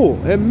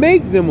fool and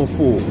make them a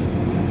fool.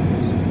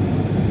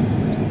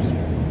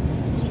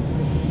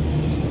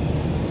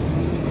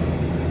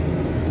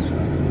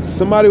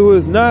 Somebody who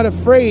is not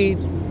afraid,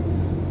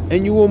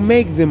 and you will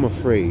make them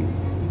afraid.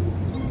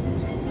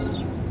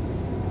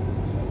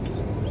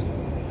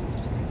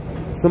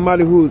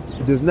 Somebody who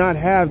does not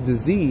have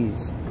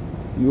disease,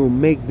 you will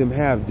make them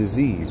have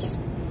disease.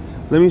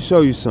 Let me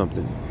show you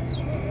something.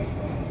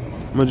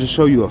 I'm going to just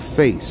show you a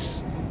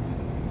face.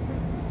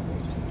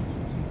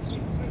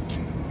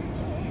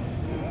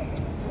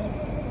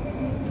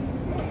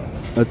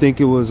 I think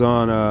it was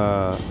on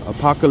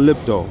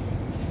Apacalypto.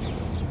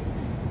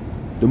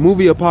 The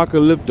movie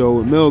Apacalypto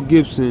with Mel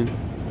Gibson,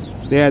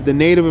 they had the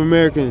Native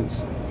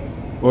Americans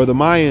or the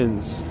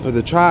Mayans or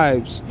the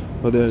tribes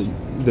or the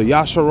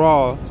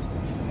Yashara,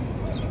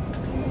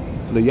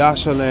 the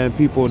Yashaland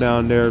people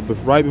down there, but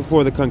right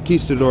before the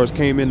conquistadors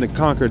came in to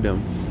conquer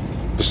them.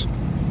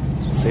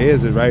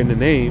 Says it right in the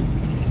name.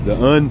 The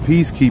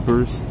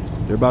UNpeacekeepers,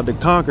 they're about to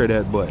conquer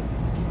that butt.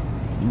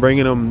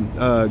 Bringing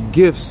them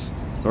gifts,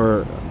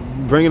 or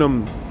bringing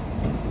them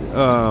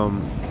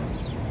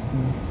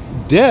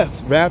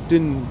death wrapped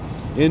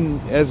in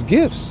as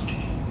gifts.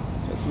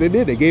 That's what they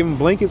did. They gave them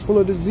blankets full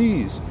of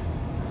disease.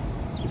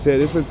 They said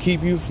this will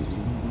keep you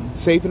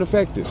safe and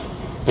effective.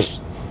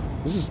 This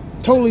is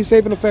totally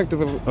safe and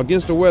effective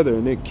against the weather,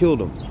 and they killed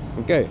them.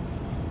 Okay,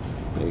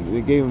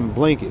 they gave them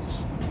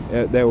blankets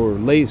that were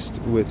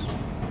laced with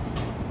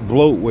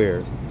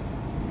bloatware,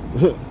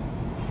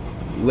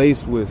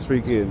 laced with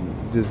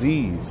freaking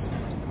disease.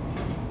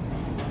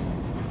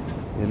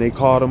 And they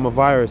called them a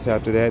virus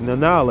after that and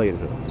annihilated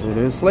them and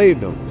enslaved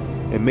them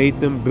and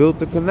made them build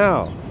the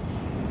canal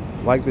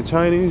like the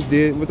Chinese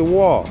did with the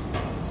wall.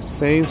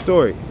 Same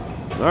story.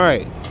 All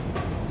right.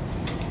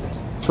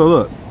 So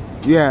look,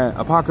 yeah,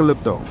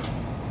 Apacalypto.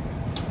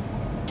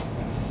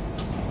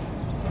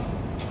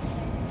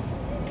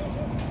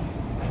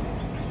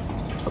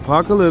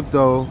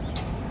 Apacalypto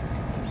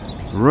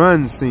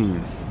run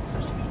scene.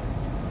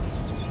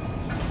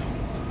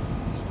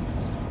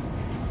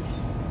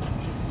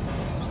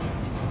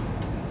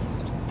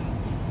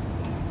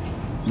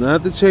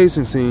 Not the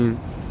chasing scene,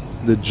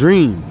 the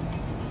dream,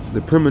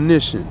 the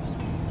premonition.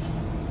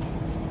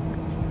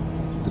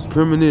 The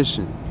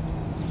premonition,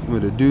 where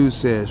the dude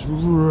says,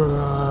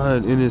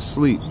 run, in his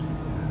sleep.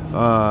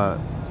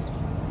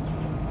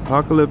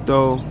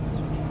 Apacalypto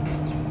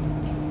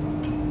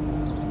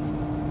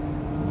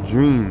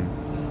dream.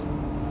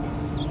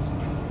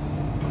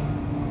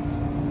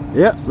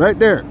 Yep, right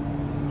there.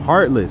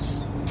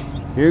 Heartless.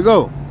 Here you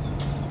go.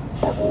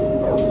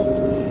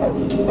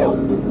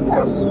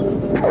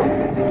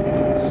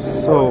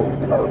 So,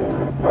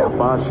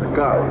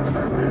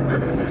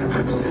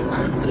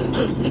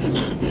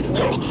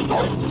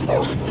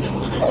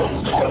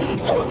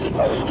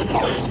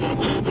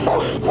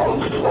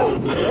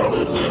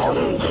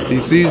 he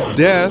sees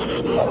death.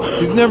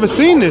 He's never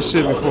seen this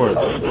shit before.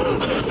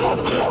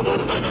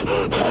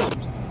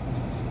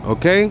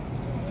 Okay?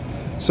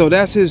 So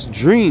that's his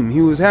dream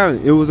he was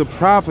having. It was a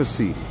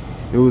prophecy.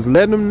 It was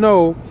letting him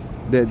know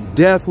that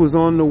death was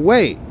on the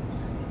way.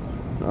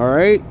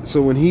 Alright?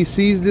 So when he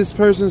sees this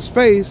person's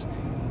face,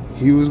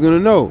 he was going to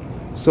know.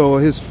 So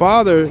his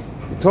father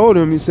told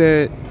him, he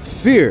said,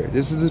 fear.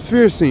 This is the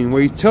fear scene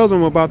where he tells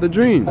him about the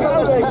dream.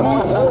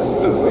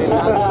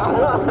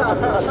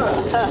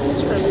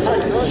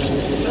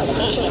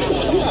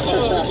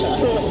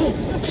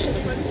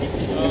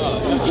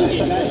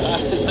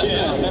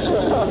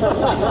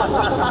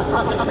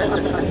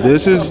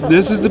 This is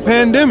the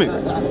pandemic.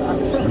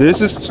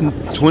 This is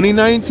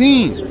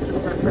 2019.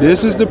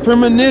 This is the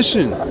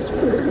premonition.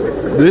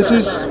 This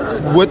is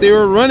what they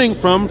were running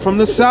from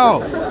the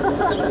south.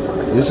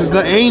 This is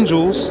the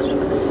angels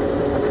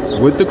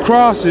with the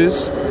crosses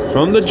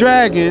from the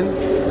dragon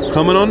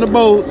coming on the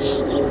boats,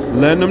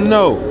 letting them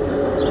know.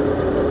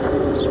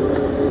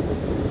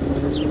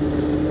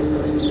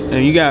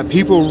 And you got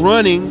people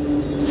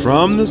running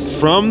from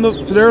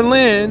their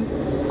land,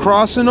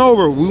 crossing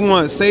over. We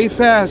want safe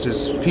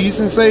passage, peace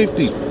and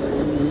safety.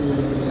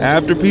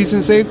 After peace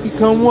and safety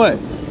come what?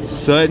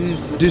 Sudden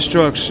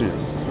destruction.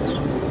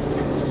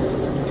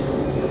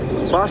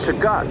 Basha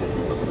God.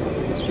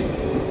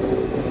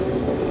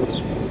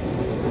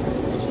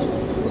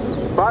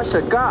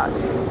 Basha God.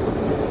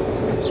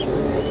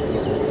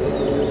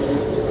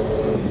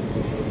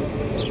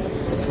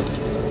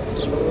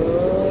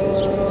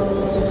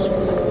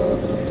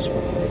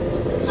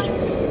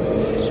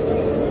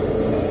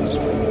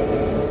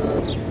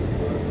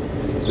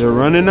 They're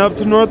running up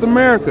to North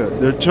America.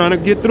 They're trying to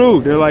get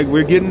through. They're like,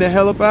 we're getting the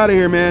hell up out of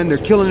here, man. They're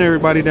killing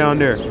everybody down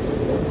there.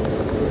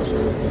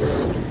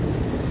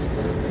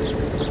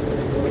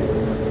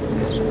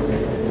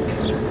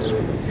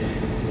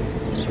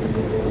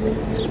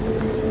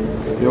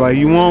 You're like,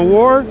 you want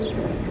war?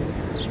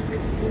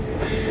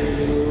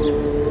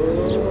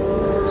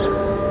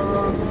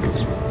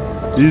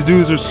 These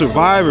dudes are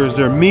survivors.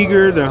 They're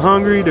meager, they're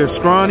hungry, they're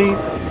scrawny.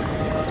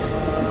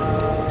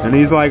 And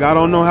he's like, I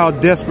don't know how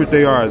desperate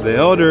they are. The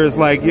elder is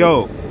like,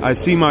 yo, I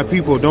see my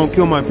people. Don't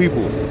kill my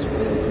people.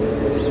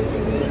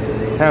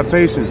 Have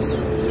patience.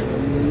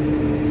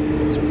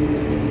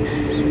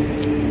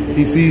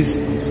 He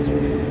sees,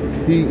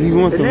 he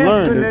wants to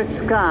learn.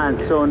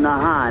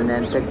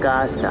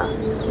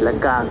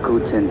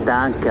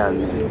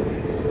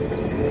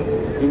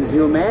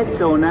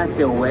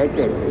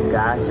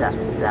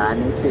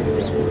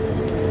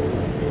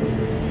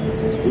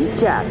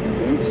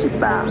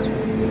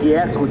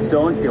 Dia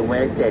kuzon te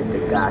wete te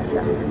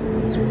casa.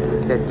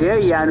 Te dia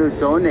yanu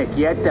zone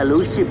kia te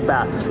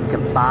lushipa ke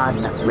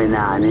pata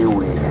menane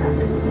wea.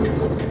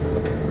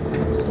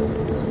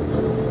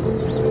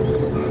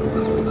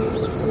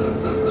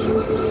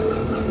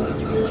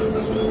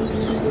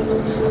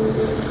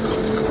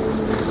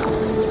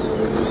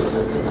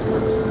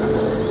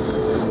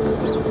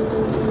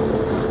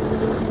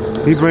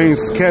 He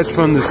brings catch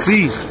from the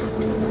sea.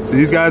 So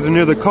these guys are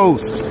near the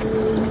coast.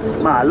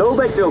 Malo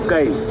ba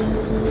chokai?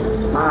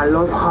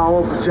 Malo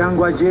how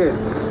jangwaje.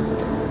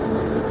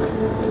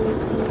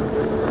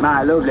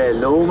 Malo le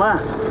loma.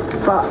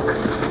 Fuck.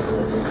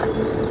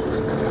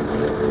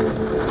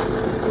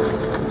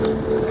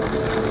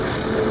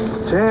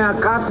 Chea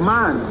kat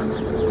man.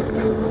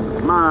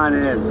 Man.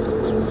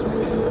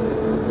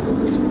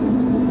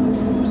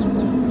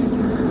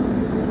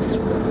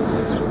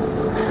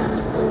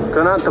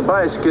 Kananta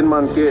ba skin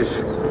man kish.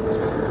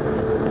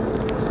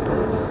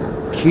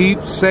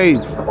 Keep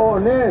safe. Oh,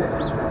 ne.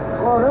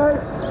 All right.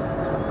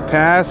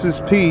 Pass is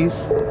peace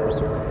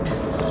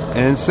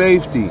and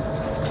safety.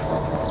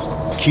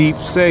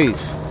 Keep safe.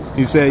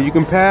 He said you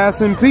can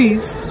pass in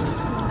peace,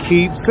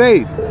 keep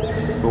safe.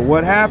 But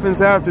what happens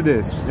after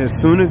this? As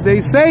soon as they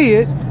say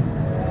it,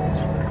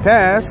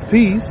 pass,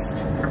 peace,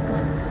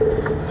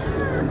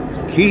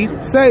 keep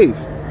safe.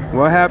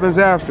 What happens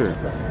after?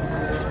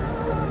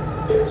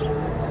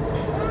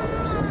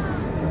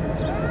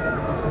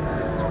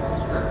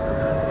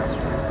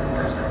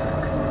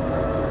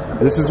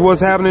 This is what's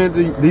happening.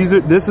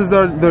 This is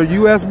the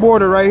U.S.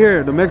 border right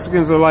here. The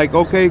Mexicans are like,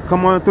 okay,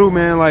 come on through,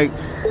 man. Like,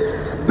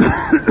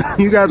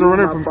 you guys are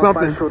running from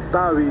something.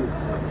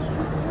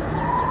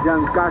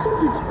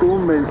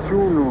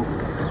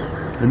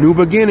 A new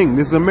beginning.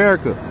 This is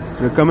America.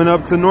 They're coming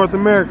up to North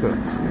America.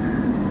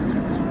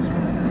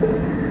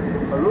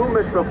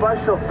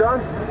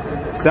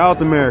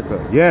 South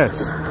America.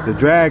 Yes. The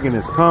dragon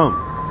has come.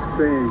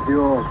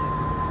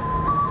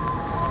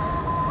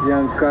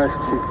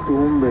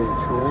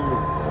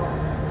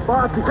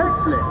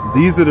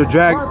 These are the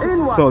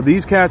dragon. So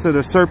these cats are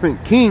the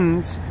serpent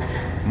kings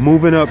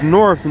moving up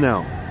north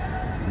now.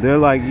 They're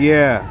like,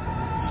 yeah,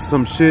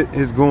 some shit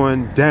is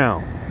going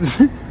down.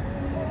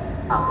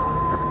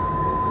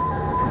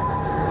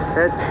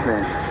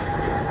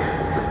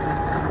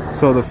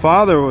 So the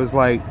father was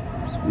like,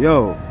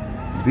 yo,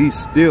 be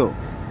still.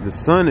 The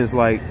son is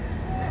like,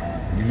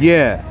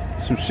 yeah,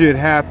 some shit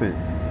happened.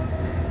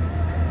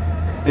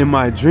 In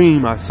my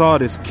dream, I saw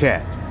this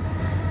cat.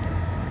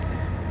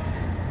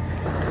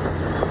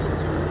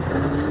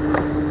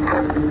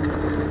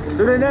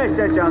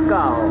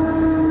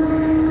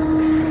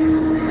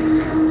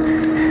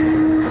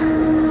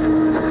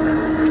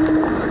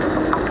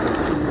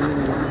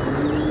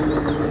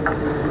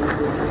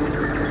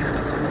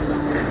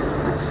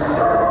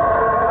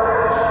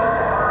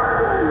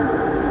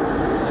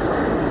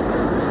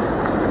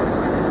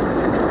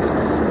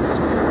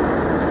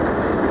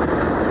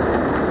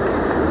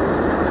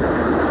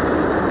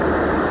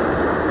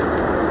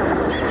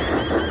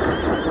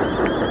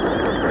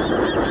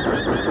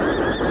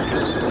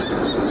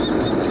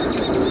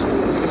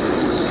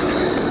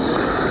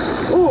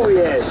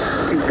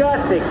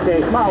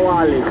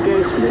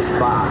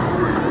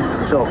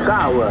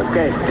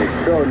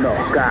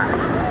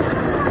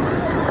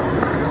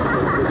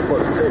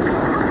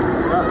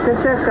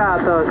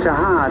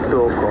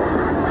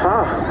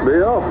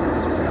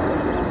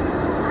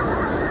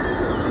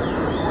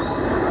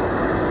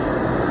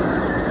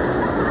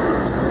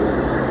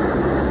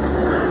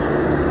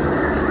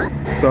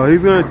 So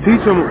he's going to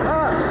teach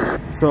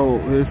them. So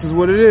this is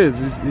what it is.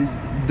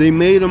 They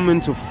made them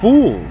into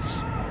fools.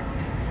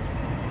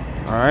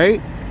 All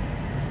right.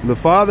 The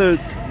father,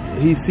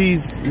 he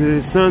sees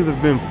his sons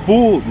have been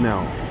fooled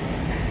now.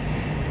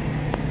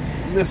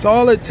 That's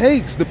all it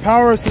takes. The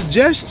power of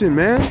suggestion,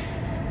 man.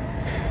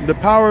 The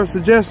power of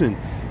suggestion.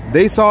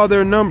 They saw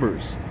their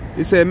numbers.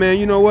 They said, man,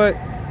 you know what?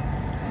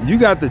 You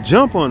got the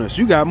jump on us.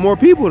 You got more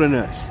people than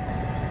us.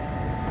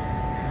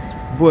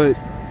 But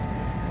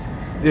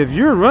if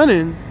you're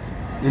running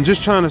and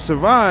just trying to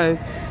survive,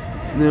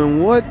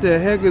 then what the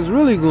heck is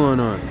really going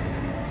on?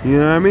 You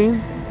know what I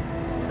mean?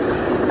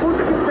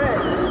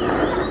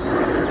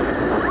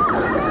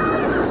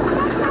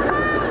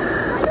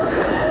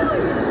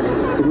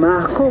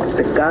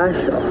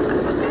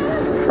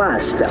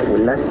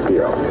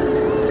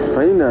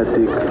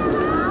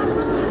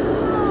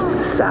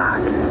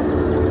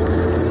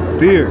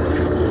 Fear.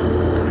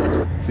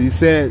 So you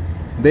said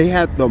they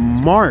had the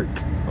mark,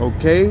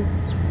 okay?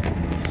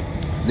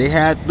 They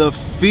had the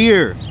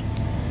fear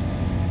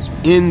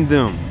in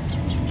them.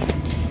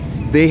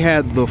 They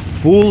had the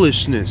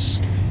foolishness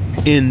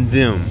in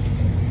them.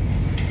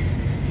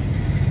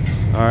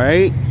 All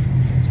right?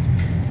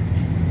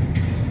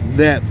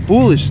 That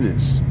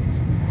foolishness.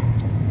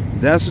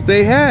 That's what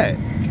they had.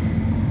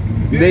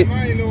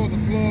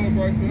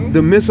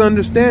 The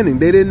misunderstanding.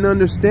 They didn't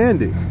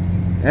understand it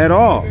at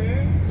all.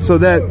 So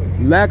that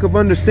lack of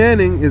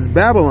understanding is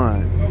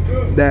Babylon.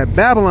 That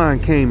Babylon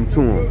came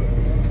to them.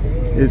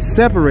 It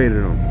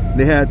separated them.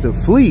 They had to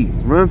flee,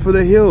 run for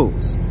the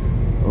hills.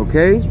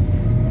 Okay?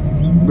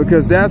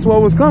 Because that's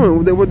what was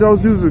coming. Those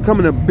dudes were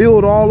coming to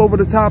build all over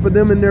the top of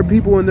them and their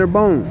people and their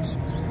bones.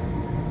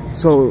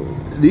 So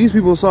these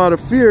people saw the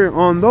fear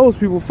on those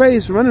people's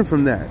face running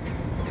from that.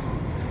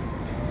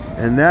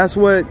 And that's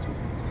what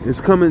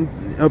is coming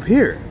up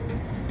here.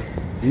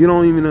 You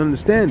don't even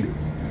understand it.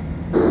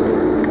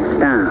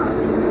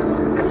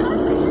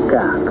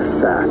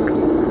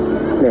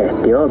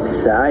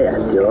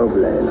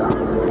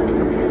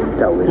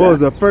 What was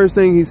the first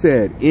thing he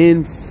said?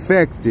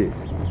 Infected.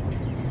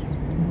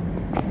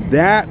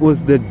 That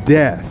was the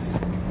death.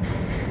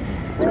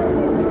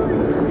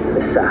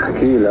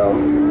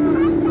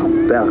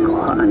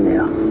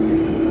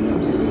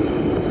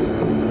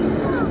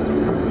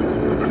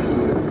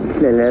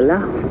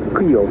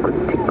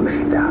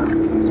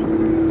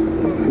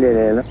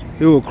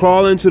 It will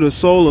crawl into the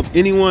soul of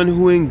anyone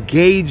who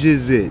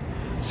engages it.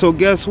 So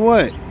guess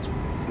what?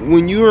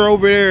 When you're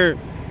over there,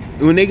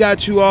 when they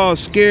got you all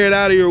scared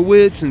out of your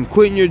wits and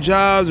quitting your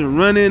jobs and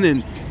running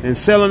and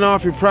selling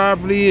off your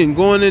property and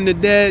going into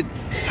debt,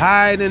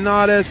 hiding and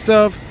all that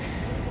stuff,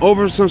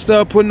 over some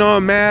stuff, putting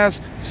on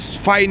masks,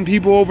 fighting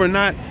people over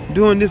not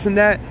doing this and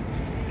that,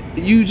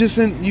 you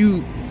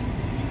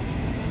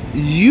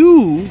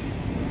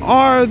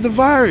are the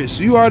virus.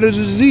 You are the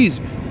disease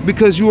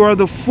because you are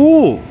the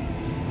fool.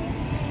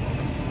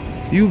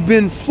 You've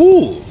been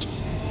fooled.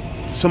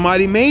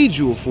 Somebody made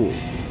you a fool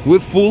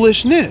with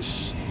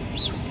foolishness.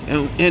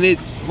 And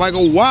it's like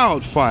a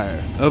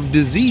wildfire of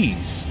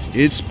disease.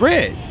 It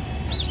spread.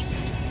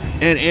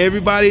 And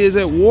everybody is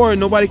at war and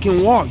nobody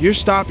can walk. You're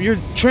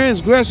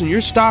transgressing.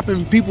 You're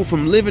stopping people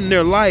from living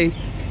their life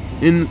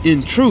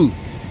in truth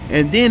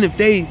And then if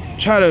they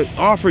try to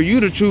offer you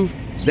the truth,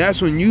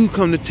 that's when you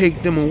come to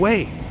take them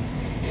away.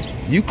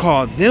 You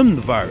call them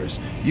the virus.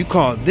 You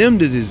call them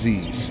the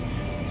disease,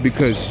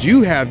 because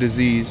you have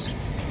disease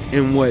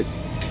in what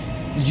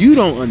you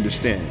don't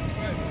understand.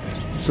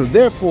 So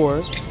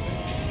therefore,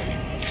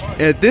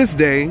 at this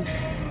day,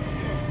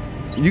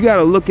 you got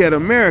to look at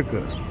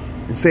America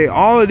and say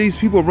all of these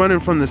people running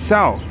from the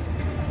South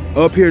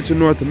up here to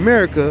North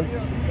America,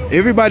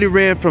 everybody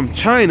ran from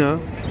China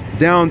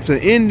down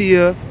to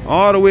India,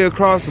 all the way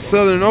across the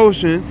Southern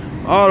Ocean,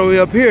 all the way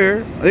up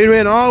here. They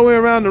ran all the way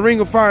around the Ring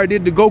of Fire,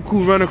 did the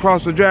Goku run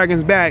across the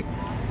dragon's back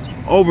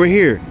over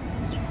here.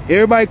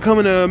 Everybody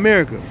coming to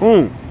America,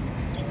 boom.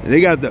 And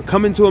they got the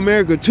Coming to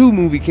America 2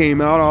 movie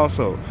came out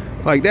also.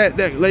 Like that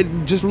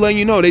like, just letting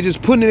you know, they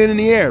just putting it in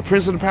the air.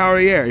 Prince of the Power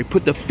of the Air. They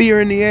put the fear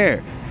in the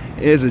air.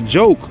 It's a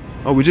joke.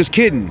 Oh, we're just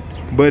kidding.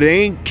 But it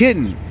ain't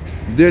kidding.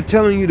 They're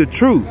telling you the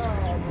truth.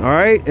 All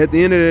right? At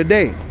the end of the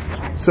day.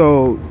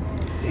 So,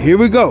 here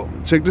we go.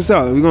 Check this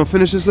out. We're going to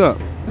finish this up.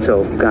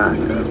 So, God.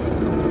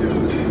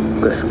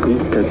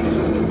 Kaskuta.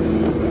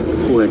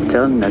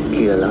 Uetelna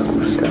kila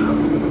kusta.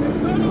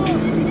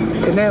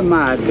 Tene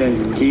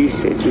maten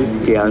jise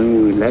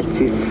jutianu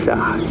letsi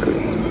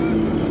sakri.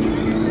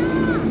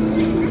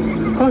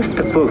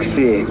 Hosta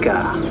fokseka.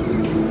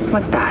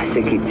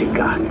 Matase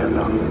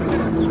kitikatalo.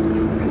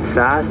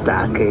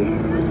 Sastake.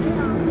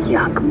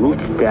 Yak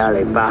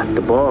mutstele bat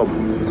bob.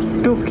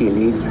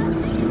 Tukili.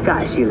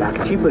 Kashi lak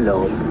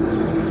chibalo.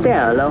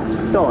 Telo.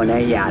 Dona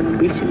yan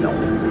bishno.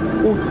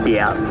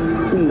 Upia.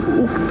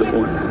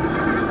 Upton.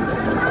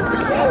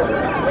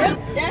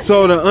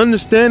 So the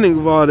understanding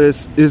of all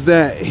this is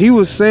that he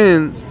was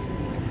saying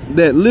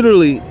that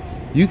literally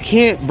you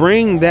can't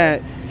bring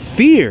that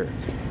fear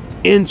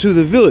into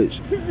the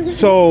village.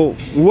 So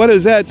what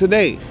is that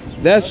today?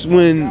 That's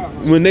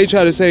when they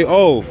try to say,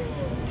 oh,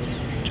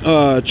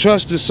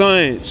 trust the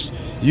science.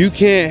 You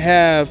can't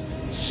have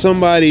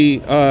somebody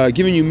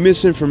giving you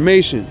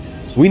misinformation.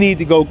 We need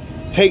to go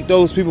take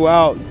those people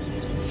out,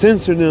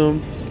 censor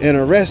them, and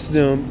arrest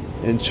them,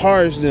 and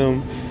charge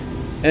them,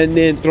 and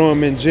then throw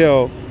them in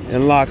jail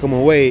and lock them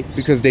away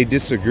because they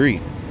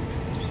disagree.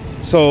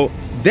 So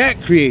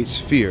that creates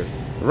fear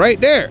right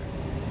there.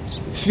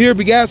 Fear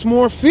begats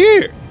more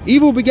fear.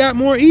 Evil begat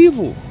more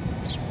evil.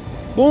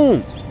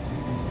 Boom.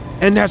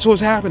 And that's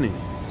what's happening.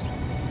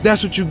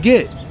 That's what you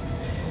get.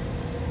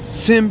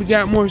 Sin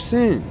begat more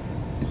sin.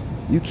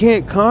 You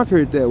can't conquer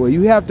it that way.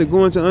 You have to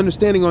go into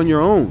understanding on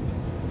your own.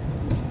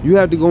 You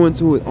have to go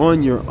into it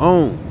on your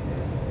own.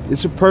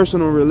 It's a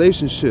personal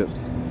relationship.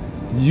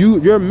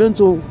 Your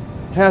mental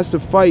has to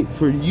fight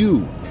for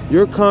you.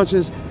 Your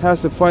conscience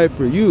has to fight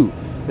for you.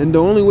 And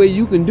the only way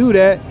you can do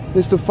that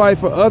is to fight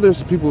for other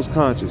people's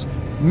conscience.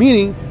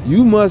 Meaning,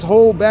 you must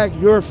hold back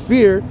your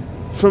fear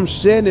from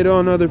shedding it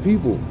on other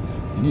people.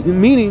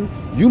 Meaning,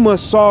 you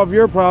must solve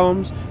your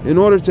problems in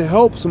order to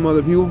help some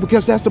other people,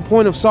 because that's the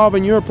point of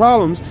solving your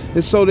problems,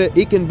 is so that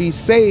it can be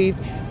saved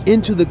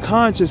into the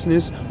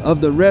consciousness of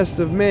the rest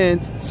of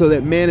man, so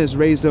that man is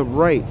raised up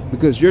right.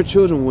 Because your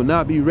children will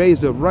not be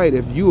raised up right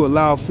if you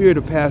allow fear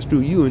to pass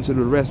through you into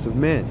the rest of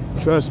men.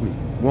 Trust me,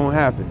 won't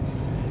happen.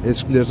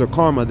 There's a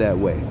karma that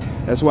way.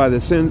 That's why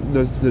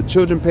the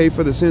children pay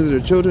for the sins of their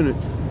children,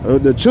 or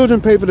the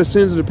children pay for the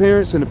sins of the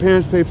parents, and the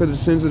parents pay for the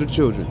sins of the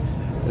children.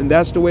 And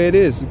that's the way it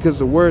is, because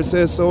the word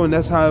says so, and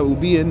that's how it will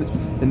be,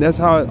 and that's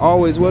how it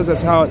always was,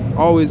 that's how it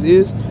always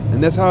is,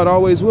 and that's how it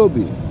always will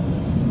be.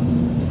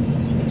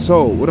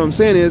 So what I'm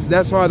saying is,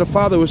 that's why the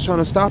father was trying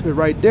to stop it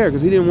right there,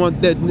 because he didn't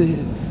want that.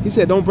 He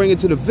said, don't bring it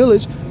to the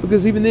village,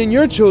 because even then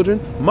your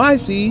children, my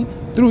seed,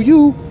 through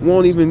you,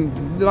 won't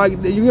even, like,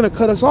 you're going to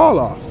cut us all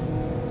off.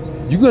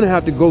 You're going to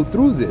have to go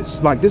through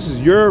this. Like, this is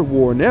your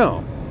war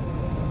now.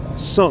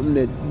 Something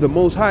that the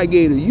Most High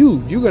gave to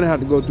you, you're going to have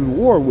to go through the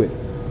war with.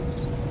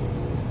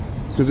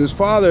 Because his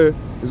father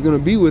is going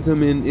to be with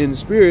him in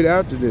spirit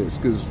after this,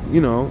 because,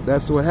 you know,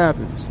 that's what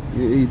happens.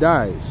 He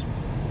dies.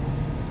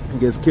 He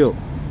gets killed.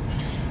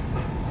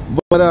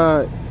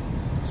 But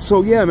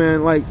so yeah,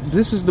 man, like,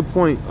 this is the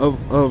point of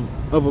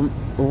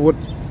what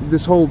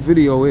this whole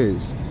video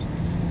is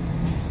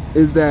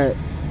that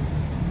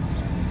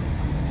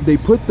they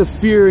put the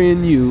fear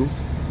in you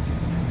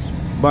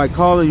by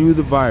calling you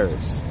the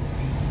virus.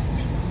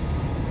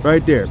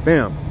 Right there,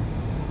 bam.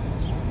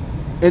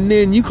 And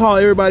then you call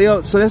everybody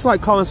else, so that's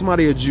like calling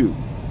somebody a Jew.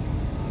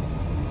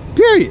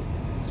 Period.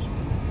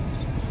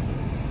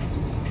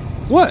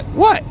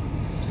 What?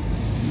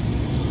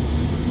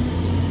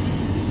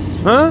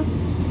 Huh?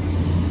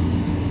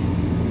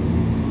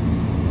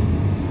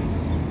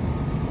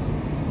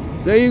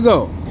 There you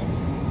go.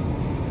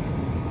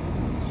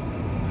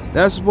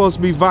 That's supposed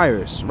to be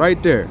virus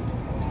right there.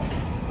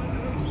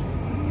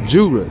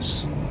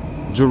 Judas,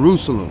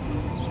 Jerusalem,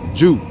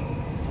 Jew.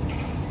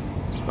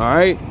 All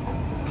right.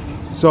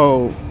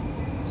 So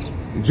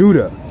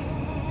Judah,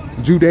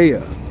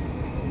 Judea.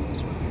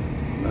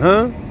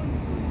 Huh?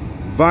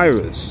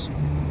 Virus.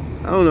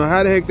 I don't know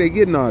how the heck they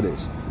getting all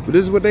this. But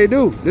this is what they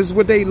do. This is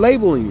what they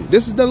labeling you.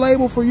 This is the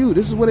label for you.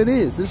 This is what it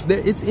is.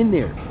 It's in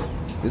there.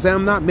 They say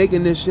I'm not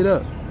making this shit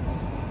up.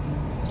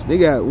 They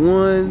got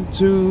 1,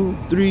 2,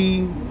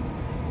 3,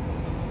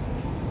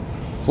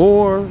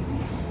 4,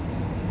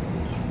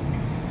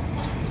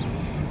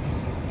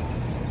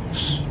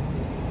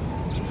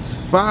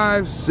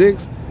 5,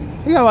 6.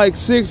 They got like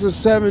 6 or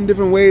 7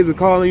 different ways of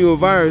calling you a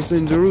virus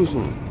in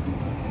Jerusalem.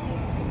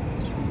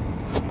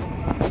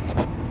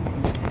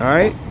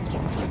 Alright?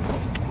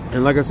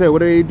 And like I said, what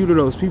do they do to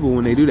those people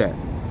when they do that?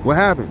 What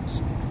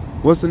happens?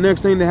 What's the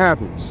next thing that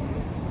happens?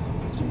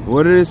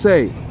 What did it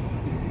say?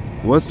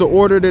 What's the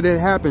order that it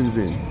happens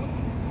in?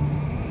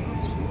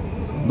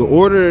 The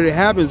order that it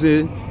happens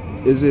in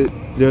is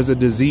there's a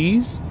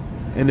disease,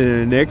 and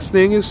then the next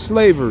thing is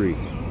slavery.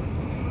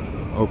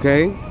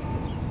 Okay?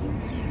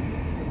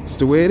 It's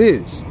the way it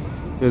is.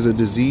 There's a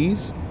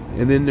disease,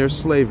 and then there's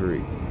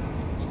slavery.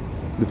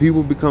 The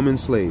people become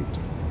enslaved.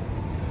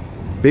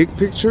 Big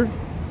picture.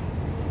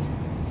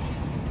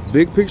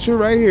 Big picture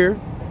right here.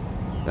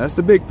 That's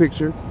the big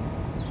picture.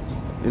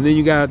 And then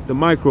you got the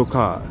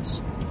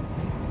microcosm.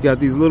 You got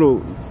these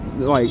little,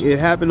 like, it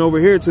happened over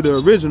here to the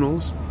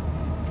originals.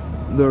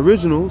 The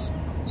originals.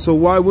 So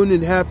why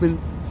wouldn't it happen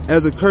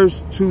as a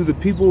curse to the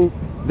people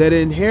that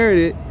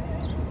inherited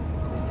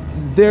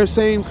their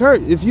same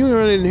curse? If you're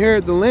going to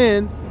inherit the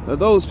land of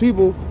those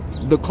people,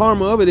 the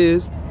karma of it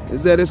is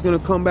that it's going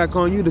to come back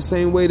on you the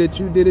same way that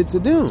you did it to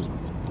them.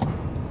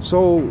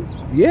 So,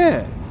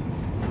 yeah.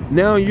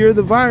 Now you're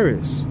the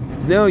virus.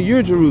 Now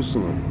you're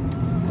Jerusalem.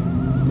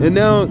 And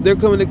now they're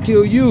coming to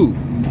kill you.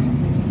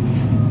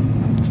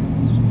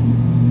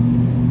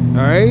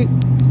 Alright?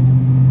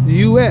 The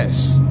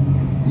U.S.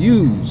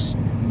 Jews.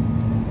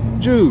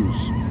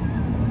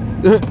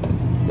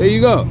 There you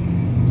go.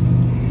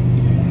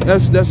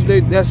 That's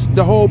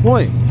the whole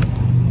point.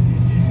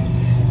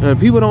 And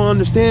people don't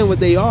understand what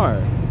they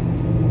are.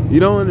 You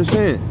don't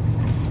understand.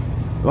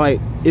 Like,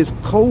 it's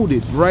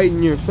coded right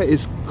in your face.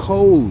 It's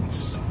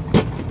codes.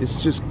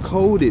 It's just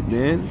coded,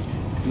 man.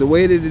 The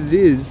way that it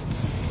is,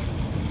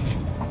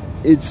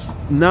 it's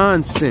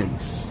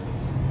nonsense.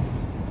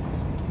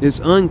 It's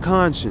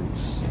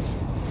unconscious.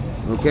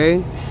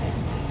 Okay?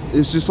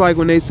 It's just like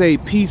when they say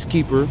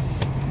peacekeeper,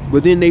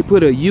 but then they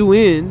put a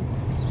UN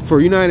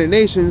for United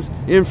Nations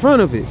in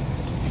front of it.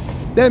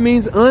 That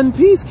means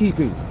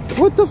unpeacekeeping.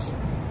 What the f?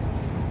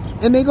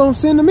 And they gonna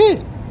send them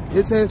in.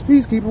 It says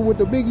peacekeeper with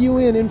the big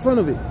UN in front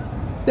of it.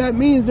 That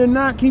means they're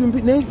not keeping,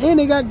 and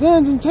they got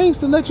guns and tanks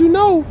to let you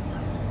know.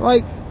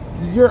 Like,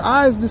 your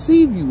eyes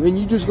deceive you, and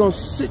you just gonna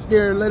sit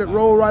there and let it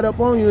roll right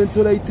up on you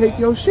until they take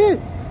your shit.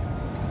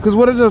 Because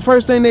what is the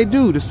first thing they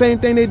do? The same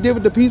thing they did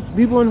with the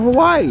people in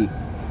Hawaii.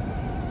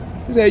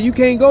 They said, you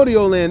can't go to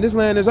your land. This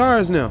land is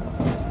ours now.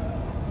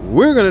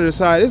 We're gonna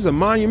decide, this is a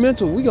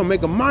monumental, we're gonna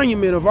make a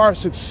monument of our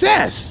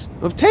success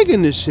of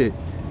taking this shit.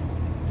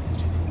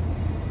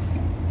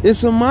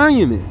 It's a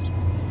monument.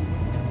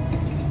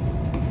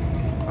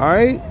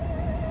 Alright?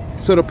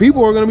 So the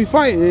people are going to be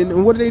fighting.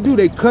 And what do?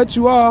 They cut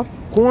you off,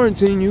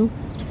 quarantine you,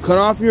 cut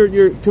off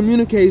your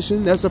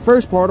communication. That's the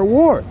first part of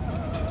war.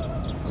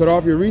 Cut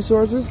off your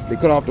resources. They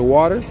cut off the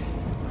water.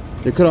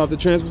 They cut off the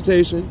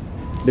transportation.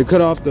 They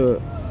cut off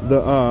the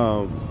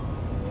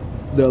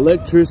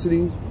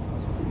electricity,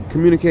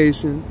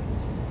 communication.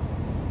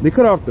 They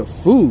cut off the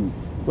food.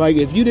 Like,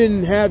 if you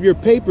didn't have your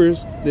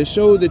papers that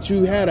showed that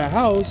you had a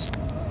house,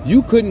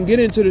 you couldn't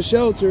get into the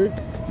shelter,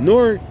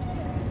 nor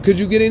could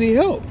you get any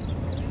help.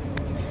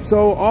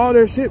 So all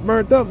their shit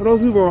burnt up. For those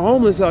people who are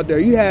homeless out there,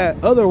 you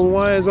had other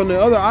Hawaiians on the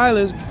other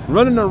islands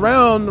running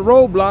around the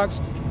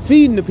roadblocks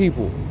feeding the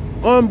people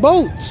on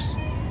boats.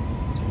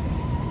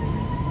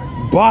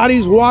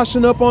 Bodies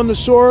washing up on the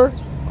shore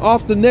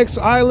off the next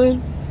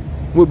island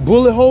with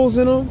bullet holes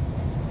in them.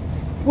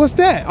 What's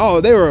that? Oh,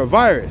 they were a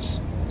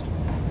virus.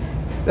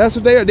 That's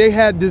what they are. They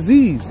had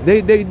disease.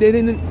 They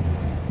didn't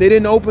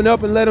open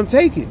up and let them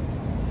take it.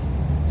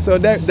 So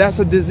that's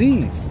a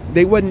disease.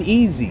 They wasn't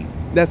easy.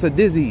 That's a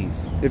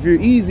disease. If you're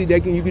easy,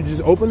 you could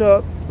just open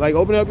up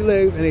your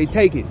legs and they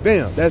take it.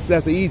 Bam.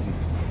 That's easy.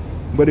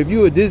 But if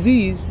you're a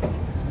disease,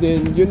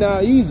 then you're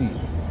not easy.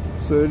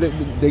 So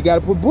they got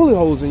to put bullet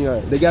holes in your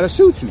ass. They got to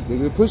shoot you. They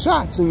got to put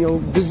shots in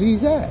your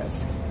disease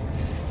ass.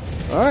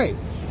 All right.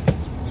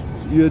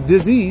 You're a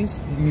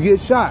disease. You get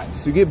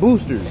shots. You get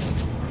boosters.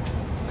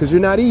 Because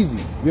you're not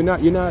easy. You're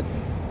not.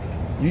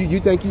 You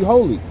think you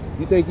holy.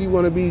 You think you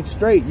want to be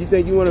straight. You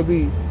think you want to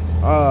be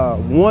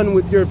one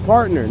with your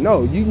partner.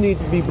 No, you need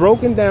to be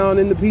broken down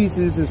into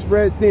pieces and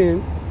spread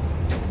thin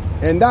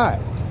and die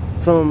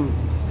from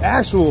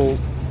actual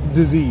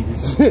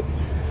disease.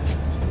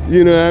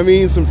 You know what I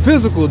mean? Some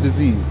physical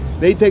disease.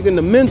 They taking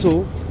the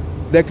mental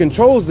that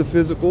controls the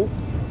physical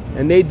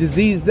and they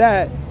disease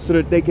that so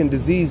that they can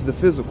disease the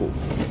physical.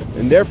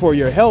 And therefore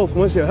your health,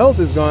 once your health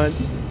is gone,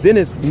 then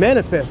it's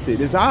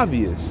manifested, it's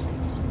obvious.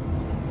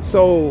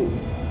 So,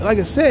 like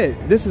I said,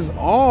 this is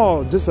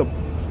all just a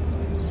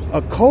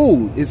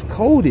code. It's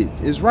coded.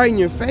 It's right in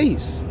your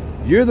face.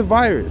 You're the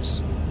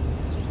virus.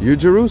 You're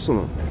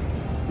Jerusalem.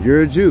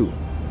 You're a Jew.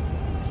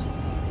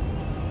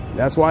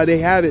 That's why they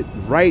have it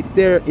right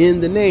there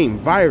in the name.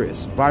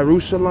 Virus.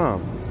 Virus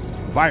Shalom.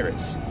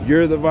 virus.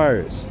 You're the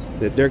virus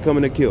that they're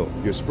coming to kill.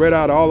 You're spread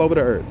out all over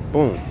the earth.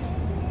 Boom.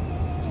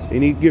 You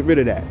need to get rid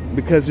of that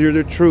because you're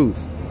the truth.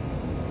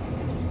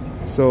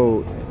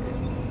 So,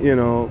 you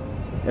know,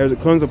 there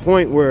comes a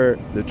point where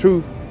the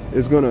truth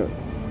is going to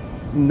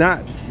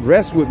not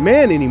rest with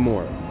man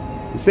anymore.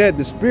 He said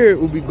the spirit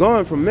will be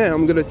gone from man.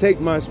 I'm going to take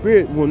my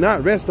spirit, will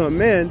not rest on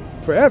man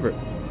forever.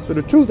 So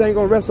the truth ain't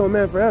going to rest on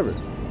man forever.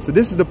 So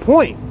this is the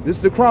point. This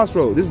is the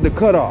crossroad. This is the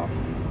cutoff.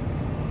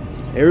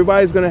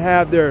 Everybody's going to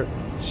have their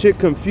shit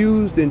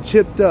confused and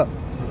chipped up.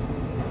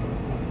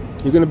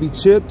 You're going to be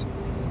chipped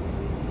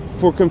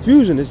for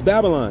confusion. It's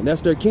Babylon.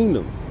 That's their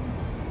kingdom.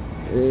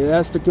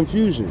 That's the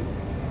confusion.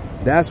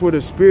 That's where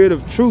the spirit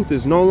of truth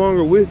is no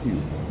longer with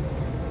you.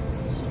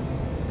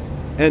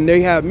 And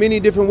they have many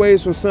different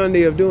ways from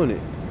Sunday of doing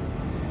it.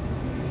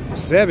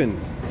 7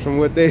 from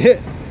what they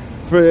hit.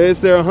 For it's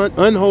their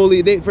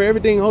unholy. For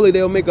everything holy,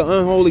 they'll make an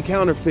unholy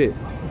counterfeit.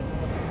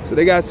 So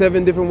they got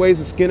 7 different ways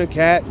to skin a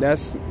cat.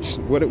 That's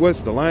what it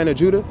was. The Lion of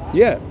Judah.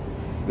 Yeah,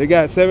 they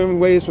got 7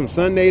 ways from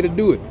Sunday to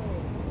do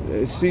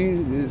it. See,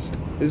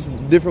 it's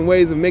different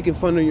ways of making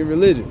fun of your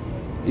religion.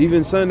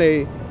 Even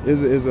Sunday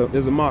is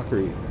a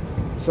mockery.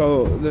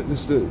 So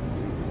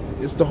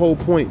it's the whole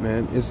point,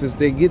 man. It's just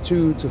they get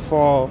you to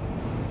fall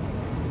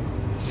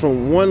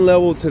from one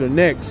level to the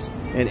next,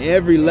 and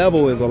every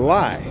level is a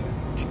lie.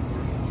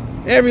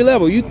 Every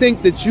level. You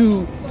think that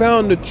you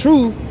found the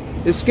truth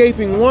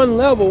escaping one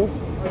level,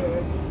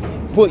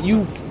 but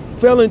you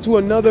fell into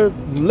another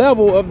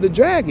level of the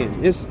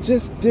dragon. It's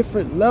just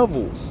different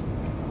levels.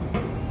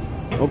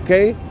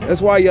 Okay?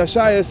 That's why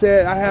Yeshaya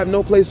said, I have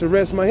no place to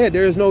rest my head.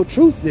 There is no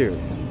truth there.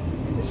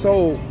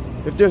 So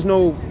if there's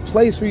no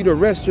place for you to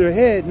rest your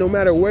head, no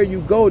matter where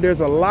you go,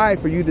 there's a lie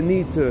for you to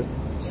need to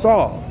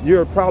solve.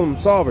 You're a problem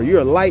solver.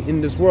 You're a light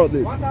in this world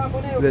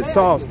that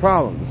solves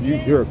problems.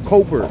 You're a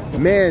coper.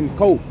 Man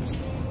copes,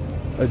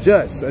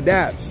 adjusts,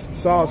 adapts,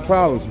 solves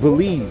problems,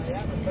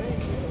 believes.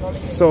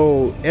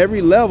 So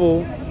every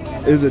level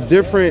is a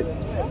different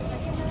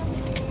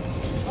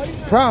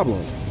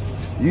problem.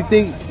 You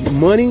think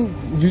money,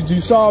 you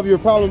solve your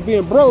problem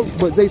being broke,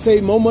 but they say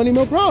more money,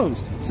 more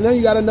problems. So now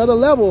you got another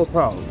level of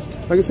problems.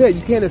 Like I said,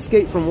 you can't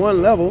escape from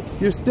one level.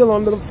 You're still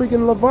on the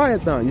freaking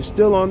Leviathan. You're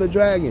still on the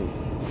dragon.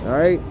 All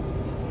right?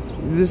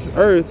 This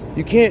earth,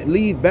 you can't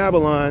leave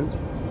Babylon.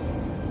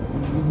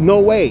 No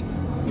way.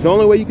 The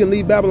only way you can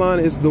leave Babylon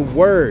is the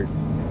word.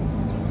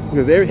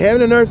 Because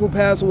heaven and earth will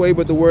pass away,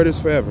 but the word is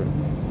forever.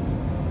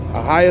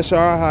 Ahaya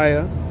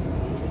Sharahaya,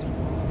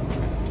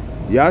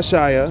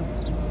 Yashaya,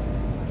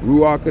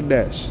 Ruach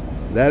Kadesh.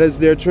 That is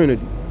their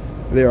trinity.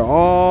 They're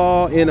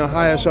all in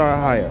Ahaya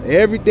Sharahaya.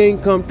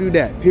 Everything come through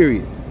that,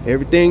 period.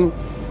 Everything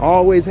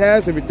always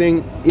has,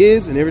 everything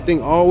is, and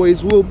everything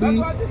always will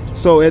be.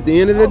 So at the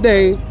end of the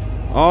day,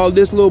 all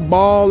this little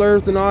ball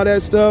earth and all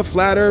that stuff,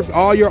 flat earth,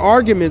 all your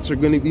arguments are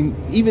going to be,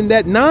 even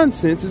that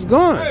nonsense is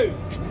gone.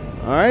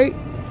 All right?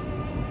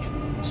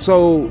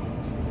 So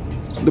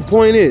the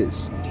point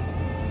is,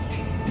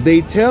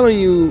 they telling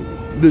you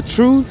the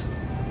truth,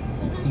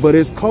 but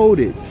it's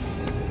coded.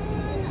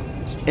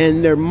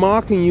 And they're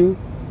mocking you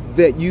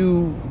that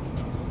you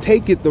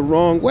take it the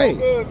wrong way.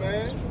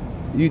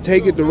 You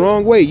take it the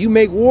wrong way. You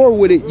make war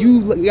with it.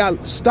 You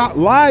got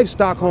live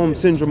Stockholm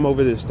syndrome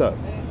over this stuff.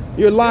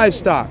 You're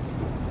livestock.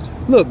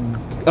 Look,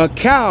 a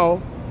cow.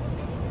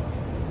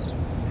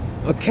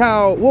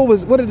 What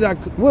was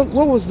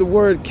the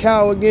word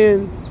cow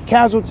again?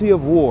 Casualty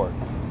of war.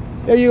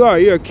 There you are.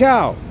 You're a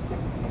cow.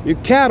 You're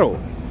cattle.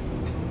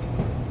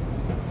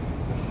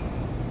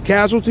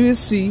 Casualty is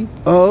C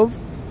of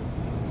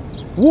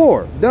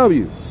war.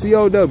 W.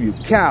 C-O-W.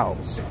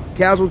 Cows.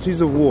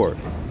 Casualties of war.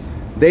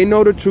 They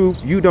know the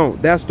truth. You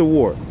don't. That's the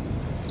war.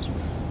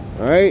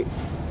 All right?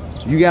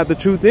 You got the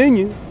truth in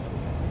you.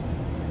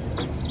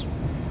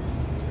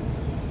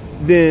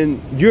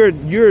 Then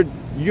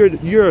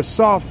you're a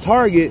soft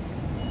target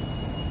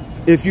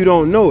if you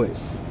don't know it.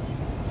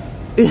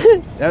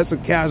 That's a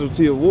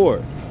casualty of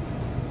war.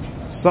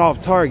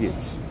 Soft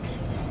targets.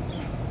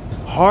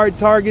 Hard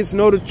targets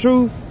know the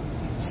truth.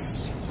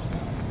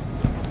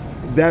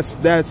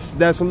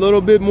 That's a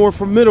little bit more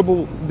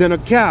formidable than a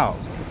cow.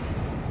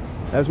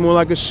 That's more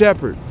like a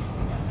shepherd.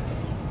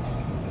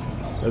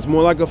 That's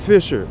more like a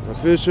fisher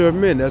of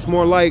men. That's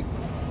more like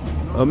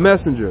a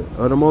messenger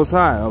of the Most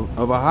High,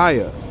 of a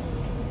higher.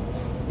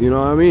 You know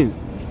what I mean?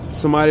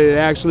 Somebody that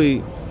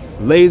actually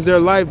lays their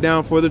life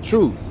down for the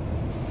truth.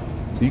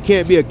 You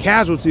can't be a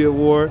casualty of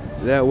war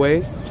that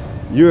way.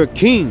 You're a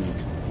king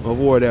of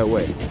war that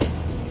way.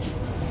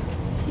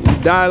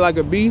 You die like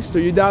a beast or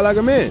you die like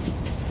a man.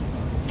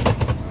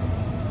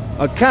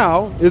 A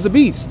cow is a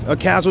beast, a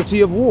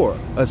casualty of war,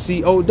 a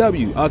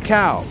C-O-W, a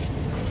cow.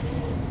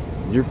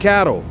 Your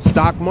cattle,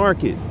 stock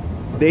market.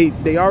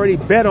 They already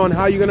bet on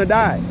how you're gonna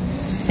die.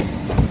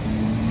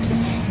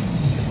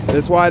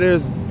 That's why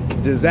there's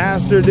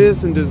disaster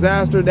this and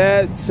disaster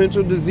that,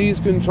 central disease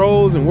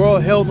controls and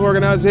World Health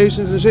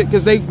Organizations and shit,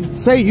 because they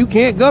say you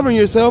can't govern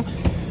yourself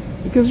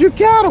because you're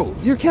cattle.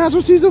 You're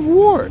casualties of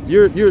war.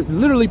 You're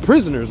literally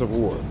prisoners of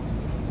war.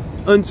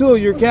 until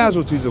you're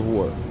casualties of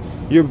war.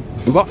 Your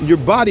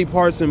body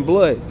parts and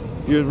blood,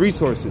 your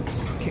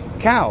resources.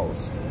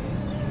 Cows.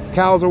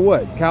 Cows are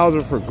what? Cows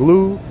are for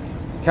glue.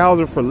 Cows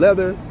are for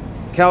leather.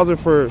 Cows are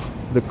for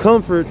the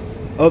comfort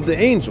of the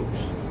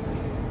angels,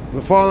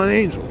 the fallen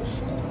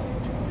angels.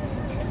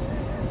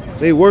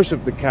 They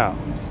worship the cow.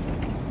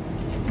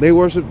 They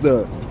worship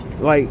the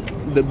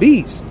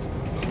beast.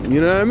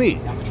 You know what I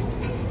mean?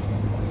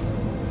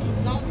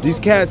 These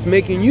cats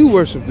making you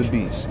worship the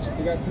beast.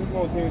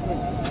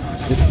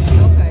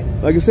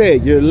 Like I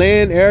said, your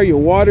land, air, your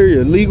water,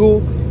 your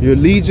legal, your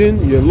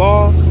legion, your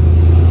law.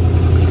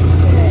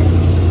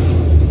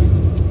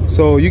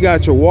 So you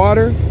got your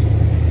water,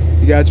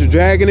 you got your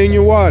dragon in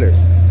your water.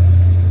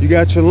 You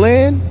got your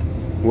land,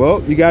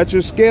 well, you got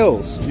your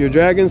scales, your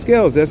dragon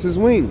scales, that's his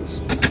wings.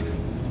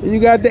 And you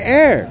got the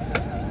air.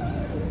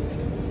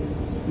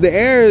 The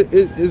air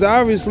is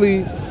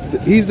obviously,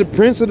 he's the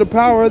prince of the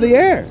power of the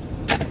air.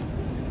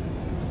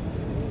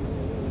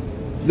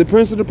 The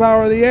prince of the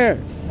power of the air.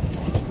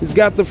 He's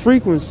got the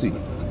frequency.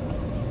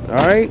 All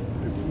right?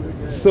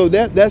 So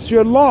that's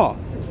your law.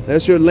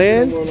 That's your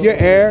land, your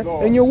air,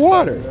 and your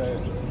water.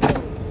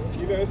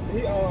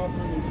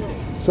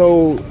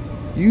 So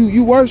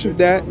you worship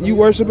that. You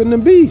worshiping the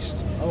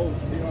beast.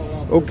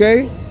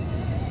 Okay?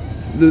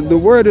 The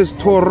word is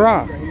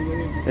Torah.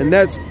 And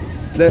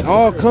that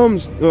all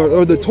comes,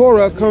 or the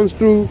Torah comes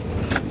through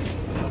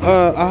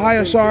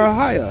Ahaya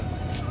Sharahaya.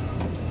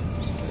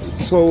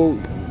 So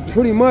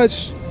pretty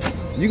much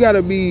you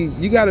gotta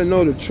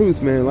know the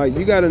truth, man. Like,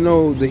 you gotta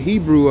know the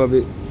Hebrew of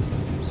it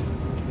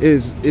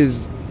is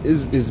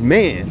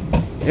man.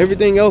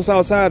 Everything else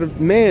outside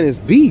of man is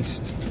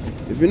beast.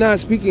 If you're not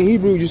speaking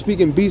Hebrew, you're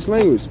speaking beast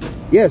language.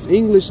 Yes,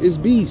 English is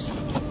beast.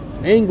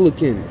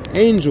 Anglican,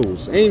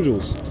 angels,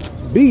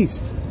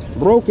 beast,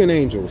 broken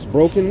angels,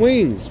 broken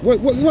wings.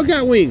 What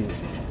got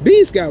wings?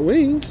 Beast got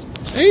wings.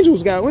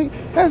 Angels got wings.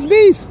 That's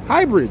beast.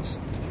 Hybrids.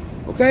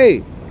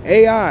 Okay.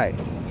 AI.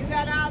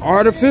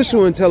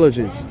 Artificial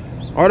intelligence.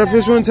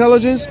 Artificial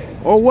intelligence,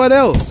 or what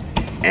else?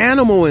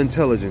 Animal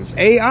intelligence.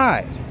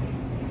 AI.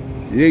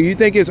 Yeah, you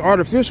think it's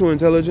artificial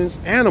intelligence?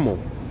 Animal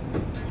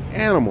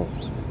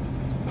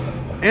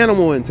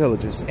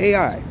intelligence.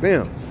 AI.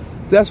 Bam.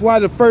 That's why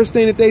the first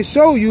thing that they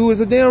show you is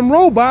a damn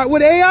robot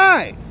with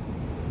AI.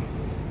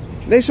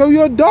 They show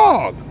you a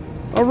dog,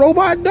 a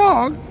robot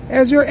dog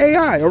as your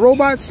AI, a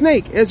robot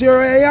snake as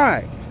your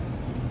AI.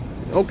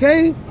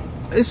 Okay?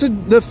 It's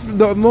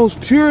the most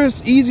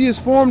purest,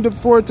 easiest form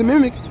for it to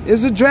mimic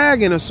is a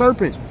dragon, a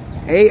serpent.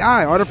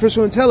 AI,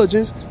 artificial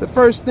intelligence, the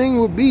first thing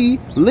would be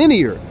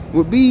linear,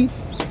 would be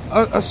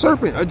a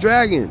serpent, a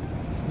dragon.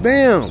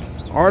 Bam.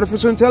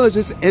 Artificial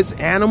intelligence is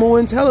animal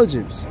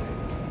intelligence.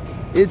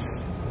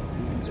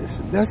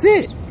 That's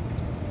it.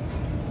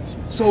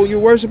 So you're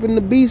worshiping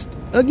the beast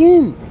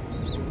again.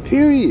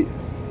 Period.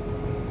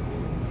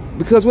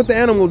 Because what the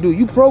animal do,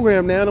 you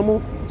program the animal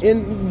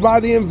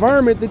by the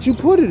environment that you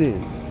put it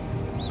in.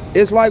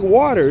 It's like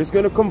water. It's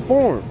going to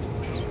conform.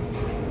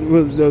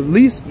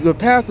 The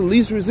path of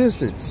least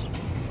resistance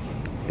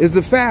is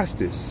the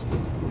fastest.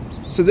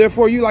 So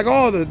therefore, you like,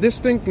 oh, this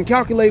thing can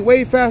calculate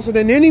way faster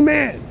than any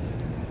man.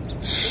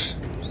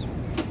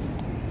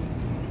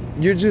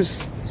 You're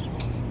just,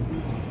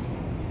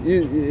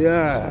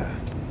 yeah.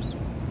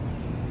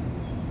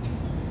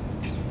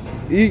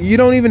 You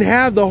don't even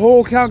have the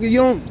whole calculation. You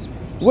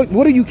don't.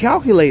 What are you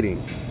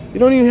calculating? You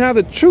don't even have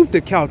the truth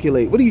to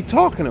calculate. What are you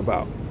talking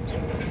about?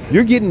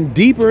 You're getting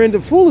deeper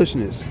into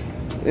foolishness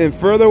and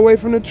further away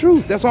from the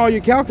truth. That's all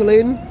you're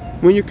calculating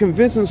when you're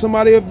convincing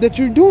somebody that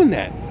you're doing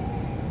that.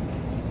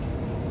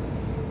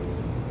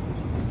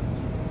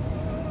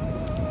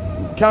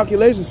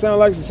 Calculations sound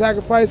like some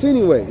sacrifice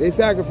anyway. They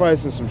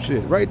sacrificing some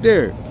shit right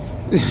there.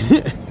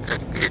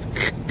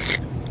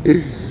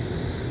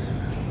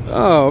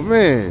 Oh,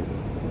 man.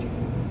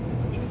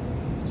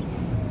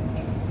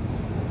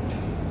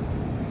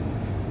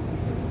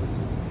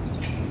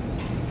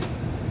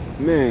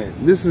 Man,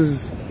 this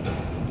is,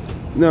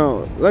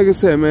 no, like I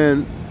said,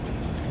 man,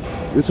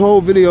 this whole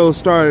video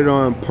started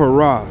on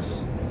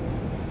Parath.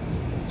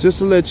 Just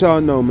to let y'all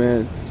know,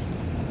 man,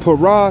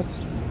 Parath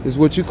is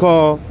what you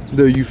call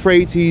the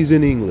Euphrates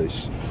in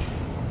English.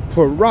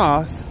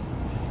 Parath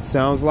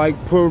sounds like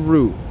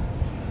Peru.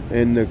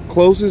 And the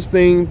closest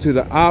thing to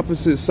the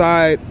opposite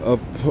side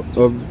of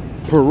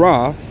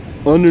Parath,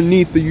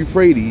 underneath the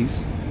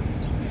Euphrates,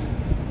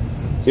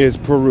 is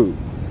Peru.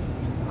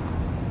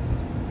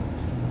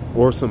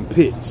 Or some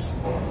pit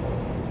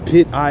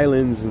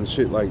islands and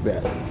shit like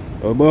that.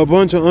 A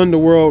bunch of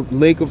underworld,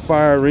 lake of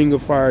fire, ring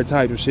of fire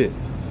type of shit.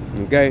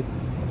 Okay?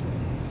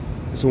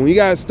 So when you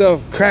got stuff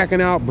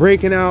cracking out,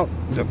 breaking out,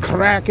 the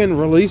Kraken,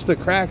 release the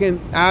Kraken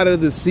out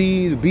of the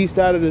sea, the beast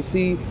out of the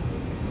sea.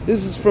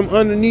 This is from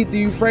underneath the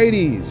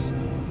Euphrates.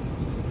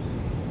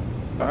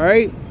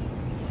 Alright?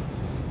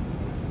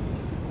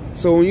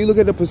 So when you look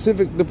at the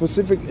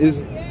Pacific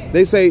is,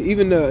 they say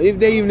if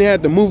they even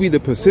had the movie The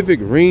Pacific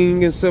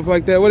Ring and stuff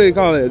like that. What do they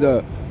call it?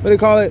 What do they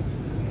call it?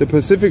 The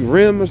Pacific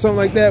Rim or something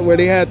like that, where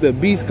they had the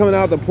beast coming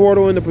out the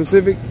portal in the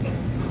Pacific.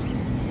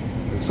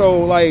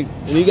 So like,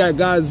 and you got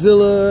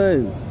Godzilla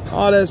and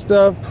all that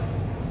stuff.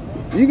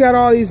 You got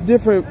all these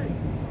different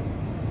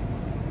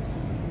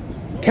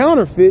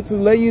counterfeits to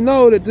let you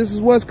know that this is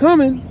what's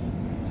coming.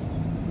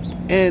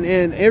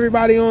 And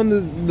everybody on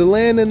the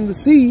land and the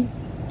sea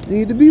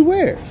need to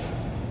beware.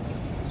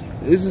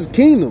 This is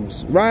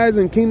kingdoms rise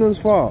and kingdoms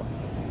fall.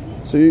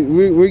 So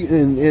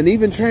and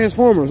even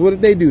Transformers, what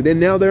did they do?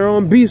 Now they're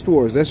on Beast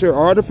Wars. That's your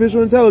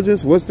artificial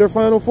intelligence. What's their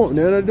final form?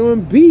 Now they're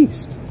doing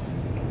Beast.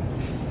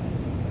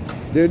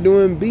 They're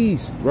doing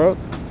Beast, bro.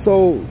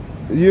 So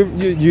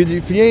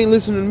if you ain't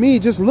listening to me,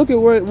 just look at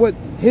what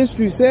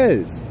history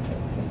says.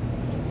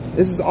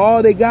 This is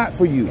all they got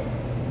for you.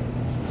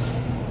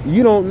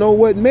 You don't know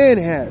what man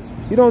has.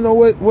 You don't know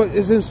what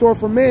is in store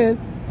for man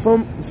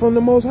from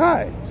the Most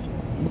High,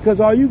 because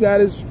all you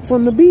got is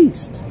from the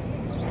beast.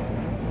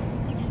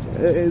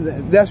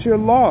 That's your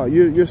law.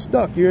 You're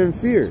stuck. You're in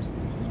fear.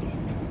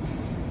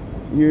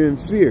 You're in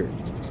fear.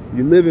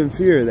 You live in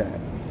fear of that.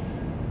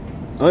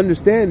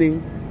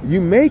 Understanding,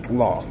 you make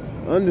law.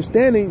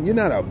 Understanding, you're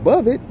not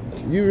above it.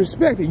 You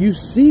respect it. You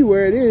see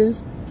where it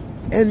is,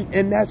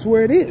 and that's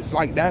where it is.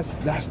 Like that's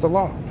the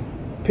law.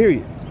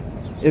 Period.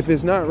 If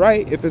it's not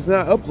right, if it's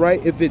not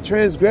upright, if it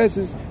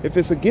transgresses, if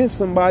it's against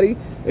somebody,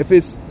 if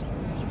it's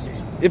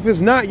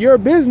not your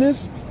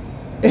business,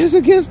 it's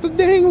against the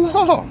dang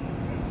law.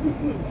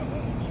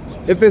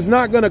 If it's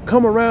not going to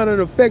come around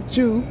and affect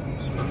you,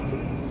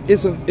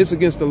 it's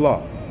against the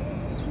law.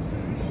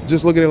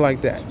 Just look at it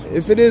like that.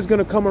 If it is going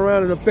to come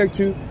around and affect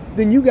you,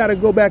 then you got to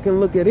go back and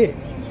look at it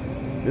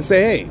and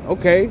say, hey,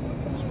 okay,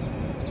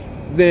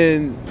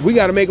 then we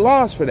got to make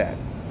laws for that.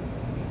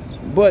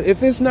 But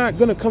if it's not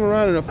going to come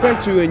around and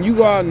affect you, and you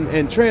go out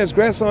and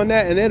transgress on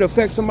that, and it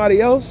affects somebody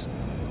else,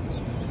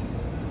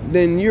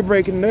 then you're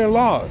breaking their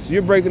laws.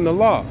 You're breaking the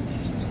law.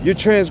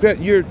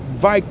 You're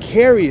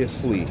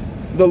vicariously.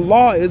 The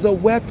law is a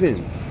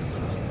weapon.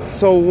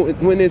 So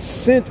when it's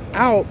sent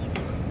out,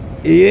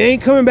 it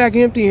ain't coming back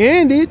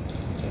empty-handed.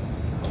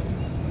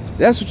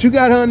 That's what you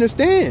got to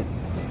understand.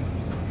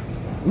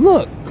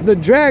 Look, the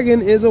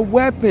dragon is a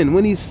weapon.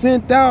 When he's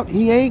sent out,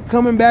 he ain't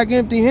coming back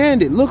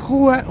empty-handed. Look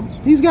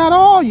he's got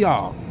all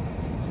y'all.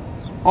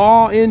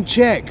 All in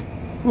check.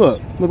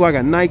 Look like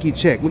a Nike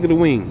check. Look at the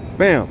wing.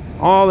 Bam.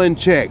 All in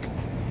check.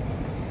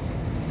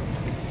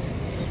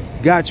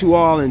 Got you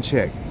all in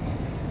check.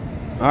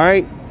 All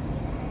right.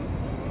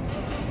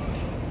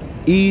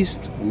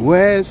 East,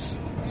 west,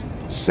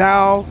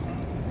 south,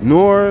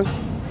 north,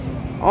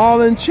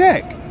 all in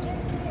check.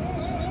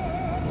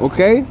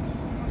 Okay?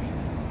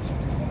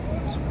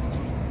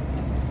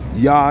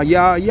 Yeah.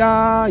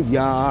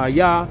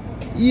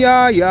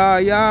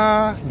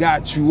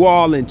 Got you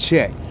all in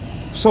check.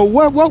 So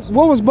what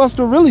was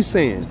Buster really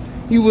saying?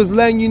 He was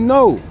letting you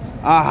know,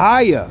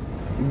 Ahaya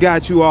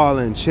got you all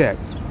in check.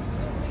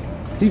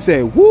 He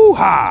said,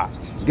 woo-ha,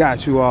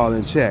 got you all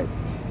in check.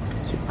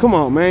 Come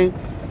on, man.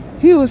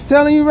 He was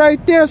telling you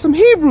right there some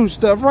Hebrew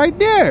stuff right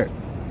there.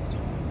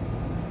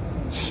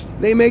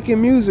 They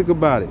making music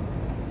about it.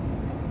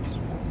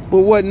 But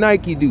what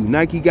Nike do?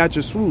 Nike got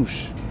your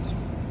swoosh.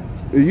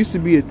 It used to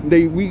be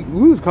we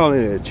was calling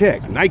it a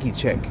check, Nike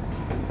check.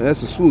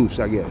 That's a swoosh,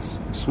 I guess.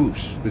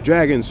 Swoosh, the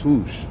dragon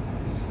swoosh.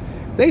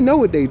 They know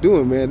what they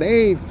doing, man.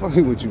 They ain't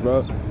fucking with you,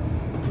 bro.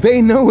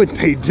 They know what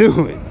they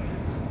doing.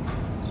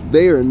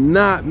 They are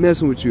not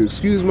messing with you.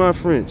 Excuse my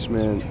French,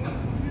 man.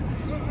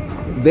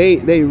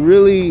 They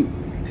really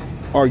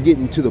are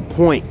getting to the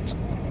point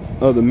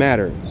of the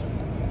matter.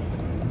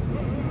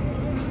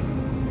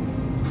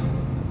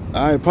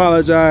 I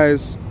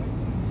apologize.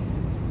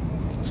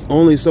 It's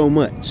only so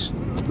much.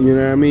 You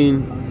know what I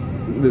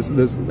mean?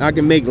 This I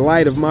can make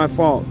light of my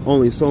fault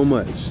only so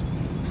much.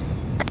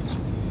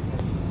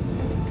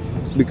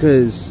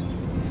 Because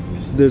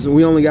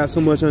we only got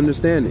so much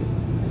understanding.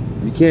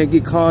 You can't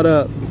get caught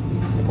up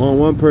on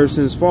one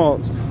person's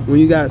faults when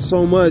you got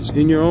so much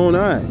in your own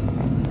eye.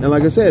 And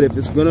like I said, if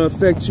it's gonna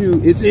affect you,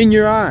 it's in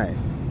your eye.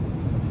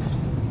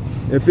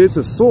 If it's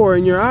a sore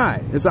in your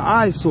eye, it's an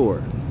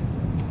eyesore.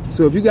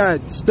 So if you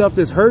got stuff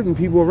that's hurting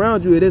people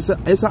around you, it's an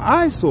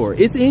eyesore.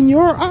 It's in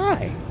your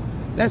eye.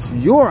 That's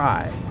your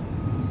eye.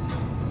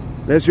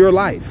 That's your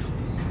life.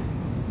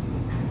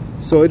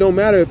 So it don't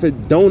matter if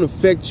it don't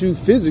affect you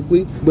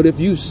physically, but if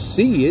you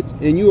see it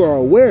and you are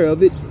aware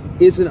of it,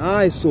 it's an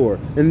eyesore.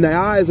 And the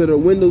eyes are the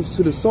windows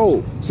to the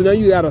soul. So now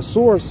you got a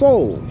sore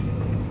soul.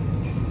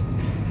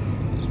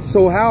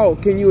 So how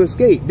can you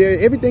escape?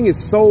 Everything is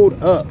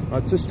sold up. I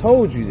just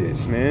told you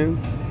this, man.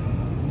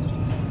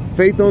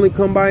 Faith only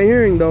come by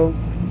hearing, though.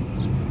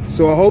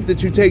 So I hope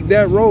that you take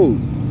that road,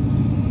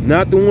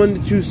 not the one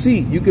that you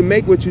see. You can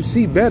make what you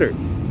see better.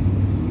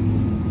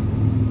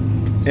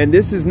 And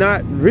this is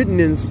not written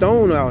in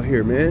stone out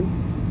here,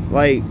 man.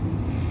 Like,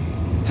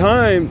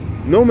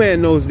 time, no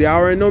man knows the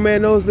hour and no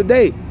man knows the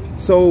day.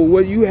 So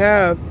what you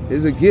have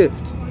is a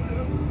gift.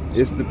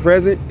 It's the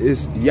present.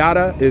 It's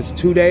yada. It's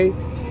today.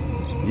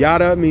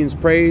 Yada means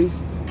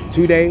praise.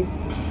 Today.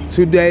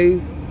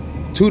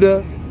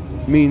 Tuda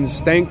means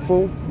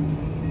thankful.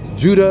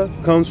 Judah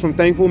comes from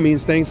thankful,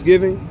 means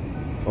thanksgiving.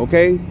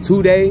 Okay,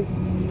 today,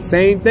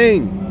 same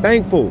thing.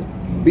 Thankful.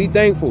 Be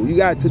thankful. You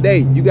got today.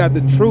 You got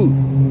the truth.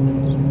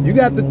 You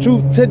got the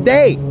truth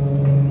today.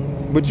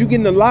 But you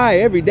getting a lie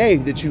every day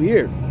that you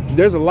hear.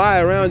 There's a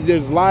lie around you.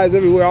 There's lies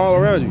everywhere, all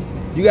around you.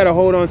 You got to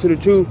hold on to the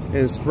truth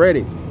and spread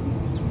it.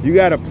 You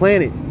got to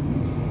plant it.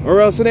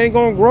 Or else it ain't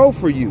going to grow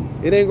for you.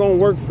 It ain't going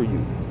to work for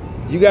you.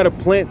 You got to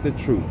plant the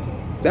truth.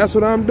 That's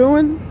what I'm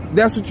doing.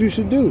 That's what you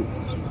should do.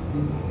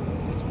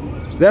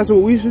 That's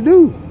what we should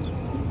do.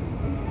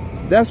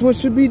 That's what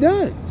should be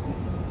done.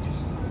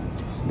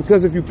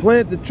 Because if you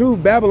plant the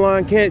truth,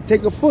 Babylon can't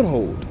take a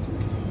foothold.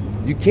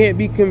 You can't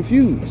be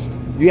confused.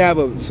 You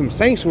have some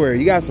sanctuary.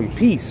 You got some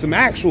peace, some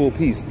actual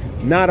peace,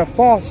 not a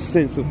false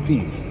sense of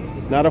peace,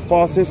 not a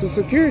false sense of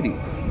security.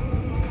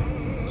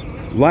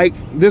 Like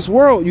this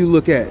world you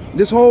look at,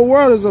 this whole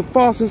world is a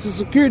false sense of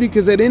security,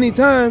 because at any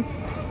time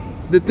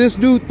that this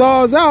dude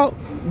thaws out,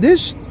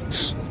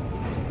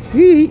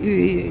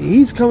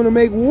 he's coming to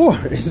make war.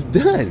 It's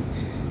done.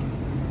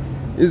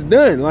 It's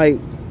done. Like,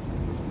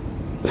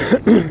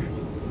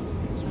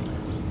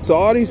 so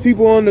all these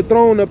people on the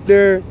throne up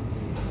there,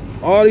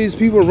 all these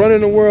people running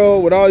the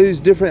world with all these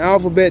different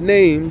alphabet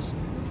names,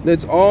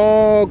 that's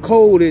all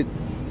coded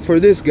for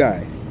this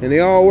guy, and they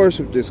all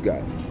worship this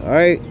guy. All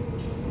right,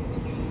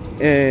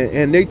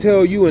 and they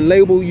tell you and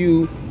label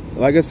you,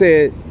 like I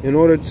said, in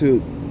order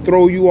to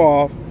throw you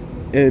off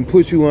and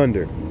put you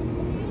under.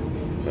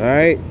 All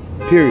right,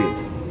 period.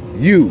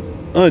 You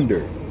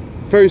under.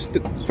 First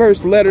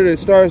letter that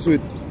starts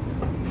with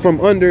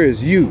from under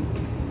is U.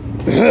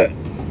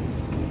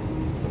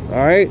 All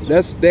right,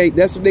 that's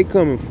what they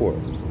coming for.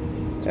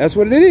 That's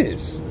what it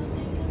is.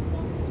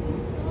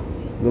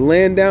 The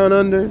land down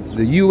under,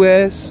 the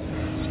U.S.,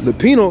 the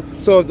penal.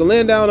 So if the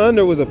land down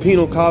under was a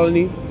penal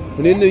colony,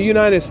 and in the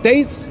United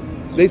States,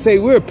 they say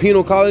we're a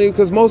penal colony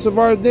because most of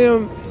our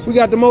we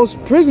got the most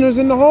prisoners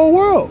in the whole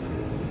world.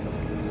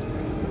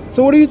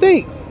 So what do you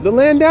think? The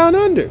land down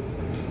under.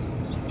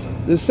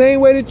 The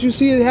same way that you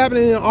see it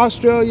happening in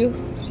Australia,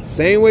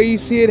 same way you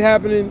see it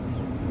happening,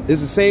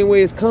 is the same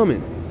way it's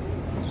coming.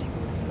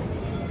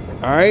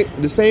 All right,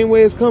 the same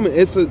way it's coming.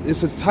 It's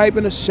a type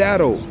and a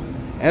shadow,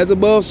 as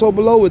above, so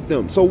below with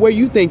them. So where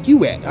you think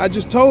you at? I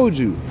just told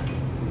you,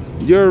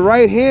 your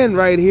right hand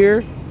right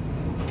here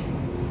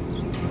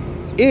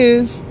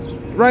is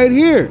right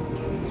here.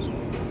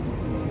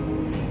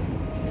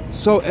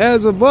 So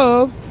as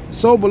above,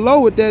 so below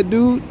with that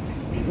dude,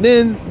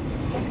 then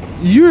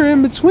you're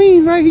in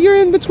between, right? You're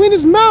in between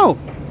his mouth.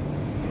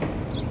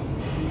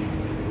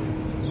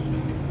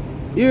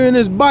 You're in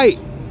his bite,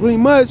 pretty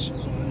much.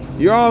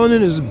 You're all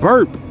in his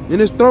burp, in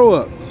his throw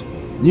up.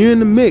 You're in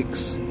the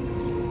mix.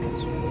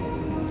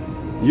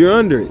 You're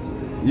under it.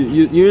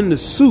 You're in the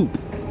soup.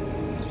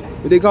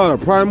 What they call it, a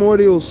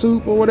primordial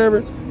soup or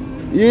whatever.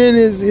 You're in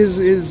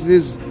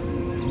his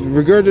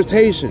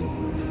regurgitation.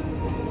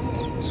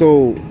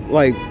 So,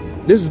 like,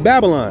 this is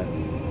Babylon.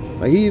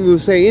 Like, he will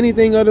say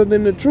anything other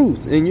than the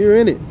truth, and you're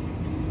in it.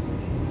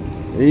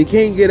 And you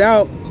can't get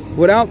out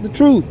without the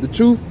truth. The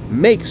truth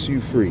makes you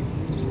free.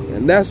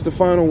 And that's the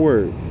final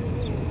word.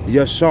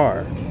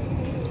 Yashar.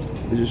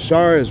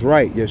 Yashar is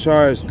right.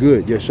 Yashar is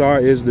good.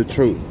 Yashar is the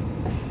truth.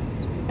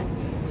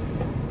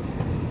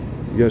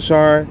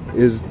 Yashar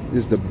is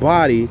the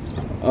body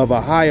of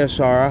a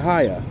Yashar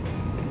Ahaya.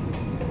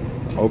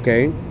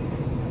 Okay?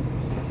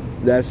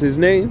 That's his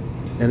name.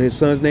 And his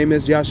son's name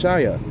is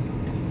Yashaya.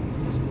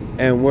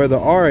 And where the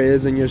R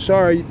is in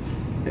Yashar,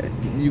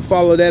 you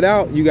follow that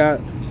out, you got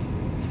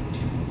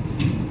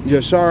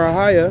Yashar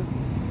Ahaya.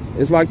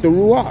 It's like the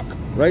Ruach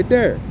right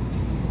there.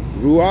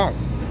 Ruach.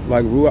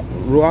 Like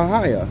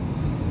Ruahaya.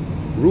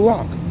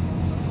 Ruach.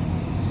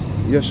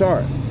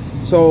 Yashar.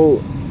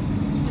 So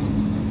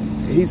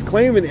he's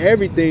claiming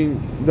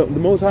everything. The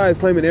Most High is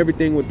claiming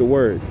everything with the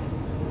word.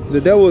 The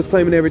devil is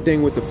claiming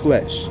everything with the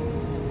flesh.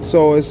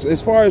 So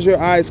as far as your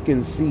eyes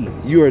can see,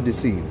 you are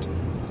deceived.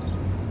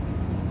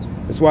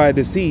 That's why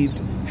deceived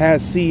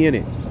has C in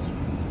it.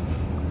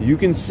 You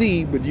can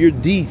see, but you're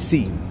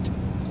deceived.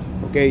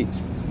 Okay?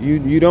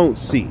 You don't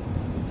see.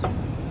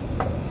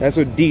 That's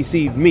what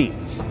deceived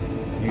means.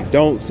 You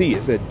don't see.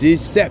 It's a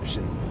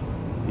deception.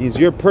 It means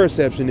your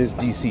perception is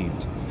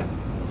deceived.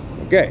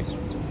 Okay?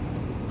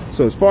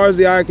 So as far as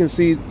the eye can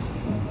see,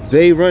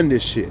 they run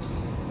this shit.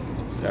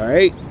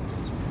 Alright?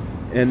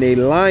 And they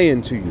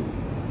lying to you.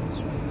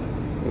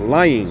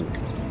 Lying.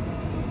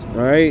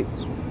 Alright?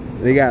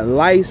 They got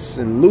lice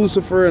and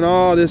Lucifer and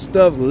all this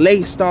stuff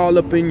laced all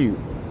up in you.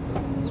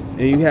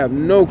 And you have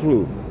no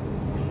clue.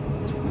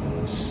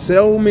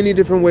 So many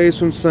different ways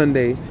from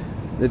Sunday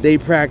that they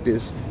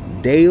practice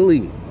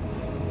daily.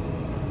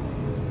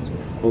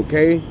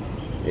 Okay?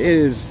 It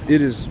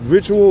is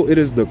ritual. It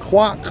is the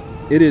clock.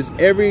 It is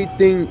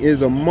everything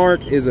is a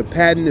mark, is a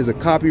patent, is a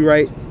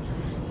copyright.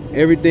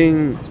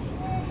 Everything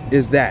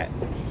is that.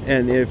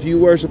 And if you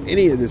worship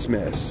any of this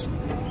mess,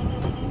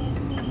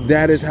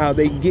 that is how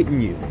they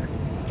getting you.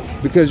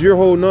 Because you're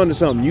holding on to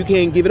something. You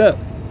can't give it up.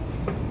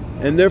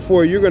 And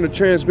therefore, you're going to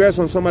transgress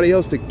on somebody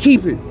else to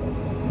keep it.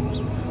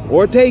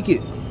 Or take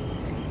it.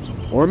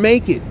 Or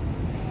make it.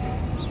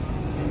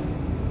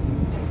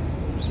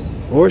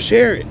 or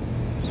share it,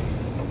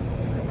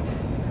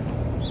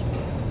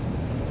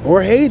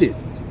 or hate it.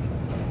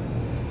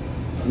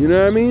 You know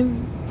what I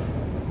mean?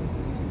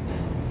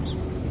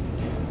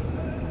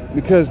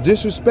 Because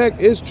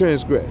disrespect is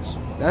transgress.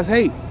 That's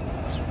hate.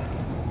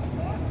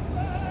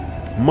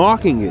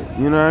 Mocking it,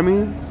 you know what I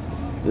mean?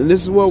 And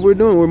this is what we're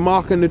doing. We're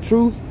mocking the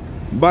truth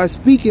by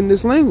speaking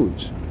this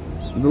language.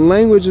 The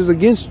language is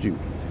against you.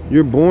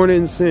 You're born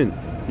in sin.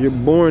 You're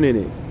born in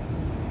it.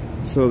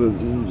 So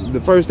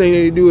the first thing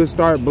they do is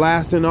start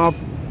blasting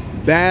off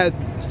bad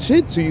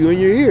shit to you in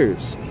your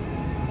ears.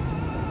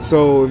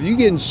 So if you're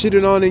getting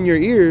shitted on in your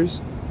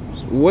ears,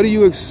 what do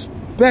you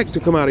expect to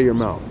come out of your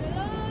mouth?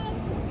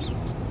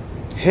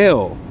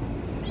 Hell.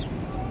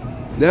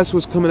 That's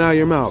what's coming out of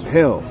your mouth.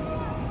 Hell.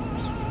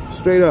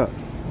 Straight up.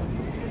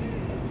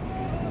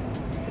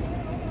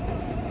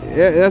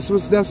 Yeah, that's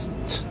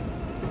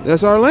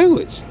our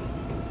language.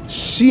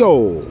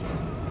 Sheol.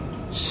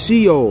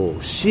 Sheol.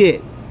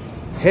 Shit.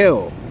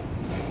 Hell.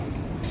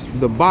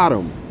 The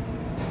bottom.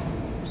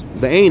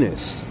 The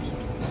anus.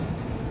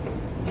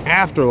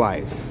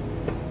 Afterlife.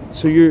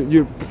 So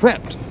you're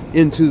prepped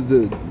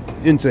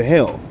into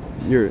hell.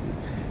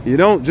 You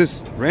don't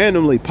just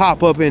randomly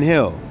pop up in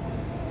hell.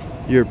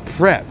 You're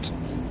prepped.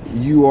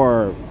 You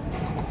are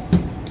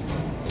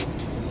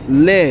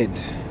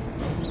led.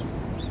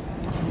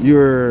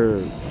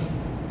 You're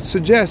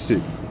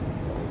suggested.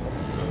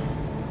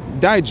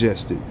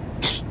 Digested.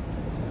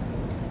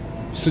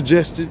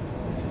 Suggested.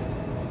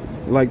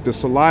 Like the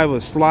saliva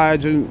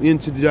slides you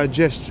into the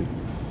digestion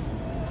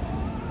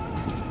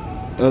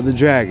of the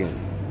dragon.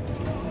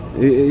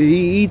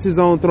 He eats his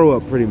own throw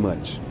up pretty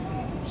much.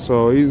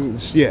 So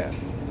he's, yeah.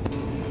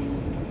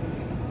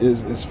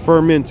 It's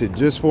fermented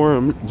just for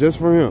him. Just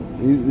for him.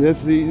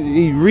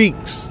 He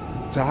reeks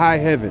to high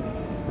heaven.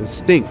 It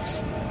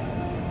stinks.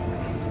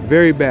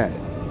 Very bad.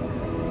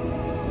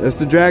 That's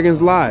the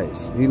dragon's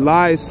lies. He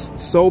lies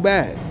so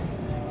bad.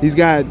 He's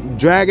got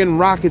dragon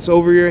rockets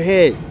over your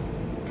head.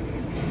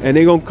 And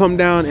they're going to come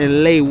down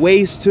and lay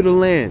waste to the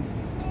land.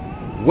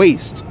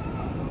 Waste.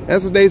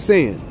 That's what they're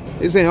saying.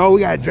 They're saying, oh, we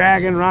got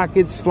dragon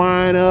rockets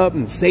flying up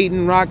and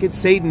Satan rockets,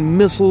 Satan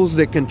missiles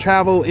that can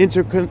travel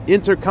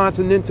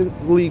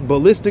intercontinentally,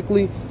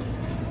 ballistically.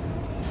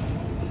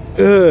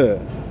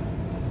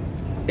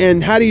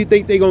 And how do you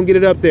think they're going to get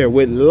it up there?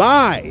 With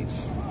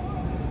lies.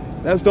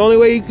 That's the only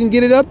way he can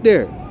get it up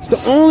there. It's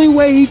the only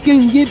way he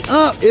can get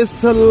up is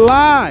to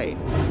lie.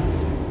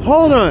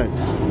 Hold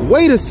on.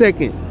 Wait a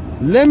second.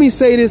 Let me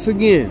say this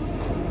again.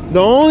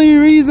 The only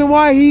reason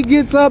why he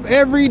gets up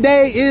every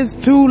day is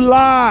to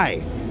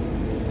lie.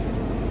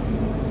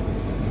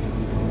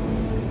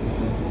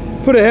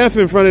 Put a F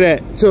in front of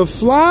that. To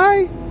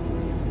fly?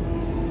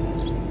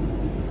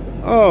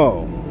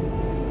 Oh.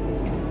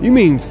 You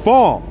mean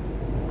fall.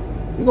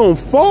 You're going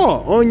to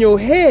fall on your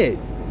head.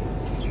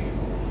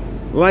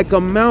 Like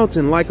a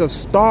mountain, like a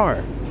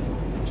star.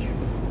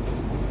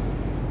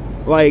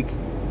 Like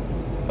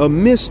a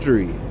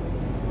mystery.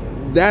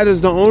 That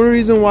is the only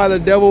reason why the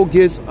devil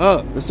gets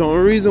up. It's the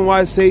only reason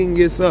why Satan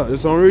gets up.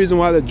 It's the only reason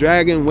why the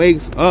dragon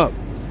wakes up.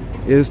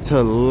 Is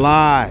to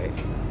lie.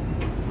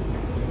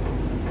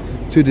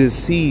 To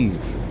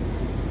deceive.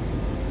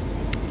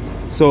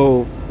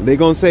 So they're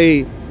going to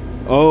say,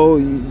 oh,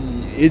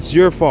 it's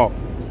your fault.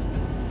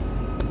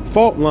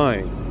 Fault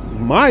line.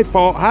 My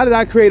fault? How did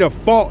I create a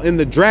fault in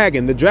the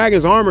dragon? The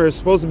dragon's armor is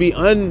supposed to be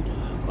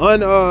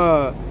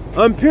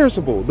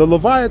unpierceable. The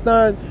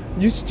Leviathan,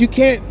 you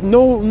can't,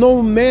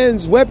 no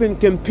man's weapon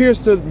can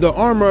pierce the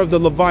armor of the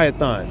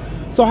Leviathan.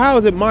 So how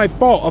is it my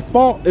fault? A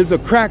fault is a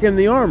crack in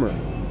the armor.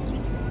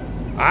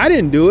 I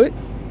didn't do it.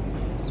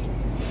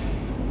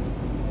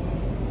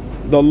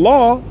 The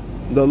law,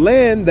 the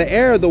land, the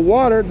air, the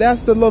water,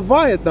 that's the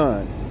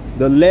Leviathan.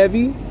 The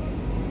levee,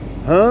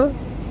 huh?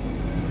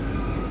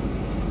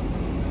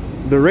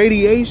 The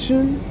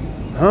radiation,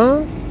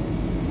 huh?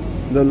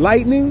 The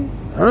lightning,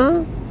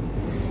 huh?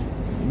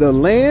 The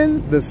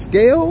land, the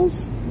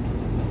scales,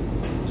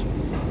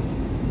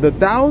 the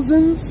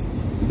thousands,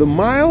 the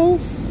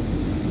miles,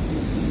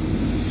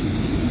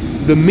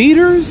 the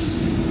meters.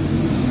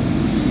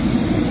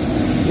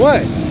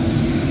 What?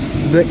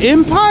 The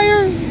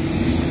empire?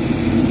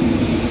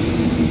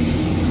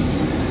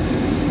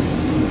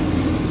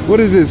 What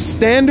is this,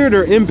 standard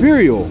or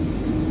imperial?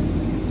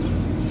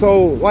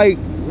 So, like,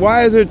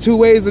 why is there two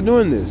ways of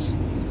doing this?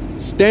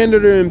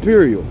 Standard or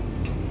imperial?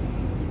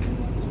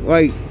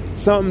 Like,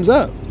 something's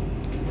up.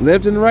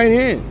 Left and right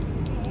hand.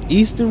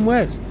 East and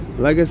west.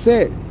 Like I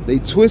said, they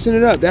twisting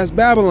it up. That's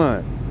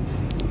Babylon.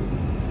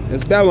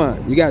 That's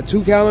Babylon. You got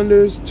two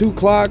calendars, two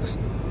clocks,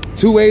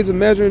 two ways of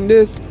measuring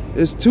this.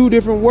 There's two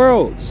different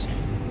worlds.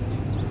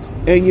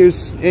 And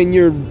it's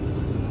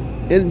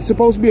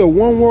supposed to be a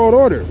one world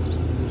order.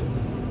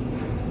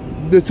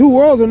 The two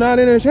worlds are not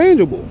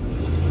interchangeable.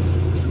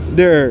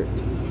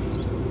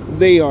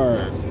 They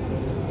are,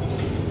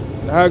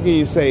 how can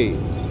you say,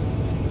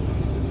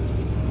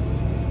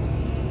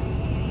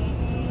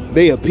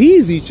 they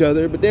appease each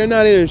other, but they're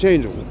not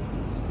interchangeable.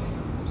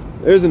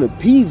 There's an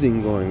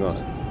appeasing going on.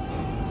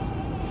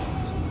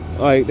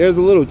 Like, there's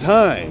a little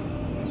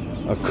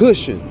time, a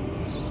cushion,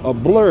 a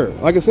blur.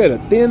 Like I said, a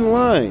thin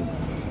line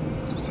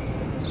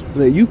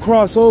that you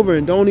cross over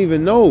and don't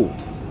even know.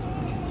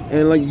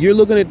 And like, you're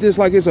looking at this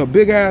like it's a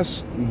big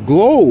ass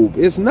globe.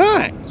 It's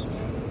not.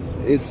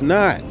 It's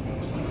not.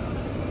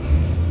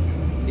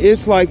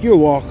 It's like you're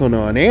walking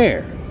on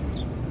air.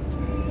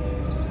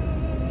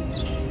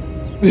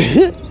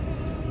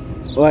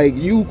 Like,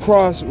 you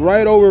cross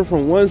right over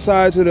from one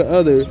side to the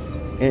other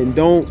and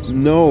don't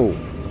know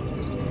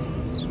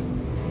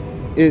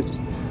it.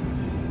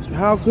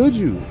 How could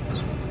you?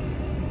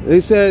 They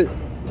said,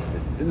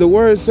 the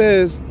word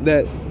says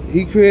that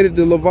he created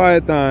the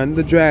Leviathan,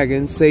 the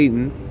dragon,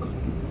 Satan,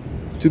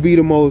 to be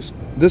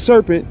the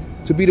serpent,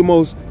 to be the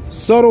most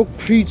subtle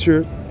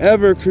creature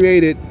ever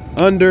created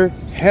under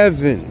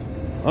heaven,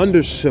 under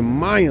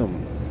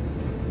Shemayim,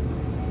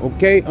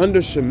 okay,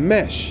 under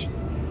Shemesh.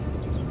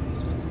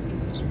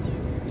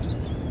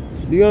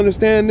 Do you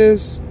understand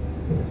this?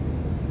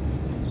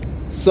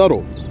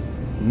 Subtle.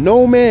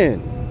 No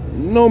man.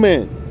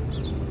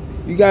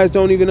 You guys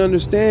don't even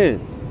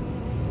understand.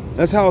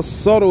 That's how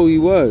subtle he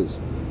was.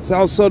 That's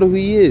how subtle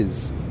he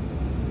is.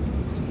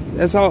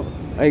 That's how,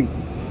 like,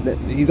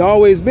 he's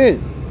always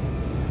been.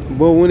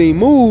 But when he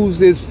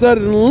moves, it's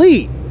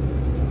suddenly.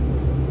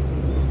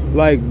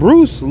 Like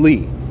Bruce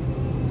Lee.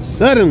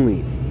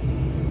 Suddenly.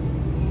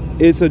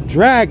 It's a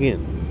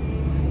dragon.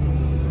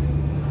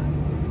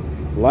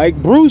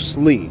 Like Bruce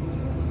Lee.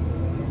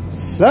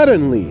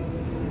 Suddenly.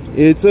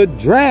 It's a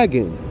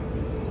dragon.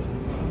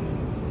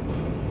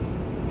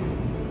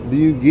 Do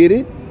you get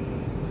it?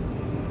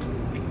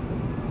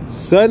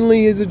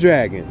 Suddenly is a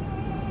dragon.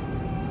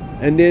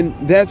 And then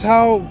that's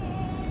how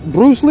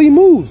Bruce Lee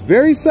moves.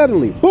 Very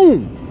suddenly.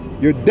 Boom.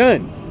 You're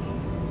done.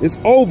 It's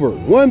over.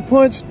 One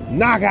punch,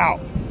 knockout.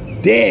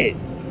 Dead.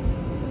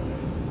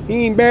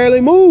 He ain't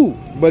barely moved,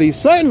 but he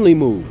suddenly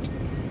moved.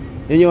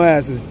 And your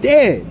ass is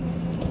dead.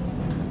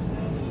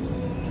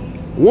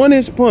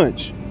 1-inch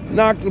punch.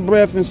 Knock the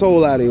breath and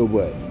soul out of your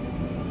butt.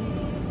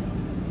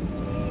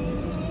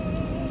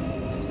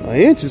 An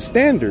inch is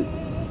standard.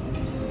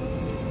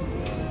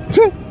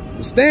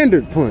 The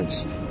standard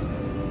punch.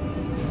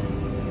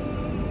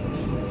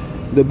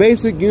 The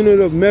basic unit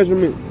of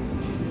measurement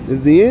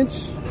is the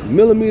inch,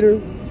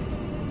 millimeter,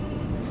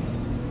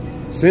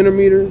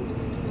 centimeter,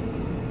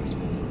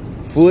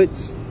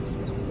 foots.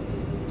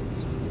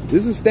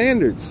 This is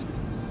standards.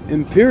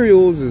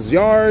 Imperials is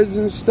yards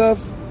and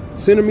stuff,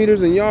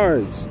 centimeters and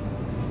yards.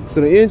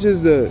 So the inch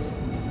is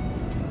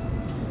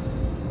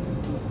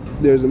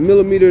there's a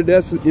millimeter,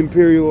 that's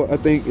imperial, I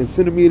think, and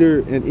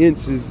centimeter and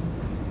inches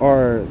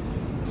are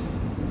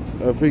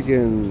a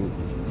freaking,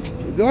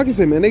 like I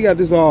said, man, they got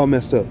this all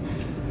messed up.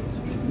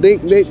 They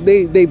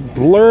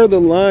blur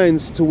the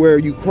lines to where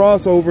you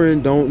cross over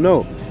and don't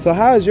know. So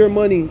how is your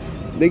money?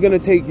 They're gonna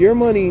take your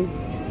money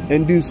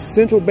and do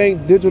central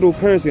bank digital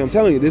currency. I'm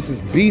telling you, this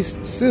is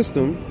beast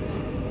system.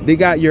 They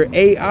got your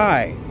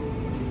AI.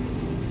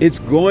 It's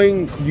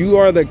going, you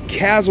are the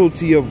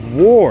casualty of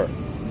war.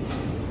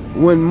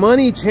 When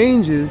money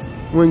changes,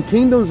 when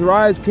kingdoms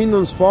rise,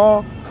 kingdoms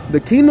fall, the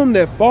kingdom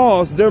that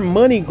falls, their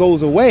money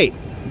goes away.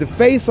 The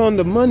face on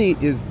the money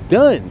is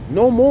done.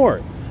 No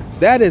more.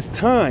 That is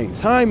time.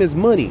 Time is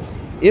money.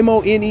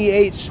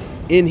 M-O-N-E-H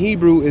in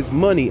Hebrew is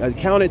money, a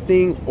counted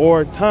thing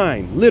or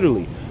time,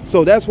 literally.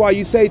 So that's why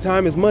you say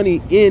time is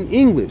money in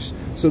English.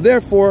 So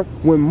therefore,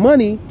 when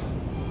money,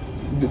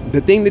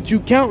 the thing that you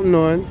counting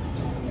on,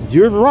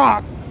 your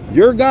rock,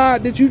 your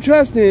God that you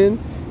trust in,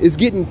 is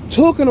getting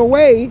taken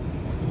away,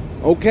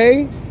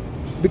 okay?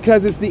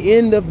 Because it's the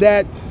end of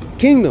that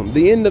kingdom,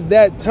 the end of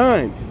that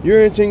time.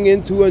 You're entering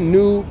into a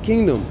new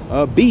kingdom,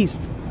 a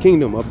beast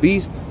kingdom, a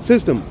beast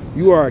system.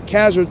 You are a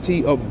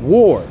casualty of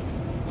war.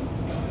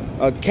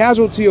 A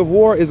casualty of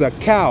war is a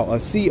cow, a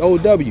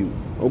C-O-W,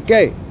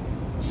 okay?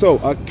 So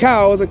a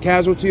cow is a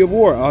casualty of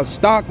war. A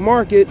stock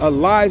market, a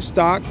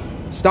livestock,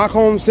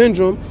 Stockholm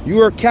syndrome,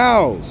 you are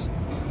cows.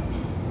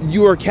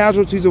 You are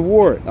casualties of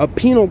war. A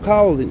penal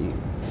colony.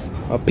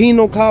 A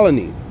penal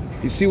colony.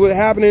 You see what's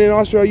happening in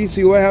Australia, you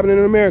see what's happening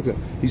in America.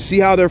 You see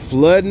how they're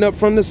flooding up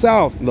from the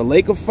south, the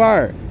lake of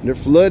fire. They're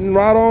flooding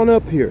right on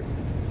up here.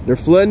 They're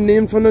flooding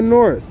in from the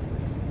north.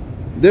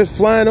 They're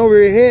flying over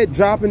your head,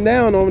 dropping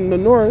down on the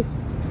north,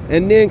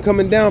 and then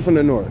coming down from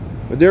the north.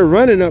 But they're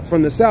running up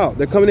from the south.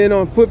 They're coming in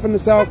on foot from the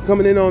south,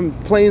 coming in on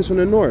planes from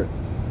the north.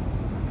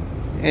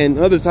 And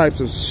other types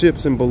of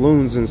ships and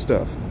balloons and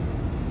stuff.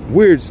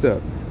 Weird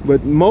stuff.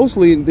 But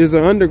mostly there's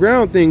an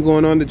underground thing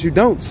going on that you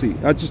don't see.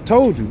 I just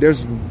told you.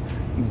 There's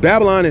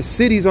Babylon is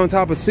cities on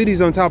top of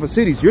cities on top of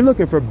cities. You're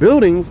looking for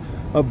buildings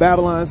of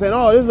Babylon saying,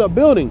 oh, this is a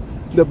building.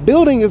 The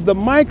building is the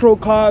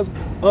microcosm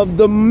of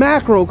the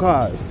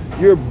macrocosm.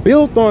 You're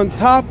built on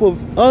top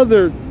of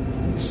other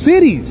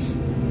cities.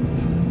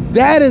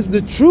 That is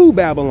the true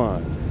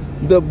Babylon.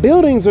 The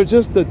buildings are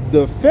just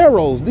the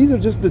pharaohs. These are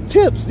just the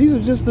tips. These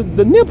are just the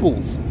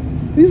nipples.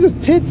 These are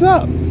tits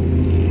up.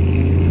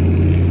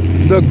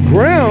 The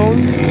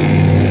ground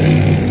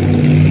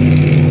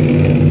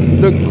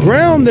The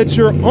ground that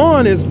you're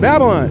on is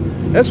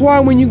Babylon. That's why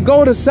when you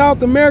go to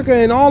South America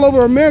and all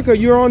over America,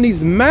 you're on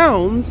these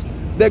mounds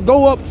that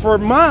go up for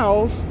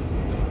miles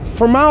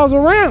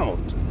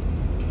around.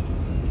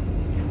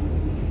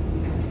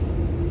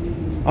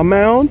 A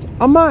mound,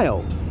 a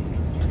mile.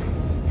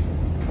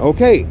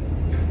 Okay.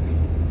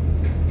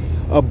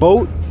 A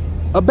boat,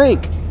 a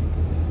bank.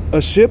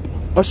 A ship,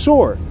 a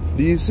shore.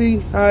 Do you see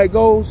how it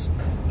goes?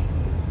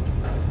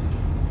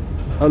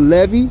 A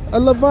levee, a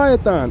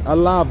leviathan, a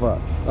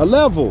lava, a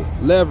level,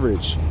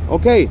 leverage.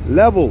 Okay,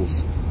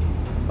 levels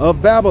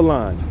of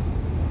Babylon.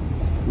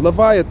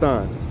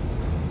 Leviathan.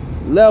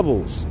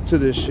 Levels to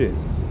this shit.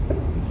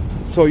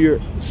 So you're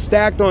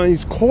stacked on,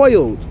 he's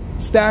coiled,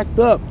 stacked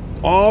up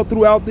all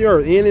throughout the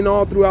earth, in and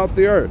all throughout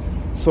the earth.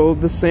 So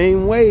the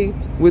same way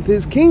with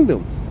his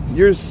kingdom.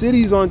 Your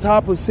cities on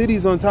top of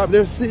cities on top.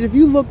 There's, if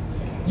you look,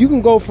 you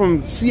can go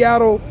from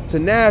Seattle to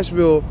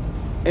Nashville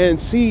and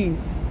see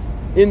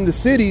in the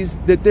cities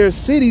that there's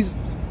cities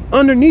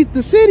underneath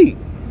the city.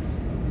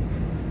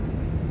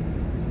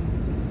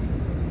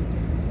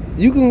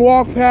 You can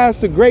walk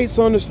past the grates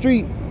on the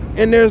street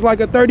and there's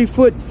like a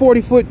 30-foot,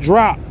 40-foot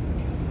drop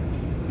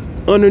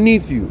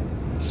underneath you.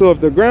 So if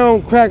the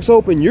ground cracks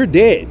open, you're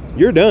dead.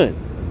 You're done.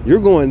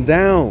 You're going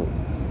down.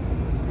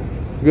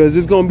 Because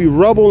it's going to be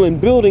rubble and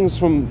buildings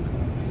from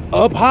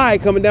up high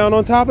coming down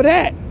on top of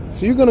that.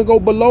 So you're going to go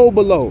below.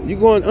 You're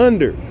going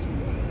under.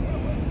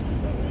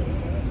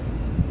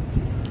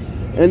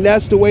 And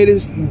that's the way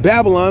this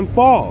Babylon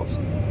falls.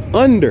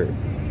 Under.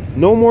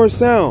 No more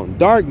sound.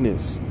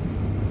 Darkness.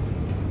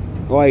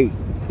 Like,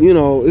 you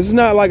know, it's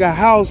not like a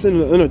house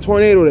in a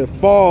tornado that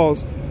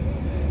falls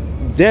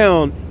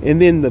down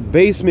and then the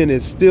basement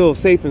is still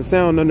safe and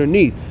sound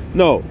underneath.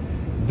 No.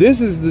 This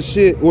is the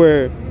shit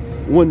where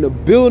when the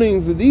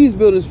buildings, these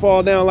buildings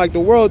fall down like the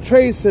World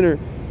Trade Center,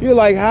 you're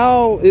like,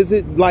 how is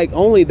it like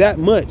only that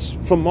much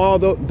from all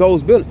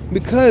those buildings?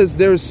 Because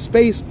there's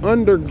space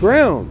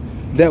underground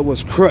that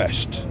was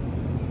crushed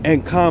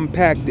and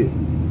compacted.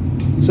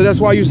 So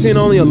that's why you're seeing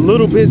only a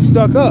little bit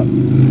stuck up.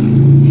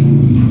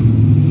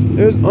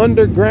 There's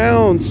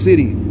underground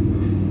city,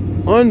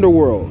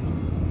 underworld.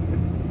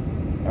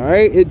 All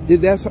right,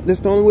 that's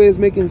the only way it's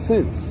making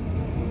sense.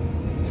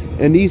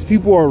 And these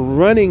people are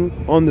running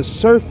on the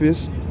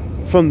surface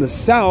from the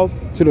south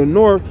to the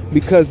north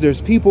because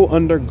there's people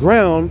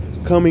underground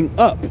coming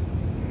up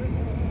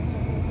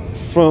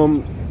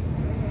from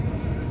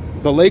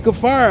the Lake of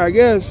Fire, I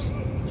guess,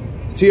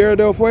 Tierra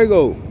del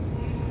Fuego,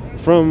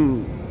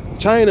 from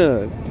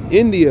China,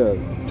 India,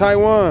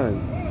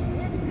 Taiwan,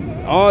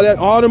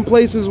 all them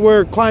places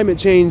where climate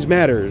change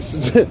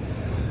matters.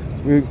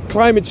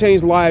 Climate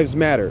change lives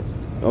matter.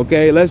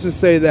 Okay, let's just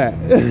say that.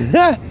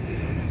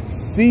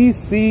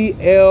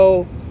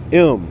 CCLM.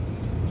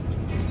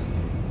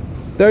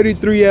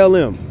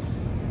 33LM.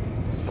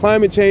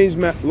 Climate change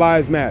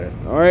lives matter.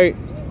 All right,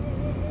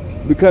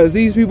 because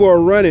these people are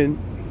running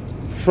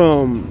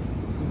from,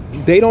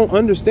 they don't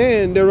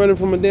understand, they're running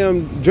from a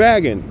damn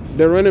dragon.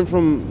 They're running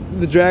from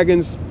the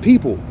dragon's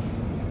people.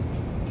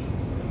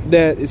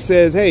 That it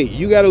says, hey,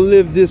 you got to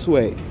live this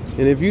way,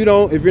 and if you're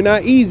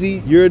not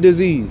easy, you're a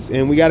disease,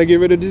 and we got to get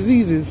rid of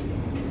diseases.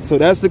 So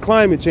that's the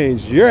climate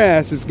change. Your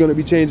ass is going to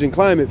be changing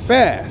climate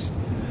fast.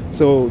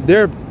 So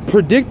they're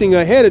predicting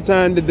ahead of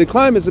time that the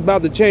climate's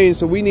about to change,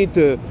 so we need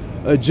to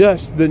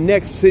adjust the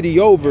next city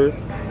over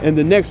and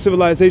the next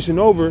civilization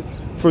over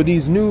for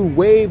these new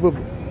wave of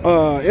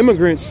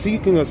immigrants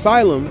seeking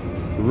asylum,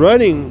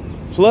 running,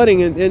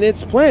 flooding, and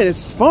it's planned.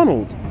 It's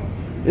funneled.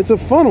 It's a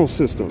funnel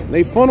system.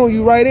 They funnel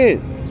you right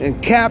in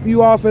and cap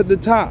you off at the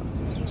top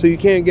so you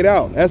can't get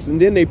out. And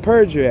then they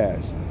purge your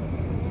ass.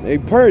 They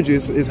purge.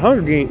 It's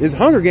Hunger Games. It's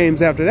Hunger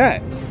Games after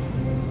that.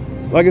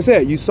 Like I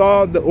said, you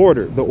saw the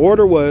order. The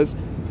order was,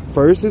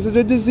 first is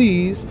the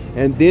disease,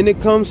 and then it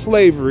comes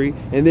slavery,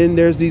 and then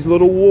there's these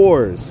little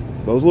wars.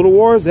 Those little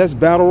wars, that's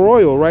battle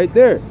royal right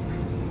there.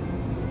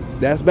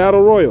 That's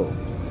battle royal.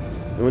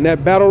 And when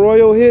that battle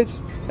royal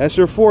hits, that's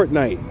your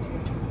Fortnite.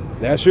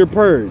 That's your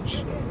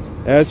purge.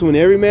 That's when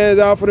every man is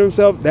out for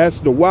himself. That's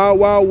the Wild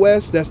Wild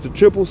West. That's the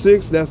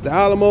 666. That's the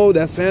Alamo.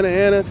 That's Santa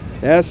Ana.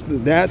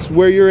 That's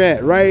where you're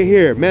at right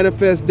here.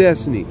 Manifest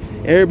destiny.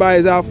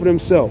 Everybody's out for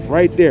themselves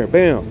right there.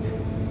 Bam.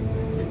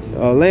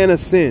 Atlanta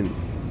sin.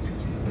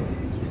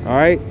 All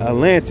right,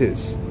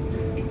 Atlantis.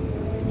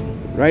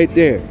 Right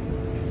there.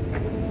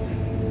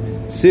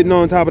 Sitting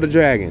on top of the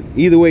dragon.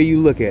 Either way you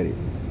look at it.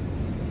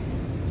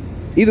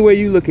 Either way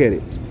you look at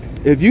it.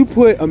 If you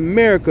put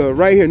America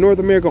right here, North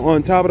America,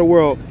 on top of the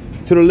world,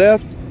 to the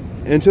left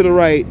and to the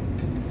right,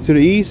 to the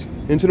east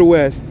and to the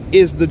west,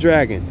 is the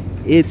dragon.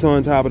 It's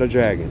on top of the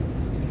dragon.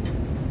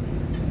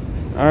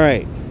 All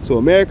right. So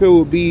America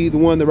will be the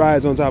one that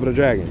rides on top of the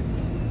dragon.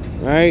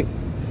 All right.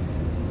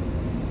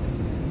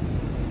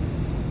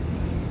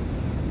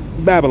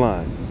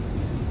 Babylon.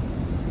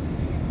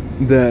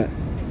 The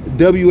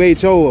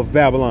WHO of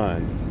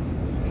Babylon.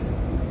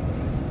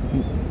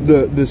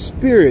 The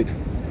spirit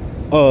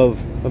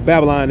of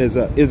Babylon is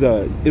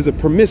a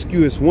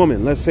promiscuous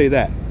woman. Let's say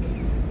that.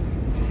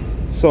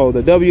 So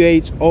the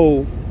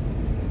WHO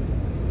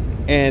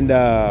And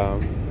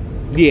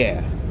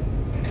yeah.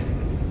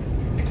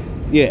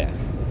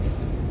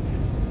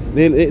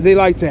 They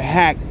like to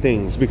hack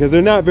things because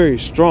they're not very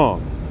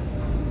strong.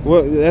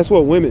 Well, that's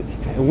what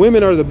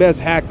women are the best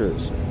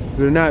hackers.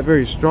 They're not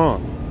very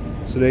strong.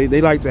 So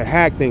they like to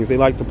hack things. They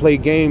like to play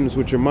games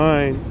with your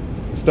mind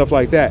and stuff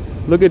like that.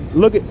 Look at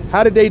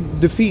how did they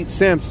defeat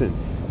Samson?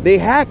 They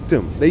hacked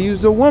him. They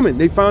used a woman.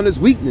 They found his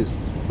weakness.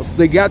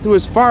 They got through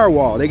his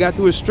firewall. They got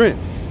through his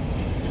strength.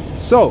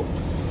 So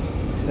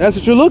that's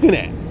what you're looking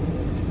at.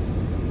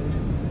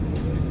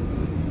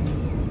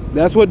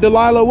 That's what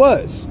Delilah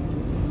was.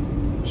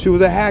 She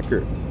was a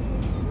hacker.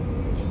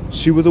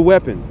 She was a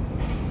weapon.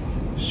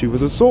 She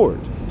was a sword.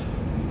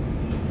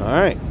 All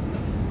right.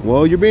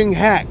 Well, you're being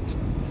hacked.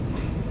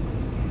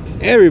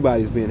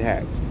 Everybody's being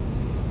hacked.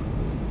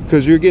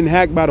 Because you're getting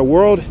hacked by the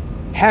World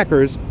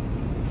Hackers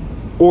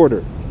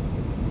Order.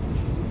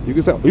 You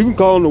can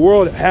call them the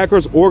World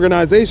Hackers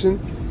Organization.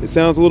 It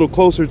sounds a little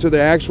closer to the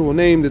actual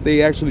name that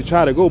they actually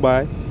try to go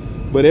by.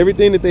 But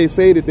everything that they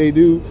say that they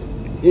do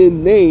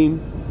in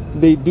name,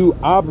 they do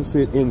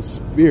opposite in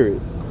spirit.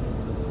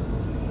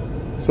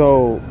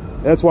 So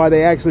that's why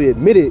they actually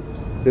admitted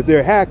that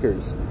they're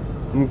hackers.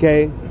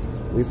 Okay?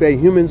 They say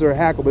humans are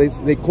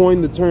hackable. They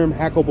coined the term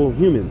hackable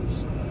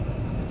humans.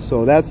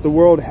 So that's the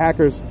World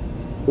Hackers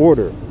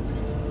Order.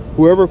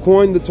 Whoever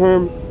coined the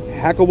term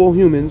hackable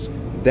humans,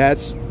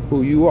 that's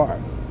who you are.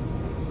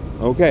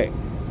 Okay.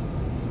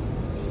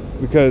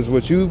 Because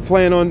what you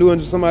plan on doing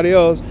to somebody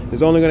else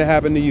is only going to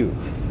happen to you.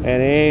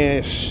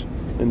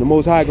 And the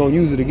Most High going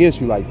to use it against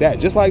you like that.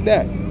 Just like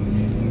that.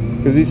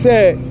 Because he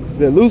said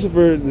that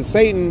Lucifer, the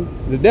Satan,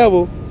 the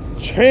devil,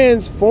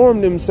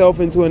 transformed himself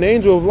into an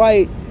angel of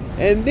light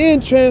and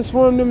then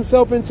transformed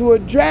himself into a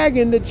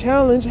dragon to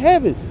challenge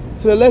heaven.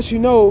 So that lets you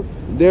know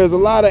there's a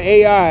lot of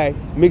AI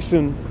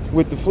mixing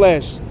with the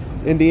flesh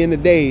in the end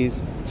of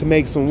days to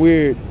make some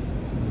weird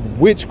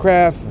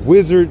witchcraft,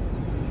 wizard,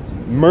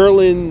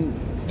 Merlin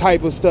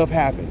type of stuff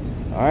happen.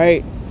 All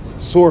right,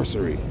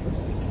 sorcery,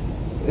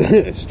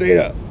 straight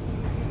up.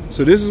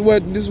 So this is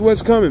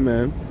what's coming,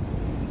 man.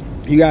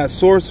 You got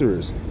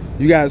sorcerers,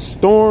 you got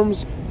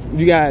storms,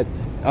 you got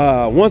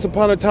once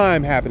upon a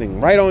time happening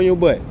right on your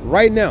butt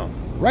right now.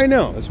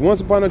 It's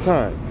once upon a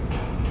time.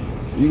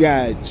 You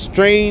got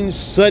strange,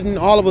 sudden,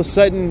 all of a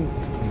sudden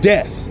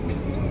death.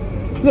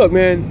 Look,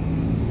 man,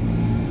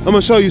 I'm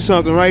gonna show you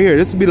something right here.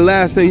 This will be the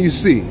last thing you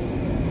see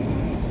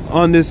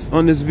on this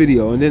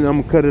video, and then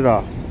I'm gonna cut it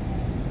off.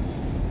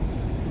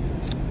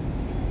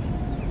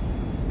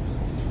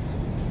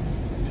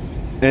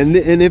 And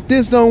if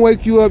this don't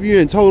wake you up, you're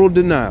in total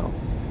denial.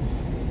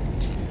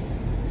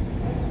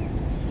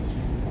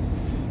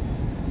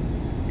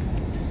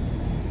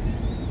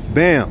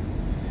 Bam.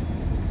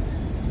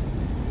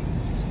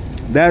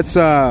 That's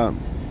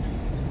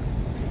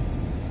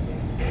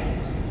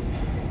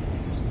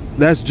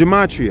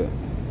gematria.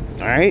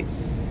 All right.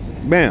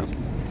 Bam.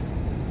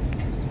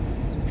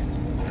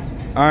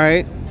 All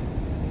right.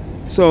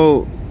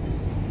 So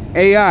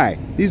AI,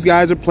 these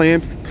guys are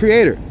playing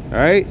creator. All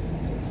right.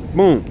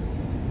 Boom.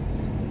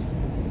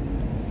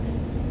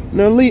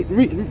 Now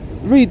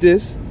read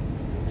this.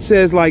 It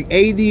says like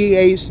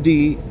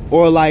ADHD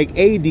or like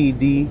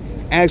ADD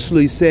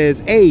actually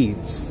says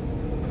AIDS.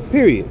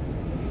 Period.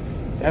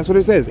 That's what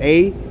it says.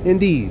 A and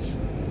D's.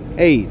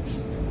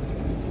 AIDS.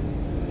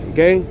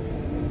 Okay?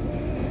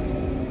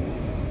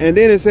 And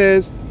then it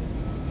says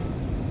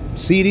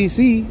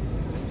CDC.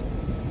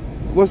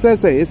 What's that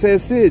say? It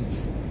says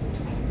SIDS.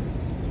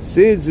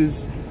 SIDS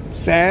is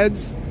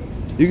SADS.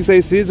 You can say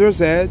SIDS or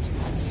SADS.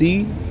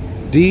 C,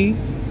 D,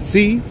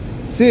 C,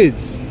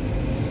 SIDS.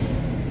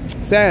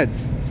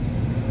 SADS.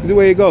 The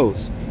way it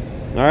goes.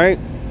 Alright?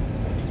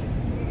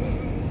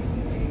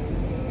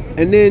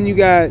 And then you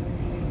got,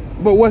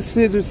 but what's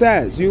SIDS or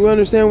SADS? You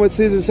understand what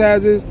SIDS or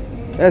SADS is?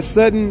 That's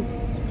sudden,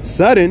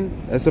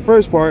 that's the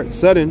first part,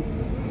 sudden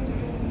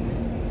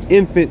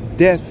infant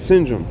death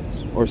syndrome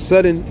or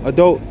sudden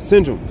adult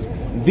syndrome.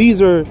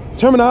 These are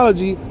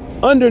terminology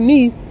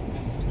underneath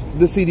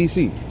the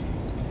CDC.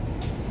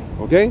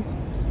 Okay?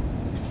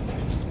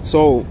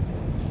 So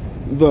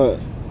the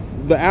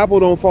apple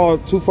don't fall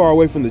too far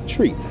away from the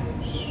tree.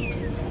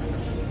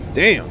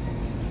 Damn.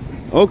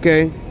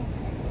 Okay.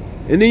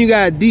 And then you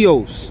got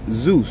Dios,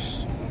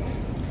 Zeus.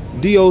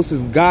 Dios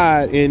is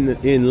God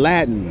in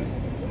Latin.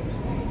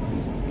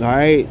 All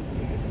right?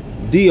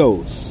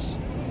 Dios,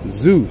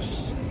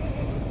 Zeus.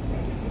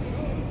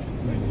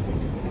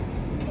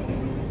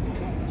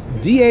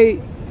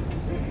 D,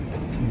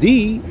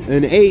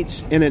 an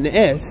H, and an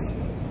S.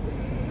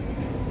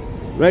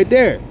 Right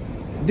there.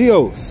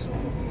 Dios.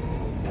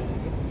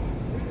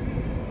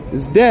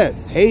 It's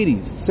death,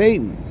 Hades,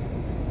 Satan.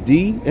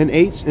 D, an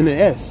H, and an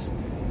S.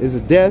 Is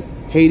death,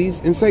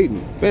 Hades, and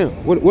Satan. Bam.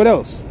 What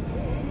else?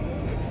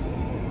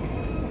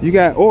 You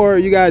got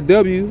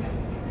W,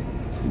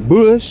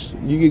 Bush.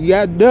 You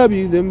got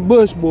W, them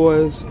Bush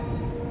boys.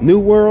 New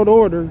World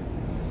Order.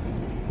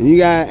 And you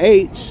got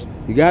H,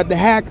 you got the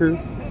hacker.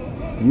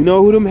 You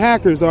know who them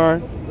hackers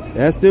are.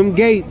 That's them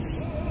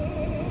Gates.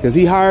 Because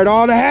he hired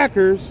all the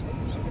hackers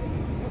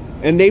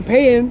And they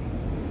paying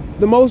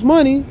the most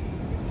money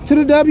to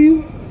the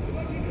W,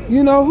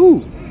 you know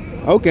who.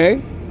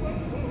 Okay.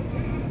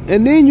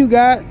 And then you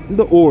got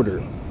the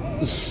order.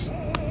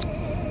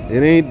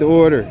 It ain't the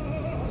order.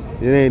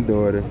 It ain't the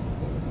order.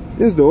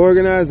 It's the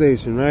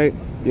organization, right?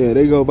 Yeah,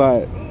 they go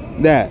by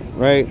that,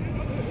 right?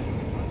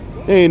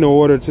 There ain't no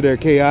order to their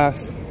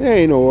chaos. There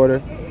ain't no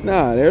order.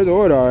 Nah, there's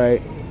order, all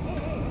right.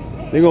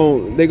 They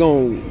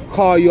gonna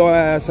call your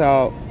ass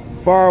out.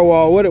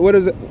 Firewall. What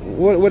is it?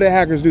 What do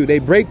hackers do? They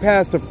break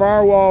past the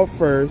firewall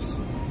first,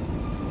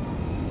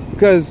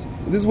 because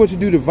this is what you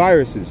do to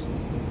viruses.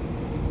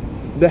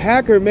 The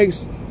hacker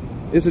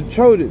it's a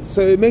Trojan,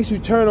 so it makes you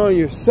turn on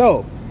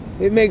yourself.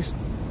 It makes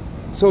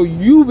so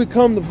you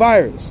become the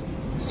virus.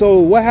 So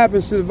what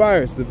happens to the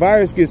virus? The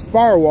virus gets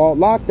firewalled,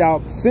 locked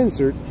out,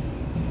 censored.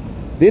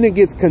 Then it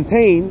gets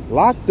contained,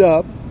 locked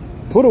up,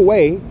 put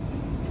away,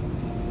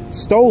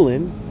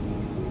 stolen.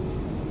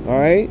 All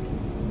right,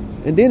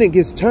 and then it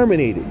gets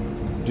terminated,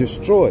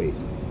 destroyed.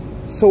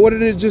 So what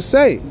did it just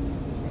say?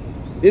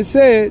 It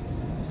said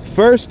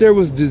first there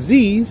was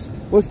disease.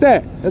 What's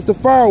that? That's the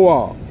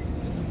firewall.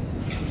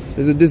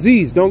 There's a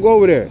disease. Don't go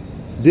over there.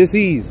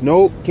 Disease.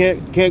 Nope,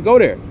 can't go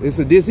there. It's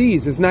a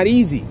disease. It's not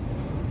easy.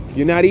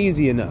 You're not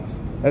easy enough.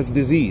 That's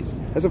disease.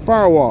 That's a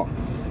firewall.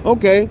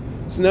 Okay,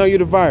 so now you're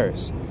the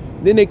virus.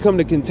 Then they come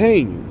to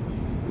contain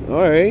you.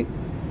 All right,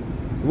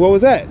 what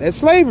was that? That's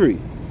slavery.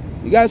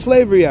 You got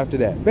slavery after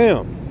that.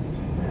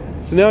 Bam.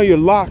 So now you're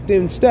locked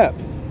in step.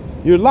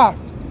 You're locked.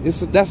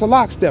 That's a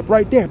lockstep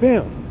right there.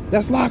 Bam.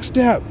 That's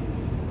lockstep.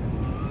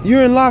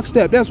 You're in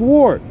lockstep. That's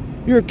war.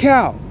 You're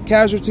a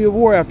casualty of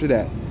war after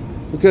that,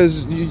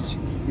 because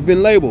you've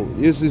been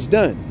labeled. It's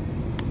done.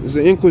 There's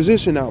an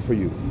inquisition out for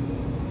you.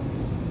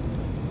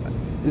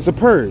 It's a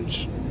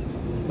purge.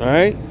 All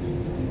right.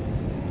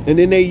 And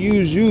then they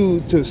use you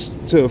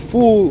to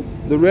fool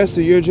the rest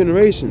of your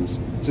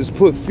generations, to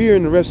put fear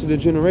in the rest of the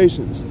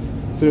generations,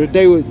 so that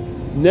they would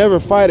never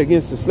fight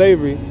against the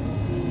slavery.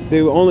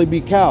 They would only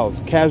be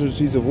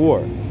casualties of war.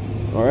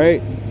 All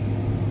right.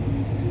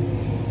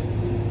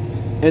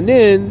 And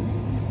then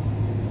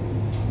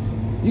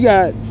you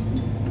got,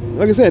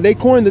 like I said, they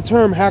coined the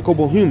term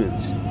hackable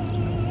humans.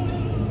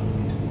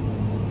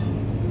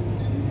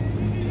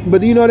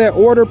 But do you know that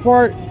order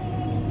part?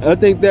 I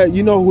think that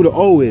you know who the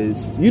O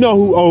is. You know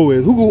who O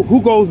is.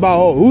 Who goes by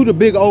O? Who the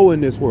big O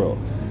in this world?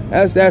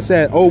 That's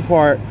that O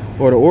part,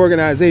 or the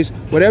organization,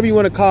 whatever you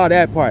want to call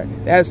that part.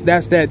 That's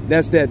that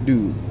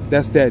dude.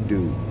 That's that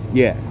dude.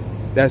 Yeah,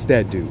 that's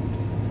that dude.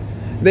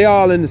 They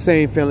all in the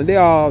same family. They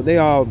all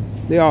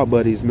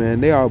buddies,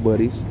 man. They all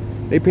buddies.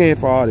 They paying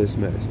for all this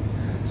mess.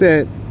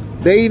 Said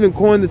they even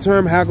coined the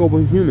term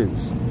hackable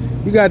humans.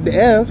 You got the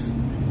F.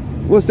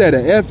 What's that?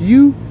 A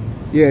FU?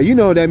 Yeah, you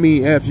know what that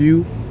mean,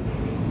 FU.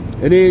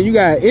 And then you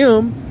got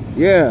M.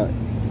 Yeah,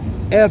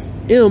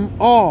 FM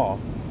all.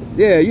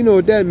 Yeah, you know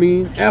what that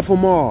mean, F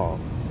them all.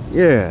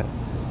 Yeah,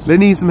 they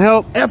need some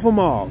help. F them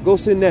all. Go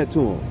send that to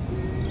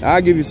them.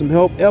 I'll give you some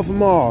help. F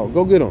them all.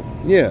 Go get them.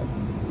 Yeah,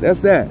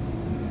 that's that.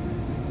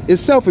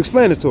 It's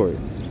self-explanatory.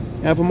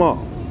 F them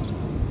all.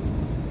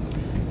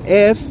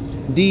 F,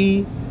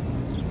 D,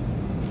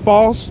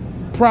 false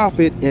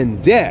prophet,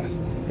 and death.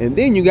 And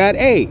then you got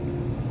A,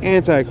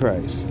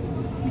 Antichrist.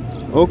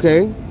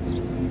 Okay.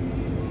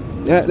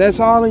 That's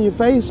all in your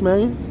face,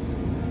 man.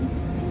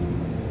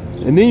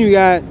 And then you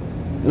got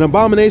an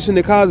abomination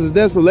that causes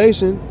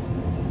desolation,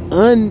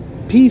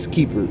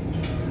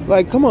 unpeacekeeper.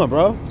 Like, come on,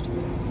 bro.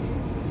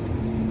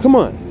 Come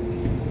on.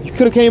 You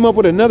could have came up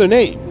with another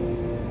name.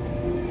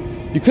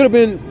 You could have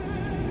been...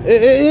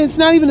 It's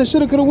not even a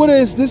shoulda, coulda,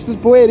 woulda. It's just the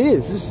way it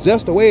is. It's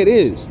just the way it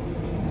is.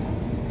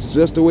 It's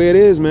just the way it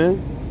is,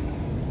 man.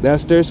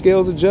 That's their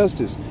scales of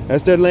justice.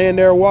 That's their land,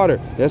 their water.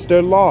 That's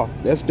their law.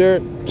 That's their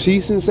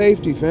peace and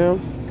safety, fam.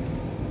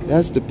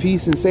 That's the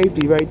peace and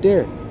safety right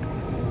there.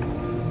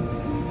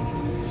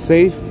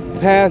 Safe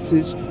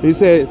passage. He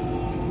said,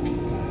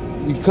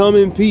 you come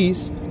in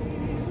peace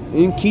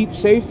and keep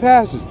safe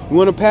passes. You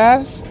want to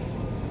pass?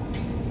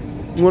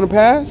 You want to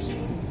pass?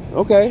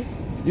 Okay,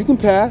 you can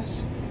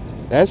pass.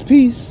 That's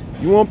peace.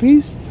 You want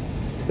peace?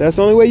 That's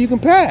the only way you can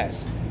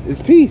pass.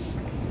 It's peace.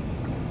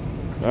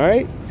 All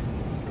right?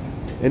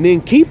 And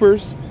then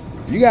keepers,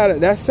 you got it.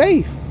 That's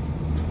safe.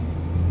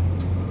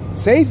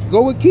 Safe,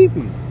 go with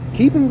keeping.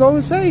 Keeping, go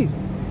with safe.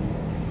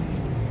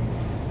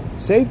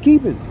 Safe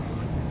keeping.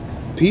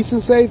 Peace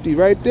and safety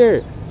right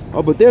there.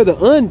 Oh, but they're the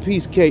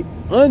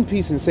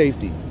unpeace and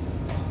safety.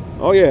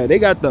 Oh yeah, they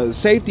got the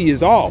safety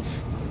is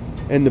off.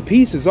 And the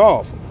peace is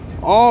off.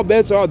 All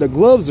bets are, the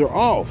gloves are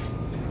off.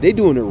 They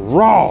doing it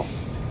raw.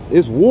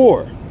 It's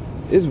war.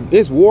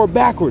 It's war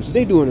backwards.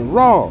 They doing it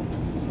raw.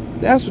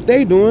 That's what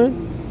they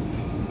doing.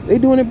 They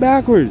doing it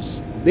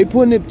backwards. They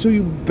putting it to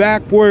you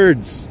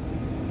backwards.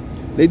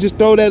 They just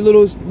throw that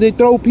little, they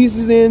throw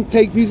pieces in,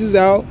 take pieces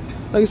out.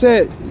 Like I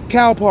said,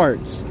 cow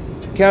parts,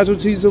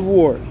 casualties of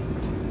war.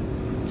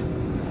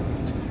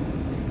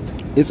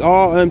 It's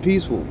all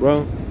unpeaceful,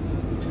 bro.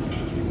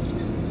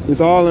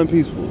 It's all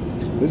unpeaceful.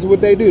 This is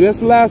what they do. That's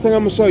the last thing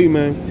I'm gonna show you,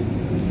 man.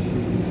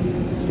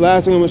 It's the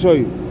last thing I'm gonna show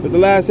you. But the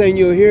last thing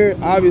you'll hear,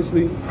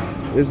 obviously,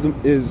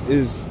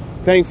 is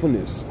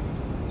thankfulness.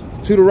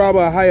 To the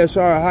Rabba Haya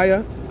Shara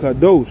Haya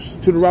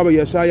Kadosh. To the Rabba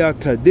Yashaya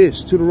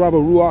Kadish. To the Rabba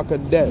Ruach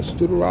Kadesh.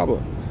 To the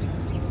Rabba.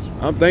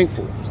 I'm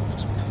thankful.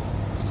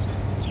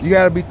 You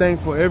gotta be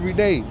thankful every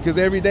day, because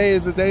every day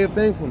is a day of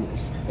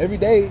thankfulness. Every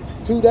day,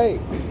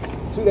 today.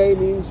 Today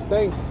means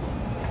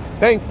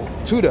thankful.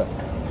 Tuda.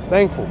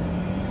 Thankful.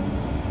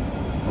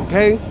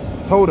 Okay?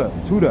 Toda.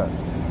 Tuda.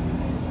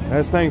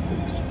 That's thankful.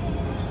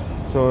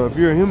 So if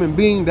you're a human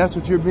being, that's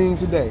what you're being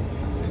today.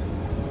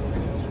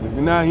 If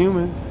you're not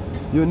human,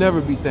 you'll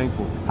never be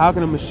thankful. How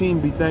can a machine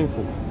be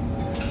thankful?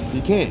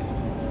 You can't.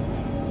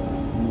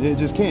 It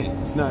just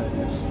can't.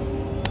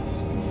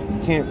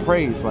 You can't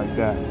praise like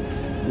that.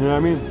 You know what I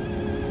mean?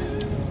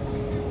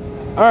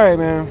 All right,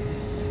 man.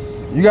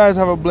 You guys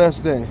have a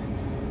blessed day.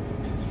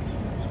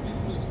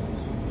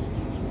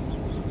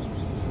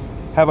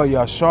 Have a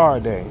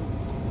Yashar day.